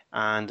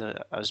 and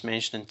I was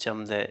mentioning to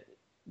him that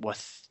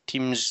with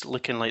teams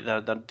looking like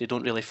they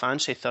don't really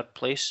fancy third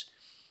place,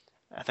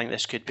 I think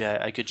this could be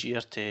a good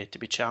year to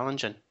be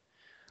challenging.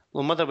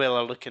 Well, Motherwell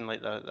are looking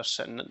like they're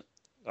sitting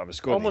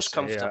almost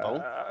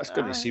comfortable. I was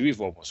going to say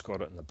we've almost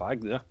got it in the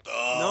bag there.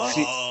 No,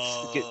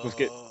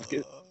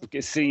 We've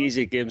got 3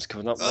 easy games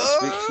coming up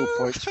next week. Full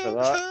points for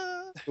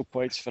that. Full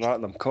points for that,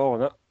 and I'm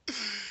calling it.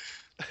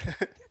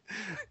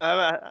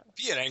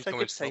 Peter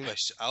Enkelman's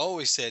rubbish. I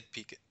always said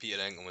Peter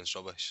Enkelman's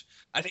rubbish.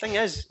 The thing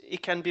is, he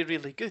can be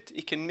really good.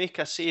 He can make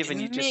a save,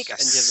 and you're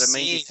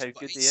reminded how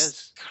good he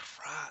is.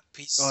 Crap.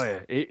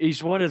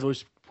 He's one of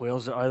those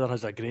players that either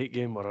has a great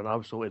game or an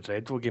absolutely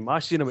dreadful game. I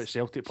seen him at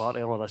Celtic Park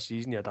earlier this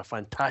season. He had a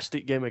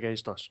fantastic game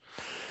against us,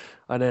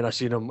 and then I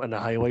seen him in the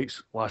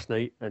highlights last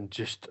night, and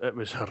it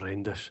was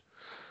horrendous.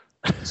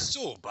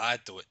 So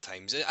bad though at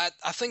times.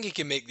 I think he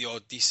can make the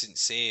odd decent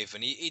save,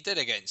 and he did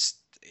against.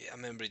 I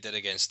remember he did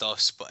against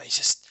us, but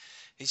he's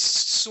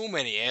so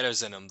many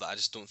errors in him that I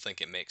just don't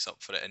think it makes up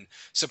for it. And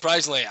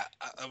surprisingly,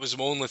 it was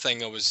the only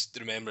thing I was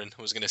remembering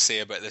I was going to say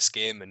about this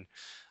game, and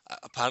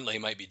apparently he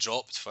might be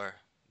dropped for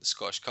the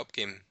Scottish Cup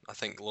game. I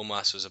think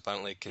Lomas was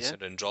apparently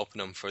considering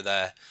dropping him for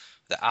the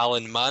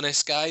Alan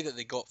Manis guy that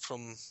they got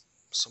from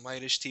some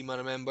Irish team, I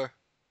remember.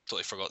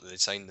 Totally forgot that they'd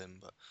signed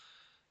him. But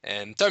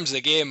in terms of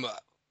the game,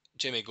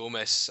 Jimmy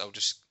Gomez,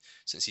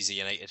 since he's a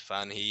United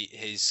fan,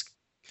 his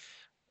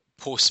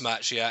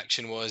post-match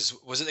reaction was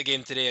it the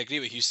game today? I agree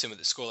with Houston with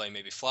the scoreline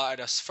maybe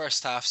flattered us.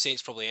 First half,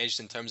 Saints probably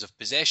edged in terms of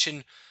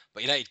possession,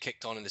 but United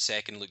kicked on in the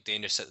second, looked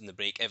dangerous in the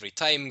break every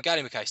time.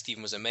 Gary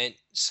Mackay-Steven was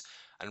immense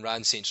and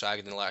ran Saints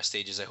ragged in the latter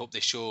stages. I hope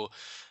they show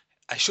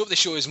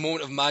his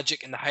moment of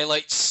magic in the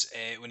highlights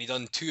when he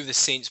done 2 of the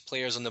Saints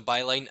players on the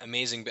byline.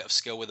 Amazing bit of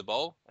skill with the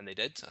ball, and they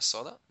did. I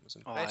saw that. I was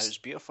impressed. It was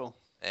beautiful.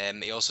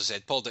 He also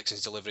said Paul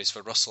Dixon's deliveries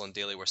for Russell and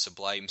Daly were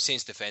sublime.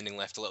 Saints defending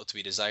left a little to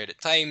be desired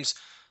at times.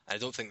 I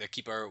don't think their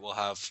keeper will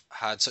have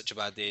had such a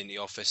bad day in the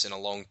office in a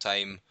long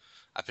time.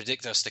 I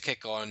predict us to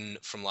kick on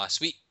from last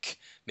week,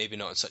 maybe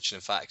not in such an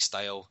emphatic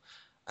style,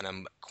 and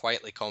I'm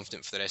quietly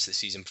confident for the rest of the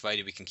season,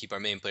 provided we can keep our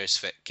main players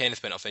fit.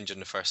 Kenneth went off injured in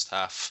the first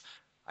half.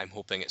 I'm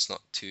hoping it's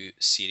not too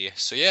serious.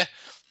 So yeah,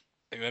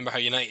 remember how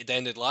United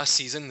ended last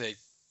season? They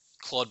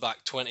clawed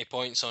back 20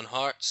 points on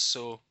Hearts,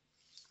 so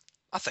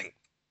I think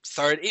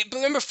third, but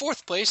remember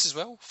 4th place as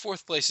well.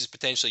 4th place is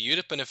potentially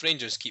Europe, and if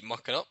Rangers keep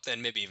mucking up,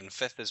 then maybe even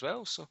 5th as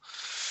well. So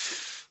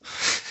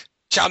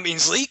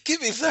Champions League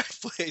could be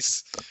 3rd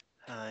place.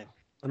 I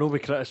know we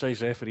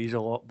criticise referees a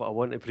lot, but I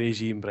want to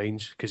praise Ian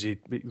Brines because he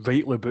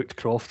rightly booked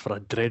Croft for a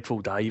dreadful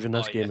dive in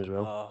this game as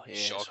well. Oh yeah,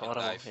 it's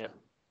horrible. Dive. Yeah.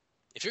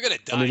 If you're going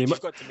to dive, you've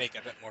got to make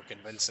it a bit more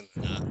convincing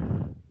than that.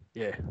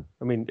 Yeah,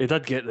 I mean, he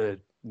did get the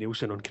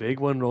Nielsen on Craig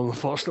one wrong,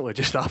 unfortunately,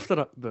 just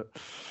after it, but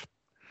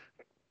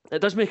it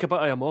does make a bit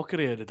of a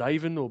mockery of the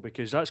diving, though,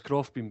 because that's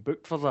Croft being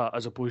booked for that,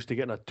 as opposed to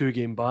getting a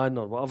 2-game ban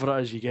or whatever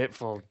it is you get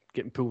for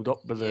getting pulled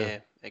up with the... Yeah,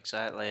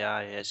 exactly,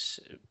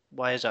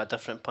 why is that a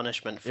different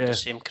punishment for the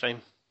same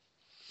crime?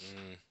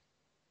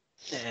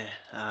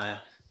 Yeah,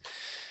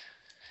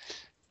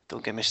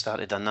 don't get me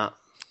started on that.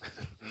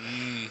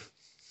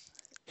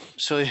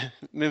 So,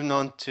 moving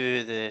on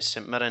to the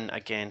St Mirren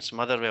against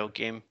Motherwell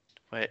game,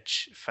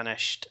 which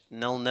finished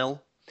 0-0.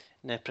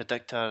 In the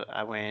predictor,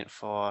 I went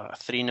for a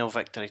 3-0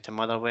 victory to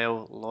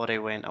Motherwell. Laurie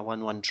went a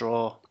 1-1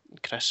 draw.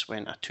 Chris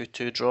went a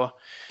 2-2 draw.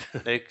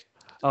 Now,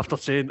 After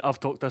saying I've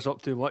talked this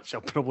up too much,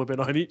 I've probably been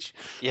on each.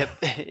 yep,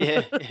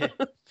 yeah.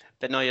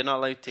 But no, you're not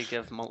allowed to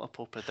give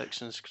multiple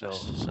predictions,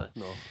 Chris.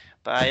 No.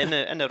 But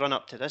in the run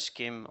up to this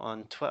game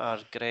on Twitter,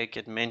 Greg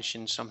had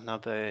mentioned something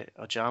about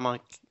Ojama,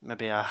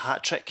 maybe a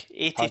hat trick,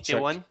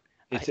 80-1.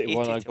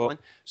 80-1 I got.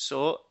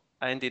 So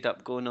I ended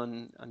up going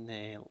on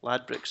the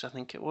Ladbrokes, I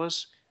think it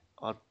was,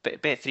 or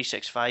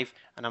Bet365,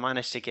 and I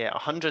managed to get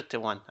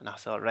 100-1. And I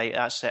thought, right,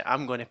 that's it.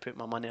 I'm going to put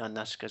my money on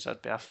this because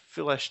I'd be a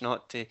foolish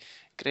not to.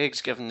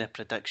 Greg's given the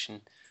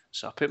prediction,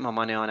 so I put my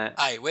money on it.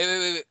 Aye,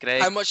 wait.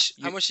 Greg, how much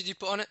did you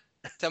put on it?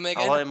 Tell me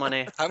again. A lot of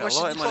money. How much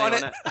did you put on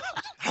it?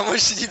 How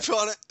much did you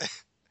put on it?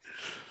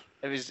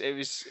 It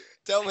was.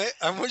 Tell me,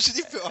 how much did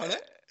you put on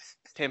it?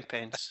 10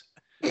 pence.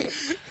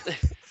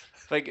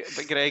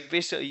 But Greg,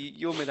 basically,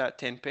 you owe me that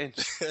 10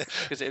 pence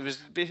because it was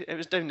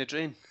down the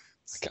drain.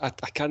 I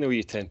can't owe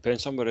you 10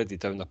 pence. I'm already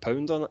down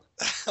 £1 on it.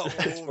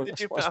 Oh, did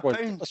you put a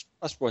pound?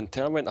 That's one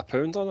time I went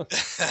 £1 on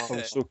it.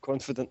 I'm so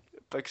confident.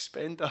 Big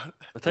spender.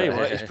 I tell you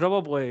what, it's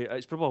probably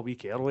a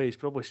week early. He's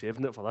probably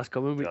saving it for this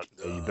coming week.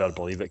 You better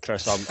believe it,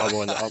 Chris. I'm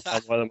on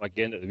him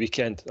again at the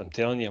weekend. I'm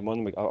telling you,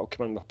 I'll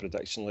come in with my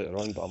prediction later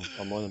on, but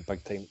I'm on him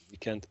big time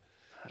weekend.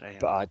 Right.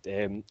 But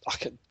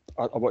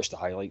I watched the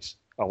highlights.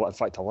 In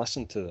fact, I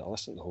listened to the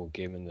whole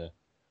game in the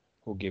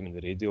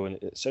radio, and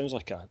it sounds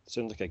like a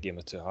game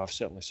of two halves.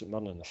 Certainly, St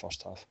Mirren in the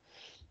first half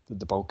did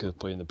the bulk of the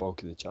play and the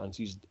bulk of the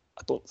chances.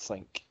 I don't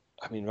think.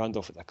 I mean,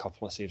 Randolph had a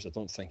couple of saves. I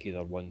don't think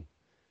either one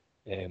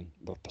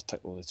were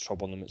particularly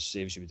troubling them. It's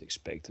saves you would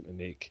expect him to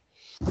make.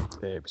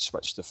 We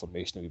switched the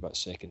formation a wee bit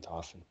second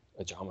half, and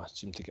Ojama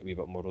seemed to get a wee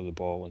bit more of the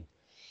ball.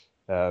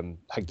 And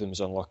Higdon was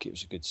unlucky. It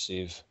was a good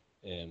save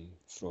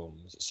from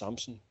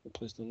Samson that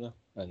plays down there,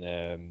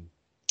 and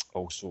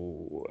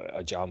also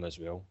Ojama as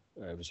well.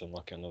 Was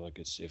unlucky, another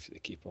good save for the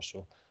keeper.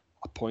 So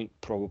a point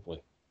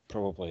probably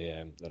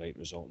the right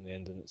result in the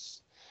end, and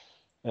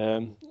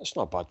it's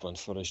not a bad one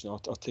for us. I'll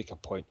take a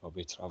point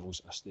away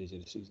travels at this stage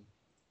of the season.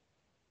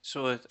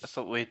 So I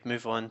thought we'd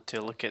move on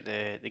to look at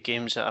the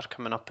games that are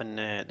coming up in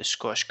the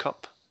Scottish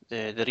Cup,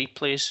 the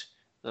replays.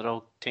 They're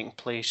all taking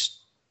place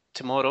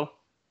tomorrow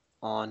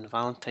on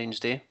Valentine's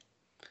Day.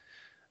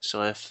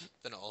 So if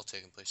they're not all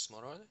taking place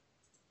tomorrow, are they?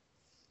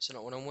 Is there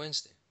not one on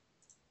Wednesday?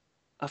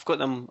 I've got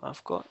them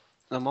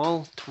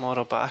all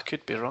tomorrow, but I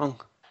could be wrong.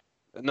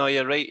 No,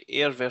 you're right.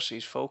 Ayr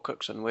versus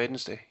Falkirk's on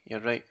Wednesday. You're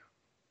right.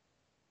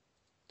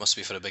 Must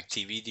be for a big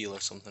TV deal or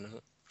something, is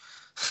it?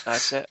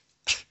 That's it.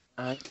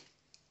 Aye.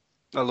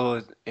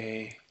 Although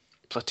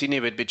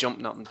Platini would be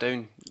jumping up and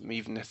down,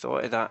 even the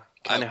thought of that.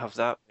 Can't have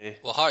that.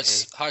 Well,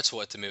 Hearts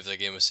wanted to move their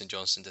game with St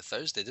Johnstone to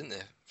Thursday, didn't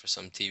they, for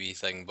some TV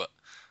thing? But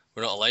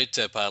we're not allowed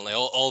to, apparently.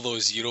 All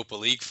those Europa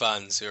League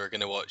fans who are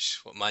going to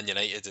watch Man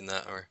United and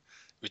that, or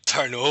would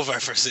turn over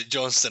for St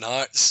Johnstone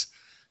Hearts.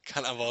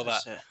 Can't have all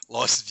that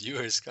lost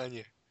viewers, can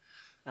you?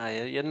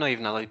 Aye, you're not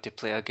even allowed to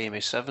play a game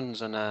of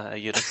sevens on a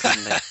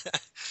European night.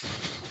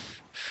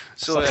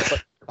 So I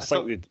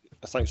think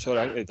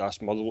they'd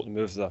asked Motherwell to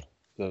move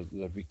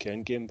their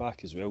weekend game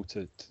back as well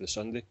to the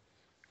Sunday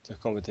to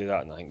accommodate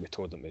that, and I think we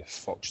told them to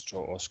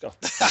foxtrot Oscar.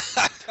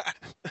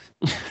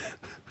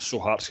 So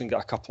Hearts can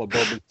get a couple of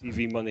bob in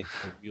TV money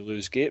and we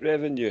lose gate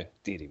revenue.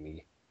 Dearie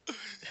me.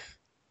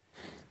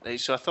 Right,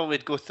 so I thought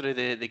we'd go through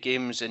the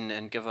games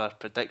and give our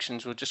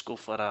predictions. We'll just go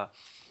for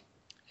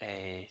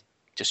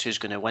just who's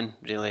going to win,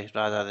 really,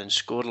 rather than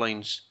score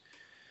lines.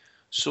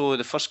 So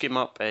the first game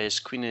up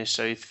is Queen of the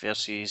South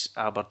versus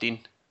Aberdeen.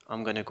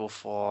 I'm going to go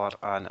for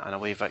an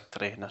away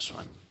victory in this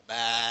one.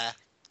 Bah.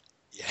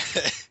 Yeah.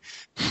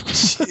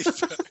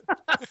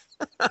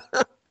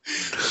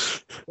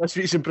 This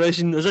week's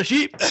impression is a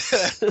sheep.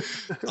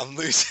 I'm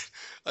losing.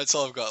 That's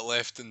all I've got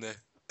left in the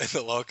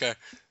locker.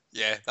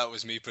 Yeah, that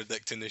was me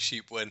predicting the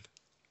sheep win.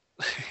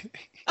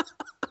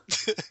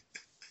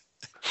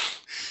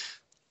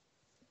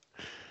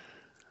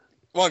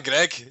 Come on,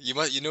 Greg. You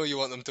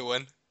want them to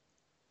win.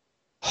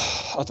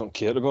 I don't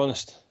care, to be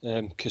honest,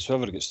 because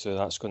whoever gets through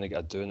that's going to get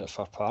a doing at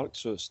Fir Park,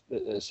 so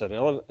it's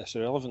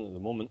irrelevant at the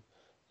moment.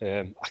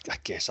 I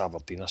guess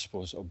Aberdeen, I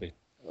suppose it'll be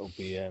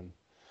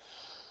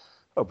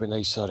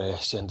nicer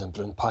sending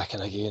Brown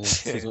packing again.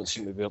 They don't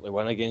seem to be able to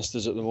win against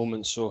us at the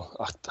moment, so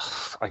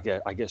I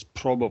guess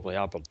probably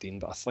Aberdeen,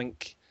 but I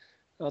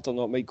don't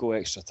know, it might go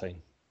extra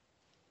time.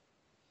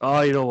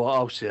 Oh, you know what?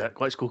 I'll say it.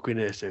 Let's go Queen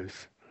of the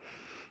South.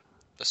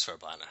 Just for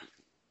banner.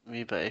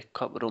 Wee bit of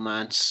cup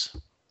romance.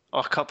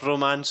 Oh, cup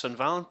romance on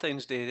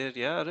Valentine's Day there,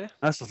 yeah, right?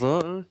 That's the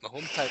thought, My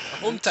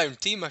hometown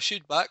team, I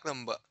should back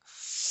them, but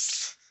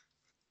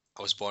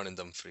I was born in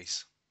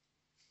Dumfries.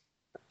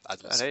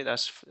 Alright,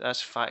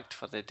 that's fact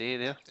for the day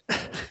there.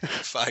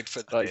 Fact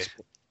for the day.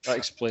 That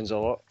explains a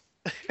lot.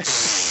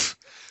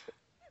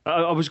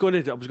 I was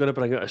going to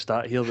bring out a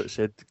stat here that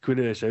said Queen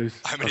of the South.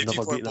 How many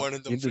people were born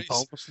in Dumfries?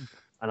 Palmerston,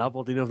 and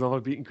Aberdeen have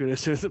never beaten Queen of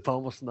the South at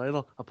Palmerston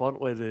either.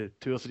 Apparently, the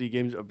 2 or 3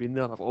 games that have been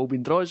there have all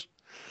been draws.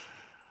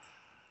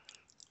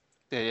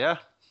 Yeah.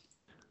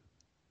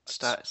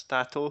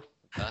 Stato.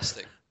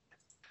 Fantastic.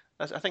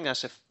 I think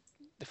that's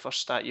the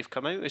first stat you've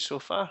come out with so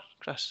far,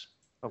 Chris.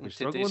 I'll be In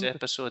today's struggling.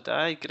 episode.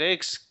 Aye,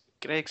 Greg's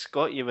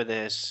got you with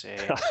his.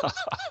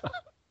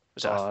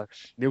 Was that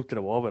nailed to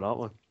the wall with that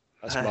one.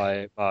 That's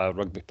my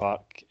Rugby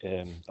Park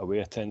away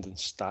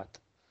attendance stat.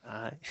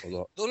 aye.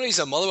 The only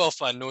reason a Motherwell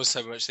fan knows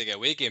how much they get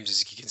away games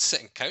is he can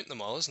sit and count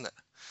them all, isn't it?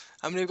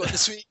 How many have we got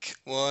this week?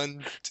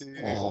 1, 2.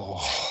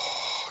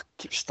 Oh,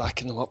 keep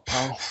stacking them up,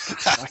 pal. Keep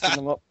stacking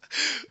them up.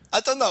 I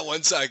done that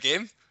once at a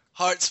game.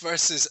 Hearts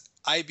versus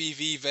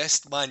IBV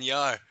Westman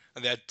Yar,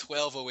 and they had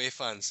 12 away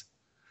fans.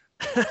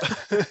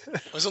 I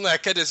was only a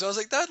kid, so I was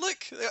like, Dad, look,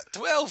 they got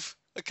 12.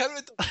 I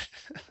counted them.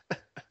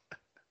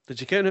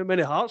 Did you count how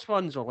many Hearts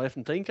fans were left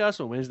in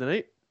Tynecastle on Wednesday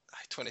night?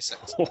 Aye,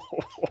 26.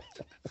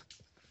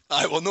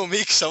 Aye, well, no me,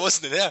 because I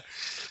wasn't there.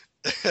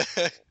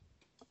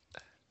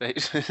 Right,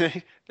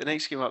 the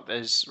next game up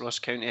is Ross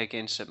County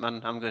against St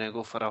Mirren. I'm going to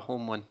go for a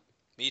home one.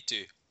 Me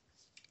too.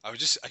 I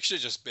should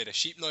have just made a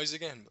sheep noise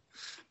again.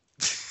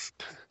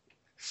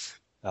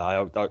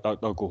 I'll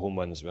go home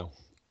one as well.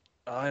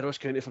 Aye, Ross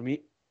County for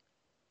me.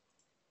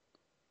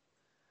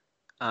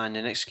 And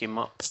the next game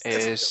up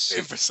is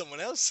Waiting for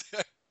someone else.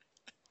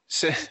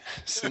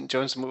 St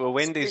Johnstone. Well,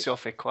 Wendy's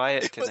awfully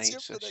quiet tonight. What's your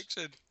So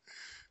prediction?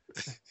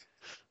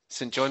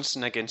 St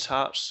Johnstone against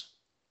Hearts.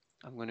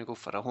 I'm going to go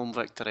for a home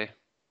victory.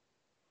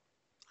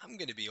 I'm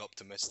going to be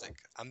optimistic.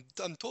 I'm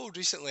told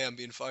recently I'm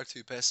being far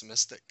too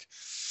pessimistic.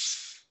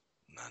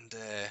 And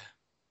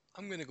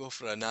I'm going to go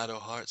for a narrow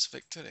Hearts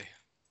victory.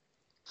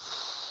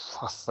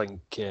 I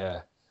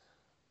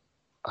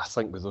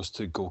think with those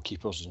two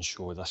goalkeepers in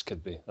show, this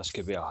could be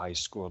a high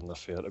scoring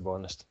affair, to be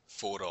honest.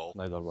 4-4.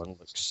 Neither one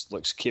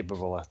looks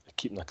capable of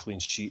keeping a clean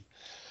sheet.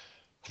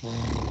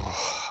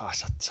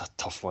 That's a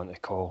tough one to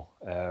call.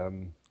 I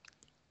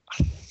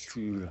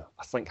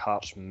think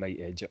Hearts might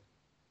edge it.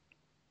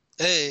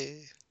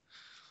 Hey.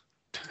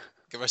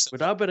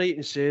 Would I be right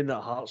in saying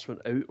that Hearts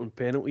went out on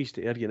penalties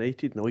to Ayr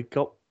United in the League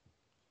Cup?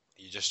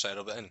 You just try to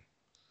rub it in.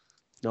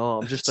 No,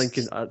 I'm just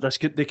thinking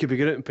they could be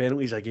good out in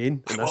penalties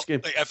again in this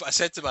game. Like if I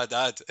said to my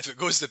dad, if it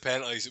goes to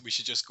penalties, we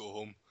should just go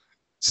home.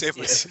 Save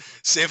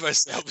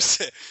ourselves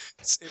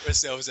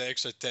the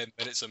extra 10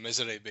 minutes of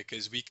misery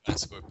because we can't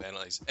score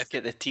penalties.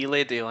 Get the tea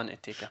lady on to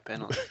take a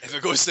penalty. If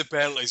it goes to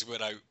penalties,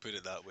 we're out. Put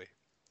it that way.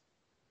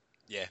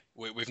 Yeah,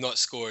 we've not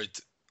scored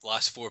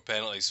last 4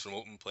 penalties from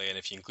open play, and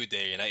if you include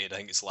the United, I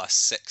think it's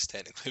last 6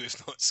 technically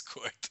we've not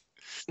scored.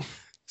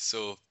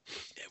 So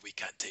yeah, we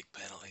can't take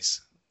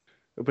penalties.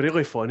 It'd be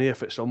really funny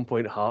if at some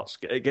point Hearts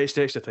it gets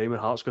to extra time and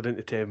Hearts go down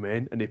to 10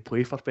 men and they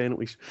play for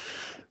penalties.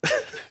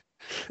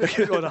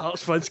 All the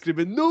Hearts fans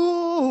screaming,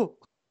 "No!"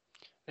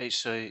 Right,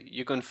 so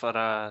you're going for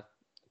a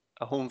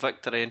home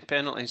victory in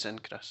penalties then,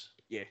 Chris?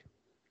 Yeah.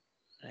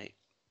 Right.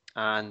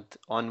 And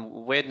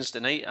on Wednesday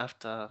night,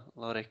 after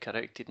Laurie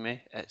corrected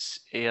me,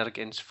 it's Ayr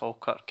against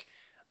Falkirk.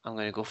 I'm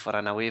going to go for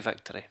an away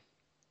victory.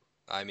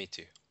 Aye, me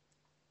too.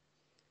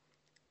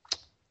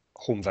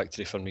 Home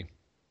victory for me.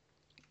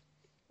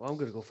 Well, I'm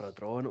going to go for a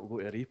draw and it'll go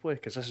to a replay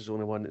because this is the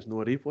only one that's no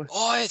replay.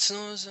 Oh, it's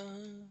no.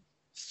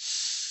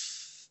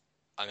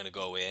 I'm going to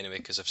go away anyway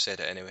because I've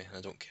said it anyway and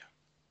I don't care.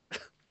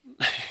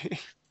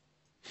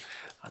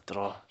 A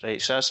draw.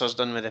 Right, so that's us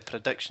done with the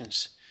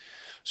predictions.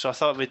 So I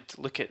thought we'd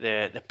look at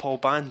the Paul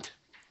Band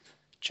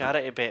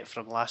charity bet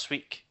from last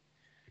week.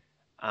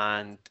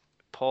 And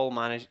Paul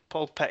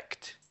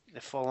picked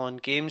the following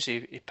games.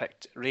 He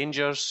picked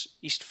Rangers,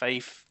 East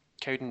Fife,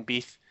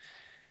 Cowdenbeath,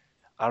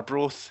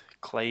 Arbroath,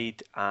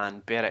 Clyde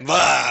and Berwick.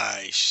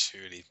 My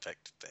sure he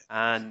picked it.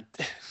 And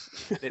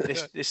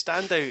the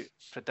standout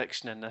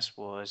prediction in this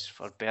was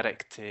for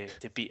Berwick to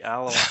beat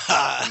Alloa.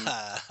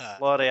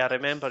 Laurie, I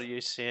remember you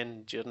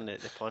saying during the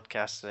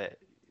podcast that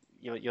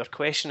you're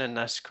questioning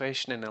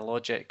the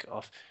logic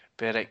of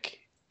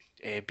Berwick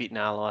beating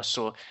Alloa.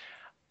 So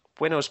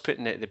when I was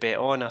putting the bet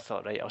on, I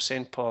thought, right, I'll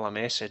send Paul a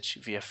message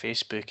via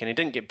Facebook, and he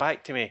didn't get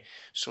back to me.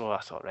 So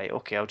I thought, right,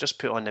 okay, I'll just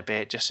put on the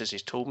bet just as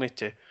he's told me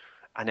to.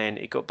 And then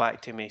he got back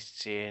to me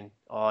saying,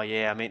 "Oh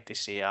yeah, I meant to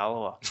say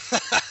Alloa."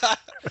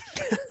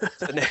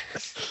 and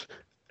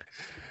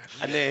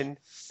then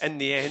in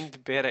the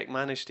end, Berwick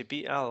managed to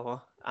beat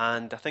Alloa,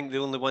 and I think the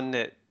only one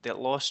that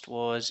lost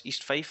was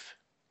East Fife.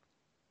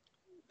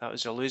 That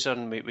was a loser,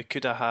 and we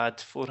could have had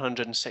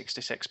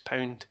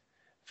 £466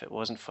 if it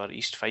wasn't for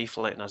East Fife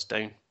letting us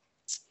down.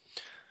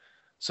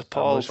 So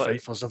Paul,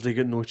 Fifers, have they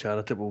got no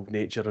charitable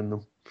nature in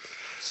them?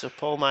 So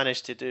Paul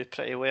managed to do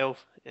pretty well,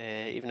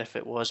 even if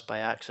it was by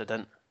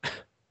accident.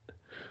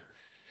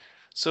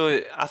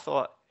 So I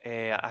thought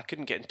I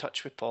couldn't get in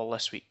touch with Paul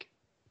this week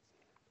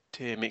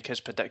to make his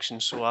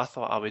predictions, so I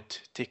thought I would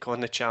take on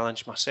the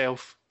challenge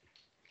myself,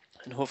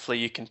 and hopefully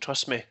you can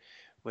trust me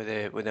with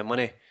the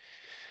money.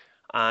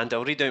 And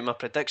I'll read out my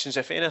predictions.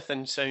 If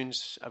anything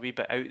sounds a wee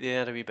bit out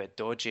there, a wee bit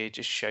dodgy,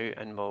 just shout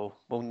and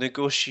we'll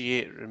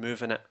negotiate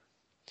removing it.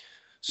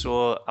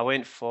 So I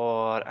went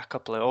for a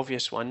couple of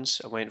obvious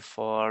ones. I went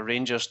for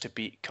Rangers to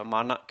beat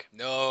Kilmarnock.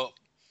 No.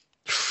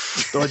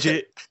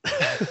 Dodgy.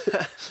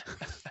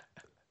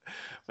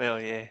 Well,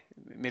 yeah,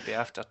 maybe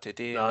after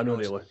today. Nah, who no,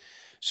 knows? really.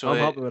 So I'm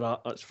happy with that.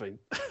 That's fine.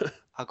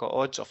 I got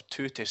odds of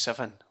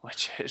 2-7,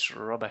 which is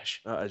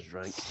rubbish. That is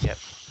rank. Yep.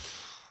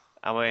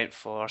 I went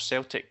for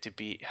Celtic to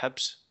beat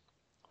Hibs,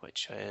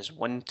 which is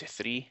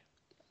 1-3.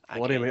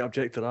 Laurie might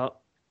object to that.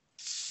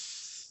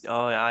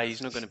 Oh, yeah,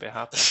 he's not going to be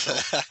happy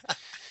at all.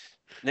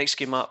 Next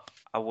game up,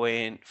 I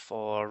went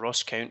for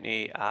Ross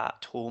County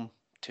at home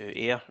to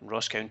Ayr, and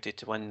Ross County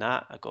to win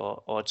that. I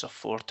got odds of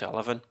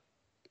 4-11.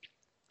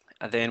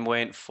 I then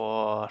went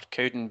for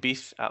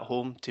Cowdenbeath at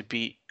home to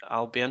beat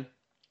Albion.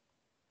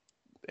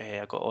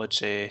 I got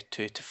odds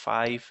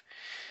 2-5.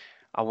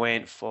 I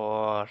went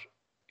for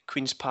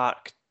Queen's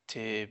Park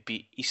to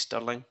beat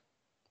Easterling,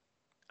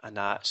 and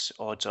that's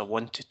odds of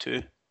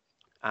 1-2.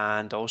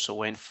 And also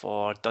went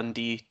for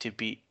Dundee to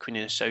beat Queen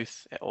of the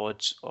South at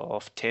odds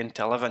of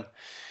 10-11.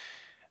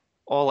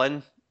 All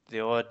in,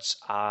 the odds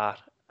are,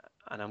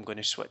 and I'm going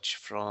to switch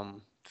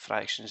from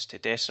fractions to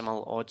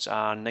decimal, odds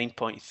are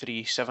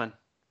 9.37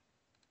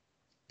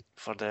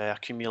 for the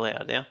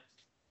accumulator there.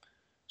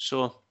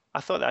 So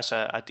I thought that's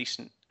a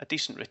decent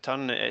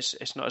return.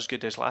 It's not as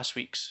good as last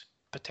week's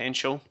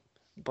potential,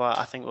 but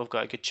I think we've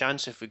got a good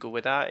chance if we go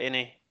with that.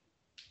 Any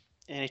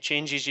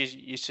changes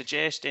you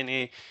suggest?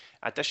 Any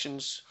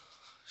additions?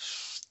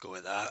 Go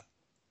with that.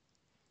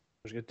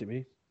 It's good to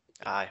me.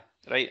 Aye,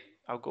 right.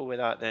 I'll go with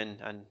that then,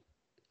 and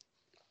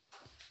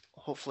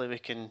hopefully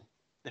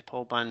the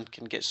Paul Band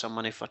can get some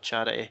money for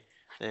charity,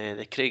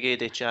 the Craig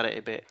Eddy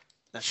charity bet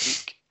this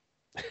week.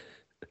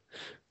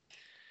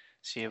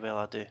 See how well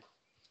I do.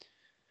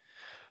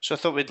 So I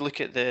thought we'd look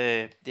at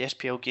the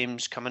SPL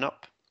games coming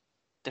up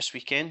this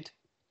weekend.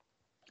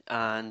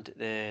 And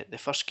the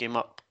first game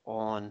up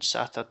on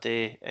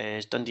Saturday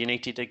is Dundee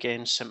United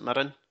against St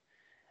Mirren.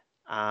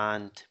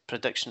 And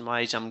prediction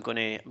wise, I'm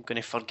gonna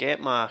forget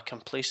my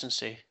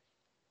complacency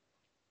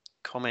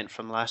comment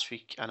from last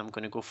week, and I'm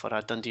going to go for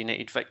a Dundee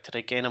United victory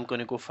again. I'm going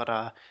to go for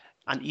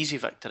an easy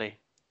victory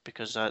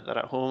because they're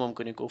at home. I'm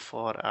going to go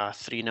for a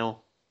 3-0.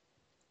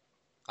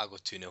 I'll go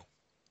 2-0.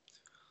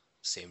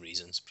 Same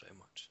reasons, pretty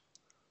much.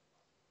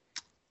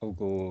 I'm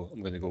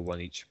going to go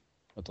one each.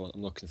 I'm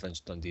not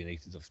convinced Dundee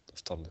United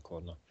have turned the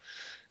corner.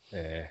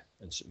 And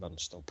St Mirren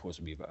still pose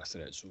a wee bit of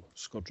threat, so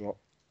score drop.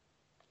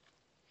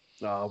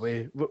 Nah,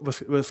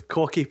 with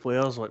cocky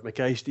players like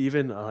Mackay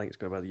Stephen, I think it's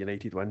going to be the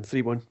United win,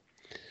 3-1.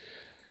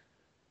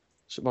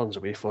 St Mirren's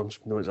away form's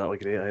not exactly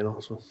great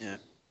either. So. Yeah.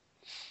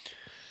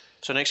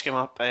 So next game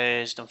up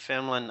is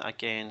Dunfermline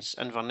against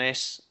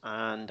Inverness,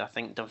 and I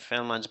think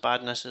Dunfermline's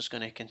badness is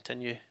going to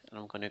continue, and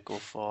I'm going to go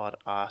for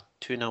a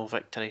 2-0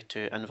 victory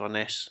to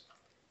Inverness.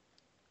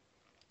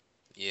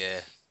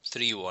 Yeah,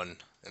 3-1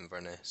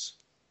 Inverness.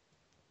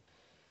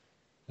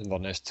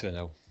 Inverness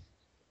 2-0.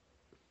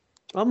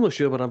 I'm not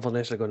sure where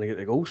Inverness are going to get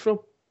the goals from.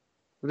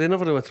 They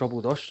never really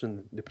troubled us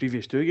in the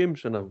previous two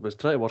games, and I was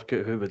trying to work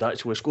out who would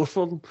actually score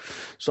for them.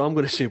 So I'm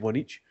going to say one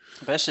each.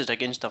 This is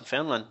against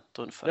Dunfermline,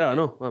 don't forget. Yeah, I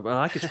know.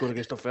 I could score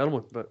against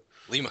Dunfermline, but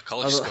Lee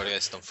McCullough scored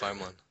against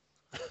Dunfermline.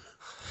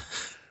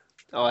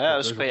 Oh, yeah, that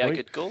was quite a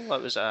good goal.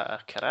 That was a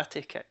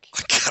karate kick. A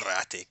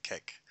karate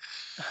kick.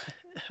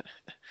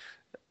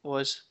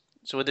 Was.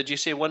 So what did you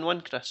say,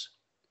 1-1, Chris?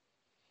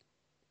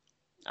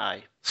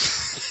 Aye.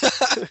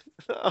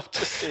 I'm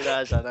just saying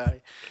that as an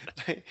aye.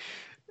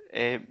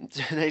 The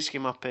next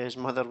game up is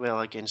Motherwell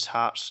against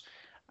Hearts.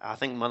 I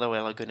think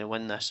Motherwell are going to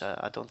win this.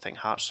 I don't think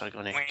Hearts are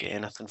going to get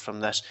anything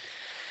from this.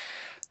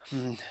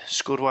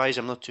 Score-wise,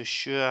 I'm not too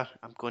sure.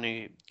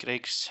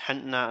 Greg's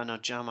hinting at an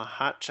Ojama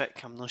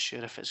hat-trick. I'm not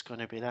sure if it's going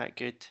to be that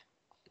good.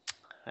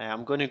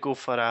 I'm going to go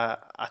for a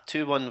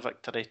 2-1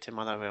 victory to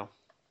Motherwell.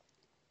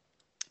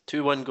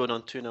 2-1 going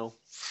on 2-0.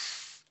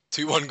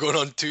 2-1 going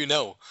on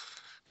 2-0?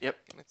 Yep.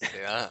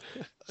 Yeah,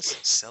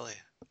 that's silly.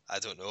 I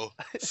don't know.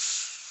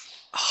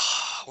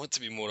 I want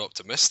to be more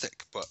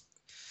optimistic, but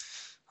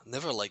I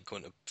never liked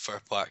going to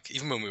Fir Park,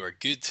 even when we were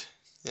good.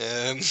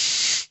 I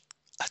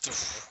don't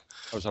know.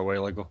 That was a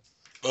while ago.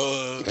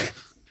 At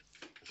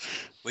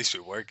least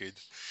we were good.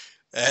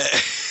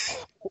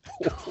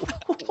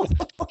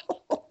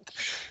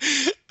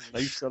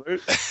 nice out.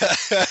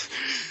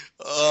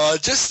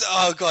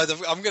 Oh god,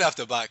 I'm going to have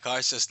to back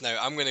Hearts just now.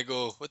 I'm going to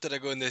go, what did I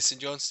go in the St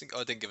Johnstone?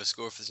 Oh, I didn't give a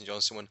score for the St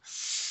Johnstone one.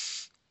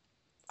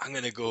 I'm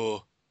going to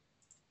go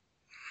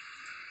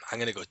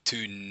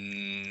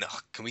 2.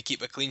 Can we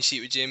keep a clean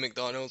sheet with Jay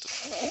McDonald?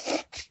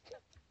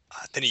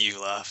 Didn't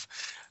you laugh?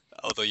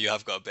 Although you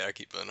have got a better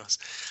keeper than us.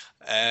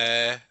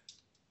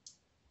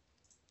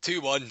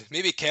 2-1.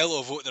 Maybe Kell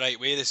will vote the right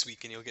way this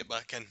week and he'll get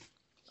back in.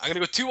 I'm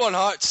going to go 2-1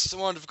 Hearts.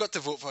 Someone, I've got to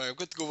vote for it. I've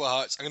got to go with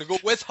Hearts. I'm going to go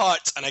with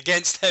Hearts and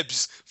against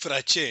Hibs for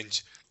a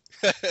change.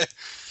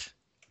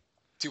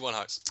 2-1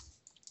 Hearts.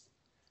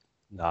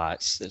 Nah,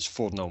 it's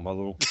 4-0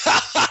 Motherwell.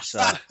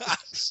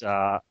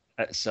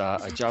 It's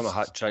a Jama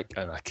hat trick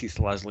and a Keith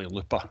Lasley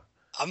looper.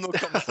 I'm not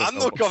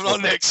coming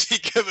on next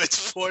week if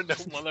it's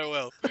 4-0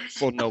 Motherwell.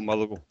 4-0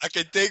 Motherwell. I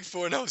can take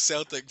 4-0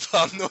 Celtic,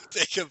 but I'm not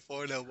taking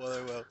 4-0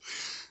 Motherwell.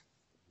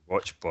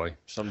 Watch, boy.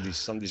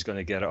 Somebody's going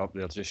to get it up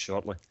there just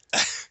shortly.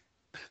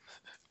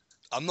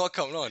 I'm not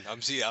coming on.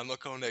 I'm not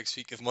coming next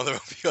week if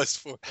Motherwell beat us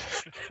 4.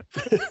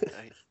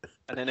 Right.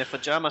 And then if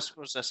Ajama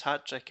scores this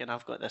hat trick and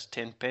I've got this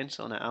 10 pence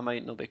on it, I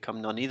might not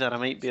become none either. I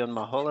might be on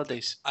my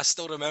holidays. I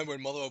still remember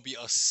when Motherwell beat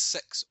us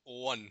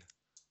 6-1.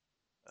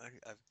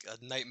 I've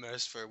had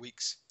nightmares for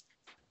weeks.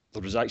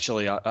 There was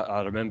actually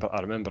I remember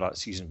that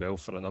season well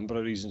for a number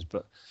of reasons,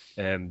 but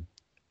it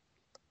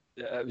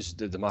was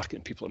the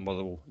marketing people at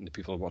Motherwell and the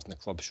people who worked in the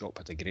club shop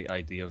had a great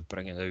idea of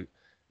bringing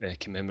out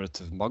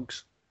commemorative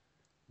mugs,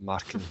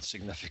 marking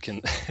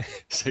significant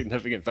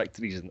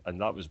victories,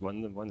 and that was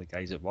one of the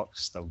guys at work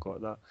still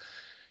got that.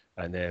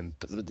 And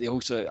but they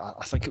also,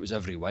 I think it was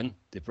every win,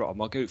 they brought a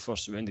mug out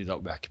first, so we ended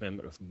up with a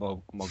commemorative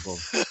mug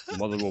of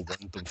Motherwell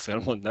win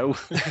Dunfermline 0.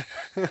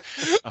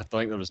 I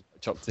think there was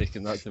much uptake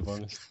in that, to be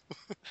honest.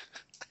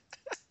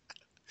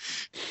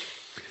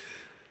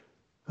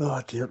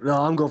 Oh dear. No,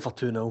 I'm going for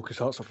 2-0 because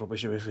Hearts are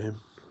rubbish away from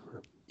him.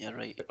 Yeah,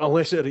 right.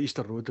 Unless it's at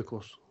Easter Road, of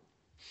course.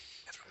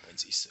 Everyone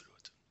wins Easter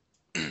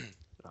Road.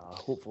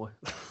 Hopefully.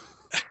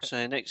 So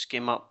the next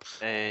game up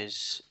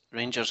is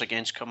Rangers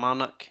against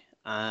Kilmarnock,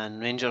 and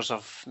Rangers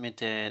have made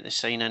the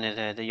signing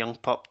of the young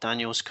pup,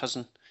 Daniel's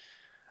cousin.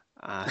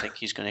 I think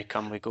he's going to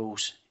come with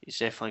goals. He's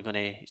definitely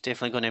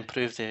going to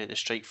improve the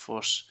strike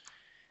force.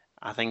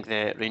 I think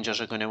the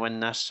Rangers are going to win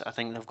this. I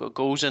think they've got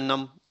goals in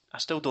them. I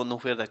still don't know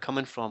where they're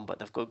coming from, but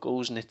they've got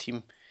goals in the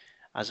team,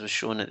 as was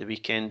shown at the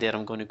weekend there.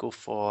 I'm going to go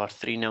for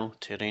 3-0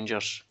 to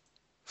Rangers.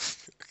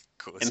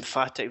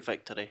 Emphatic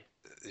victory.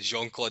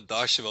 Jean-Claude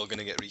Darcheville going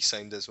to get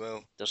re-signed as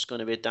well. There's going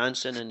to be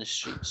dancing in the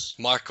streets.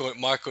 Marco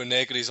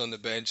Negri's on the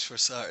bench for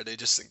Saturday,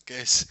 just in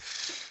case.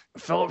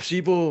 Philip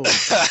Shebo.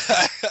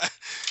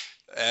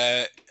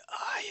 Yeah,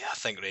 I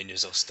think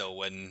Rangers will still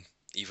win,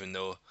 even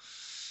though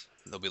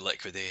they'll be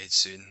liquidated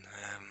soon.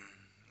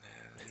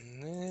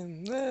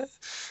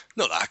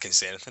 Not that I can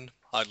say anything.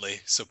 Hardly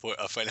support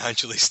a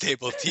financially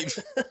stable team.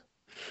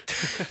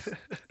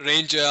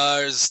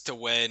 Rangers to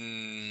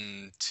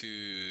win 2-1.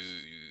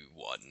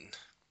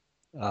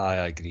 I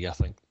agree. I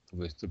think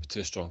they'll be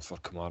too strong for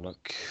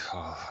Kilmarnock.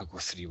 I'll go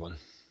 3-1.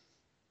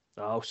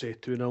 I'll say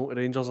 2-0 to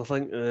Rangers. I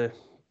think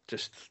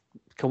just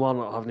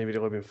Kilmarnock haven't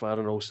really been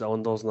firing all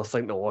cylinders, and I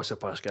think the loss of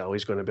Pascal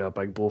is going to be a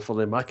big blow for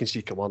them. I can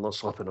see Kilmarnock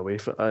slipping away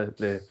for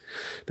the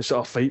sort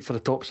of fight for the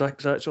top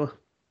 6 actually.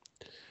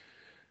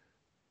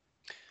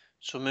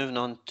 So moving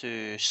on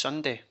to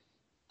Sunday,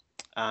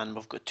 and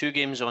we've got 2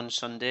 games on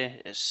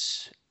Sunday.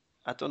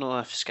 I don't know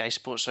if Sky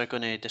Sports are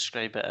going to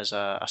describe it as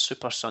a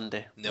Super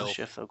Sunday. No. Not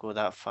sure if they'll go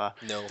that far.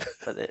 No.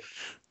 But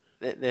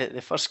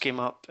the first game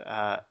up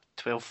at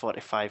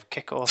 12:45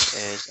 kickoff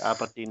is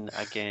Aberdeen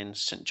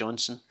against St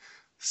Johnstone.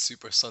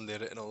 Super Sunday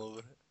written all over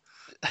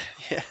it.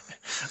 Yeah,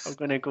 I'm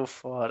going to go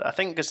for, I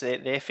think because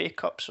the FA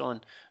Cup's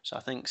on, so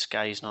I think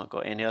Sky's not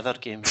got any other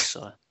games,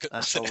 so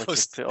that's all they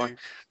could put on.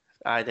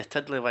 Aye, the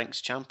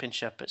Tiddlywinks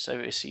Championship, it's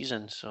out of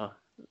season, so.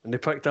 And they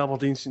picked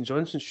Aberdeen St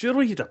Johnstone.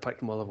 Surely you'd have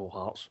picked Motherwell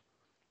Hearts.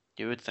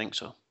 You would think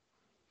so.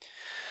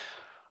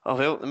 Oh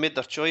well, they made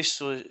their choice,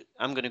 so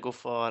I'm going to go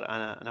for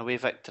an away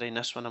victory in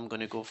this one. I'm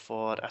going to go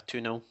for a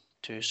 2-0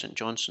 to St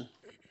Johnstone.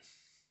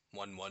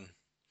 1-1. I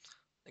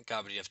think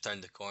Aberdeen have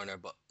turned the corner,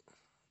 but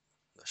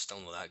they're still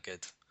not that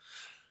good.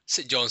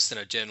 St Johnstone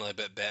are generally a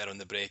bit better on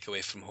the break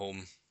away from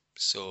home.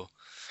 So,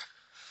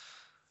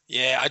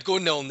 yeah, I'd go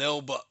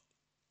 0-0, but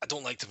I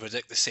don't like to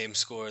predict the same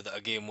score that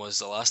a game was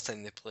the last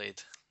time they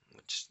played,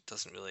 which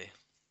doesn't really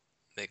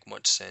make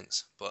much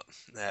sense. But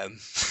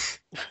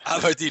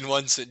Aberdeen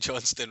 1, St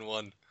Johnstone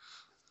 1.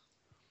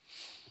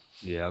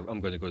 Yeah, I'm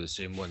going to go the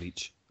same one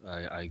each.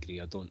 I agree.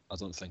 I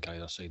don't think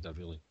either side are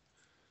really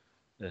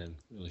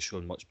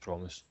showing much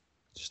promise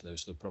just now,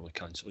 so they'll probably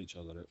cancel each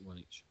other out one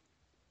each.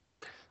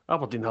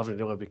 Aberdeen haven't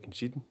really been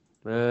conceding.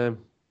 They've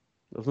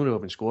not really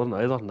been scoring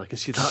either, and I can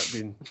see that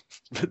being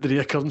the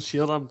reoccurrence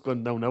here. I'm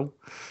going 0-0.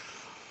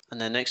 And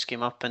the next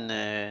game up in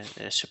the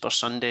Super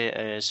Sunday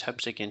is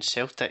Hibs against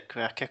Celtic,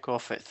 with a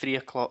kick-off at 3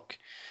 o'clock.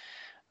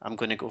 I'm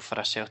going to go for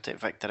a Celtic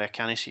victory. I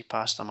can't see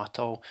past them at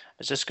all.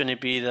 Is this going to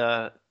be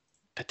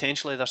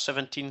potentially their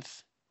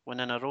 17th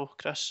win in a row,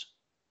 Chris?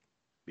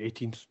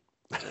 18th.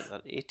 Is it their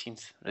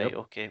 18th? Right, Yep.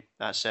 Okay,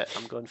 that's it.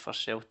 I'm going for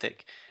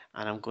Celtic,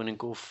 and I'm going to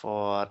go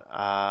for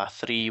a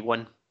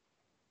 3-1.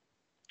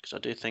 Because I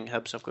do think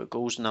Hibs have got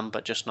goals in them,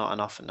 but just not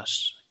enough in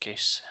this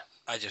case.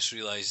 I just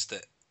realised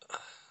that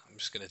I'm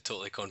just going to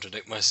totally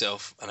contradict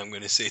myself, and I'm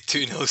going to say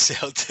 2-0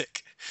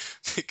 Celtic,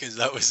 because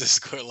that was the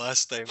score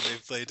last time they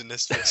played in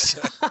this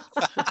fixture.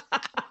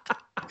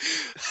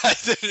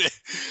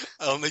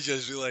 I only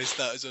just realised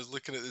that as I was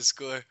looking at the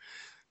score.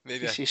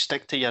 Maybe You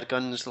stick to your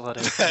guns, Laurie.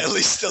 at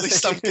least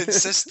I'm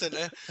consistent.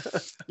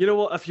 You know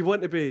what? If you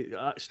want to be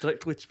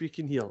strictly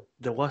speaking here,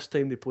 the last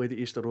time they played at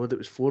Easter Road, it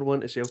was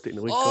 4-1 to Celtic in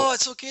the League Oh, Cup.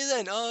 it's okay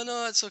then. Oh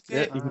no, it's okay.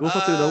 Yeah, you can go for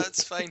 2-0.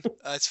 That's fine.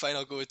 That's fine.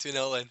 I'll go with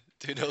 2-0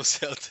 then. 2-0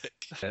 Celtic.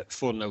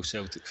 4-0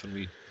 Celtic for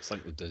me. I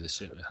think we'll do the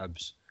same to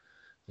Hibs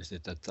as they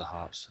did to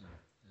Hearts.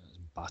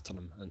 Batter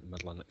them in the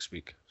middle of next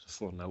week.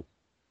 So 4-0.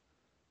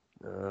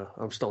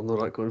 I'm still not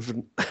that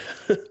confident.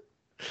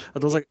 I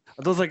don't think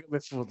it'll be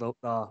 4-0.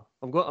 Nah,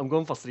 I'm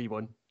going for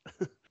 3-1.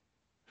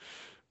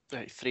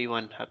 Right,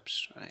 3-1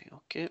 Hibs. Right,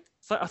 okay.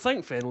 I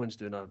think Fenlon's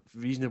doing a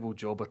reasonable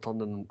job of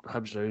turning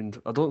Hibs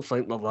round. I don't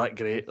think they're that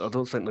great. I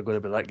don't think they're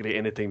going to be that great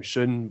anytime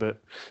soon,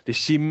 but they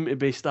seem to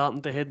be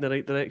starting to head in the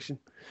right direction.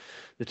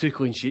 The 2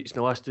 clean sheets in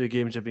the last 2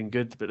 games have been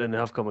good, but then they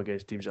have come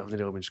against teams that haven't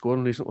really been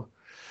scoring recently.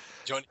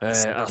 John,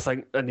 I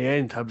think in the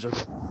end, Hibs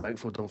are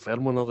thankful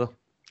Dunfermline are there,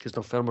 because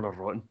Dunfermline are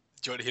rotten.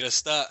 do you want to hear a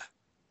stat?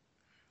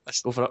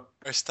 Go for it.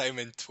 First time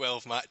in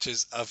 12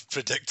 matches I've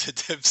predicted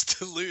Hibs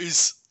to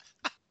lose.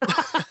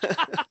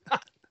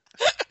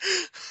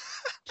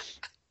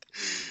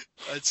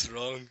 That's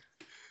wrong.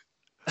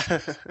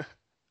 That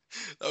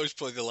was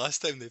probably the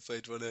last time they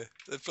played probably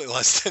the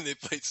last time they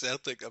played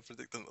Celtic. I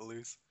predicted them to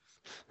lose,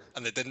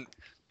 and they didn't.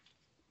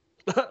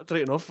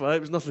 Right enough,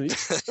 it was nothing.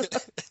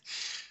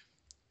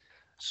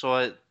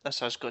 So this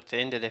has got to the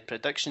end of the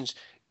predictions.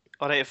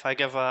 Alright, if I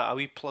give a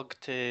wee plug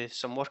to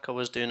some work I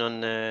was doing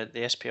on the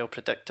SPL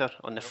Predictor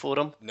on the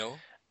forum. No,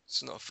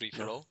 it's not a free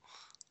for all.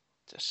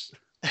 Just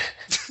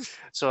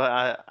so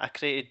I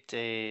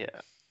created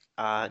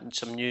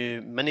some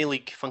new mini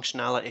league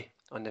functionality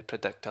on the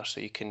Predictor, so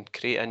you can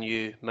create a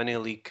new mini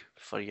league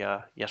for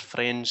your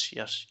friends,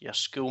 your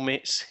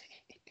schoolmates,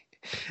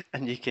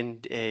 and you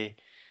can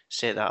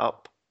set that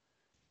up.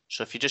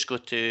 So if you just go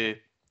to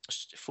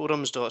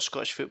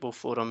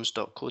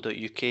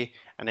forums.scottishfootballforums.co.uk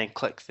and then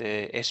click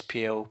the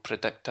SPL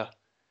Predictor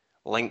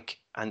link,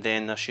 and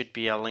then there should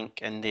be a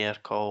link in there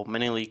called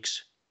Mini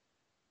Leagues,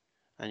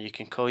 and you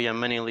can call your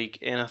mini league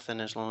anything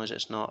as long as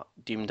it's not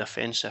deemed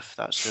offensive.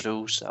 That's the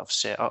rules that I've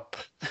set up.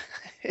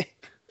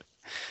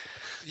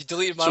 You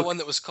deleted my one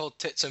that was called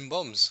Tits and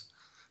Bums.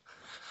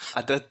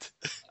 I did.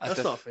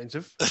 That's not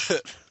offensive.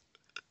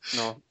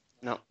 No,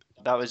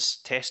 that was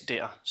test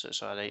data, so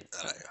it's alright.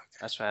 Okay.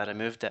 That's why I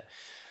removed it.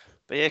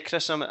 But yeah,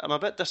 Chris, I'm a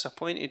bit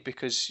disappointed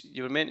because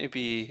you were meant to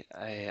be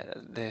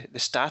the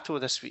Stato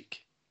this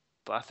week,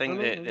 but I think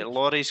that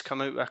Laurie's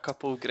come out with a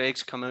couple,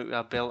 Greg's come out with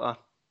a belter.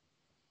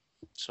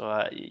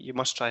 So you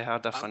must try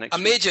harder for next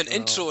week. I made you an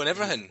intro and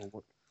everything.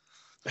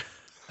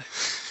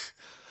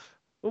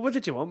 Well, what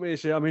did you want me to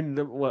say? I mean,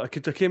 I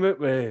came out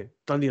with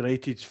Dundee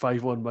United's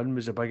 5-1 win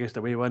was the biggest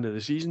away win of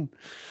the season.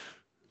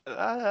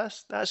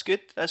 That's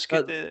good. That's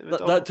good.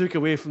 That took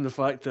away from the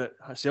fact that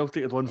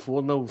Celtic had won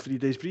 4-0 3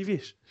 days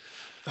previous.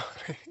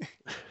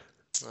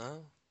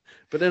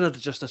 But then it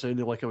just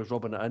sounded like I was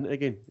rubbing it in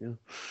again. You know?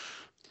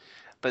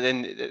 But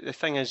then the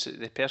thing is,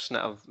 the person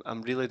that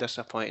I'm really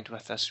disappointed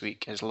with this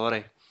week is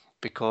Laurie,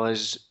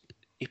 because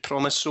he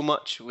promised so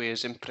much with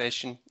his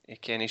impression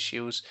of Kenny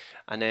Shields,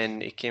 and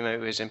then he came out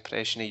with his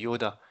impression of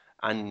Yoda,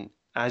 and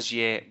as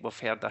yet we've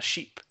heard a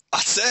sheep.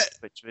 That's it.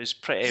 Which was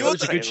pretty. It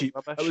was a good sheep.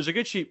 Rubbish. It was a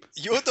good sheep.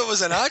 Yoda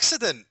was an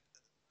accident.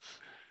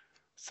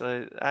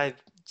 So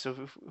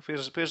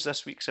where's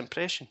this week's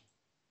impression?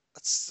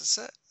 That's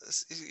it.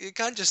 You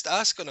can't just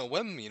ask on a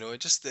whim, you know.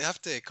 They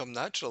have to come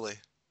naturally.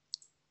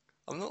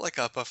 I'm not like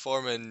a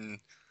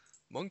performing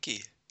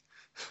monkey.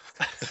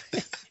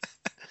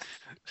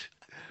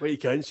 What you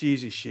can't see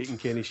is he's shaking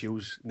Kenny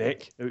Shields'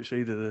 neck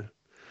outside of the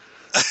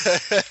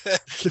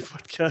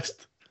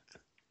podcast.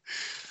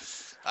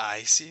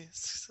 I see.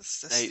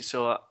 Right,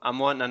 so I'm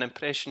wanting an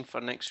impression for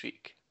next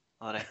week.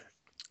 All right.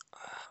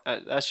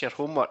 That's your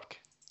homework.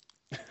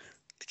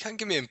 You can't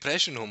give me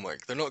impression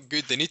homework. They're not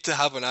good. They need to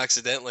have one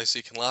accidentally so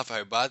you can laugh at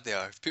how bad they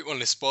are. If people on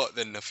the spot,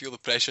 then I feel the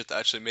pressure to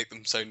actually make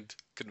them sound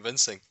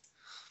convincing.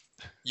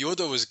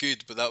 Yoda was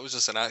good, but that was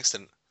just an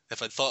accident.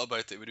 If I'd thought about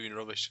it, it would have been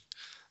rubbish.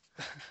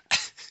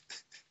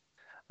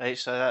 Right,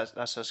 so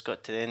that's us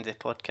got to the end of the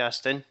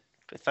podcast then.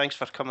 But thanks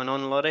for coming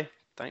on, Laurie.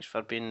 Thanks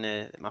for being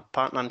my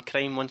partner in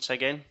crime once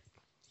again.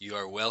 You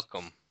are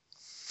welcome.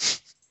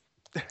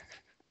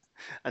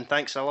 And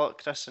thanks a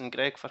lot, Chris and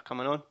Greg, for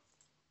coming on.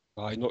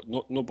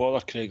 No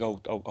bother, Craig. I'll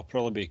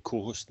probably be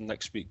co-hosting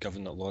next week,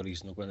 given that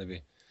Laurie's not going to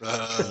be for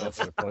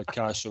the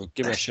podcast. So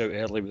give me a shout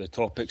early with the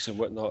topics and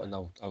whatnot, and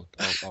I'll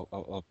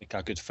make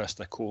a good fist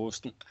of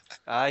co-hosting.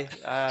 Aye,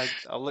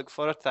 I'll look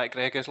forward to that,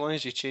 Greg. As long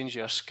as you change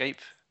your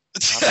Skype.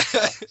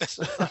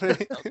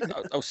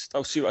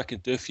 I'll see what I can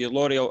do for you,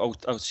 Laurie.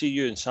 I'll see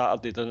you on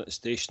Saturday down at the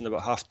station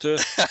about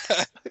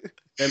 2:30.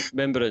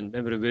 Remember and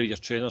wear your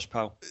trainers,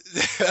 pal.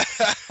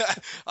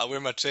 I'll wear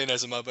my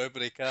trainers and my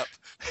Burberry cap.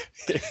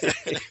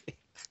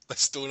 The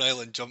Stone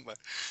Island jumper.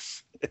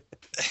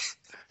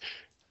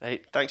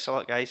 Right, thanks a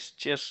lot, guys.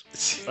 Cheers.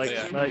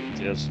 Thanks, mate.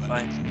 Cheers.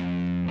 Bye.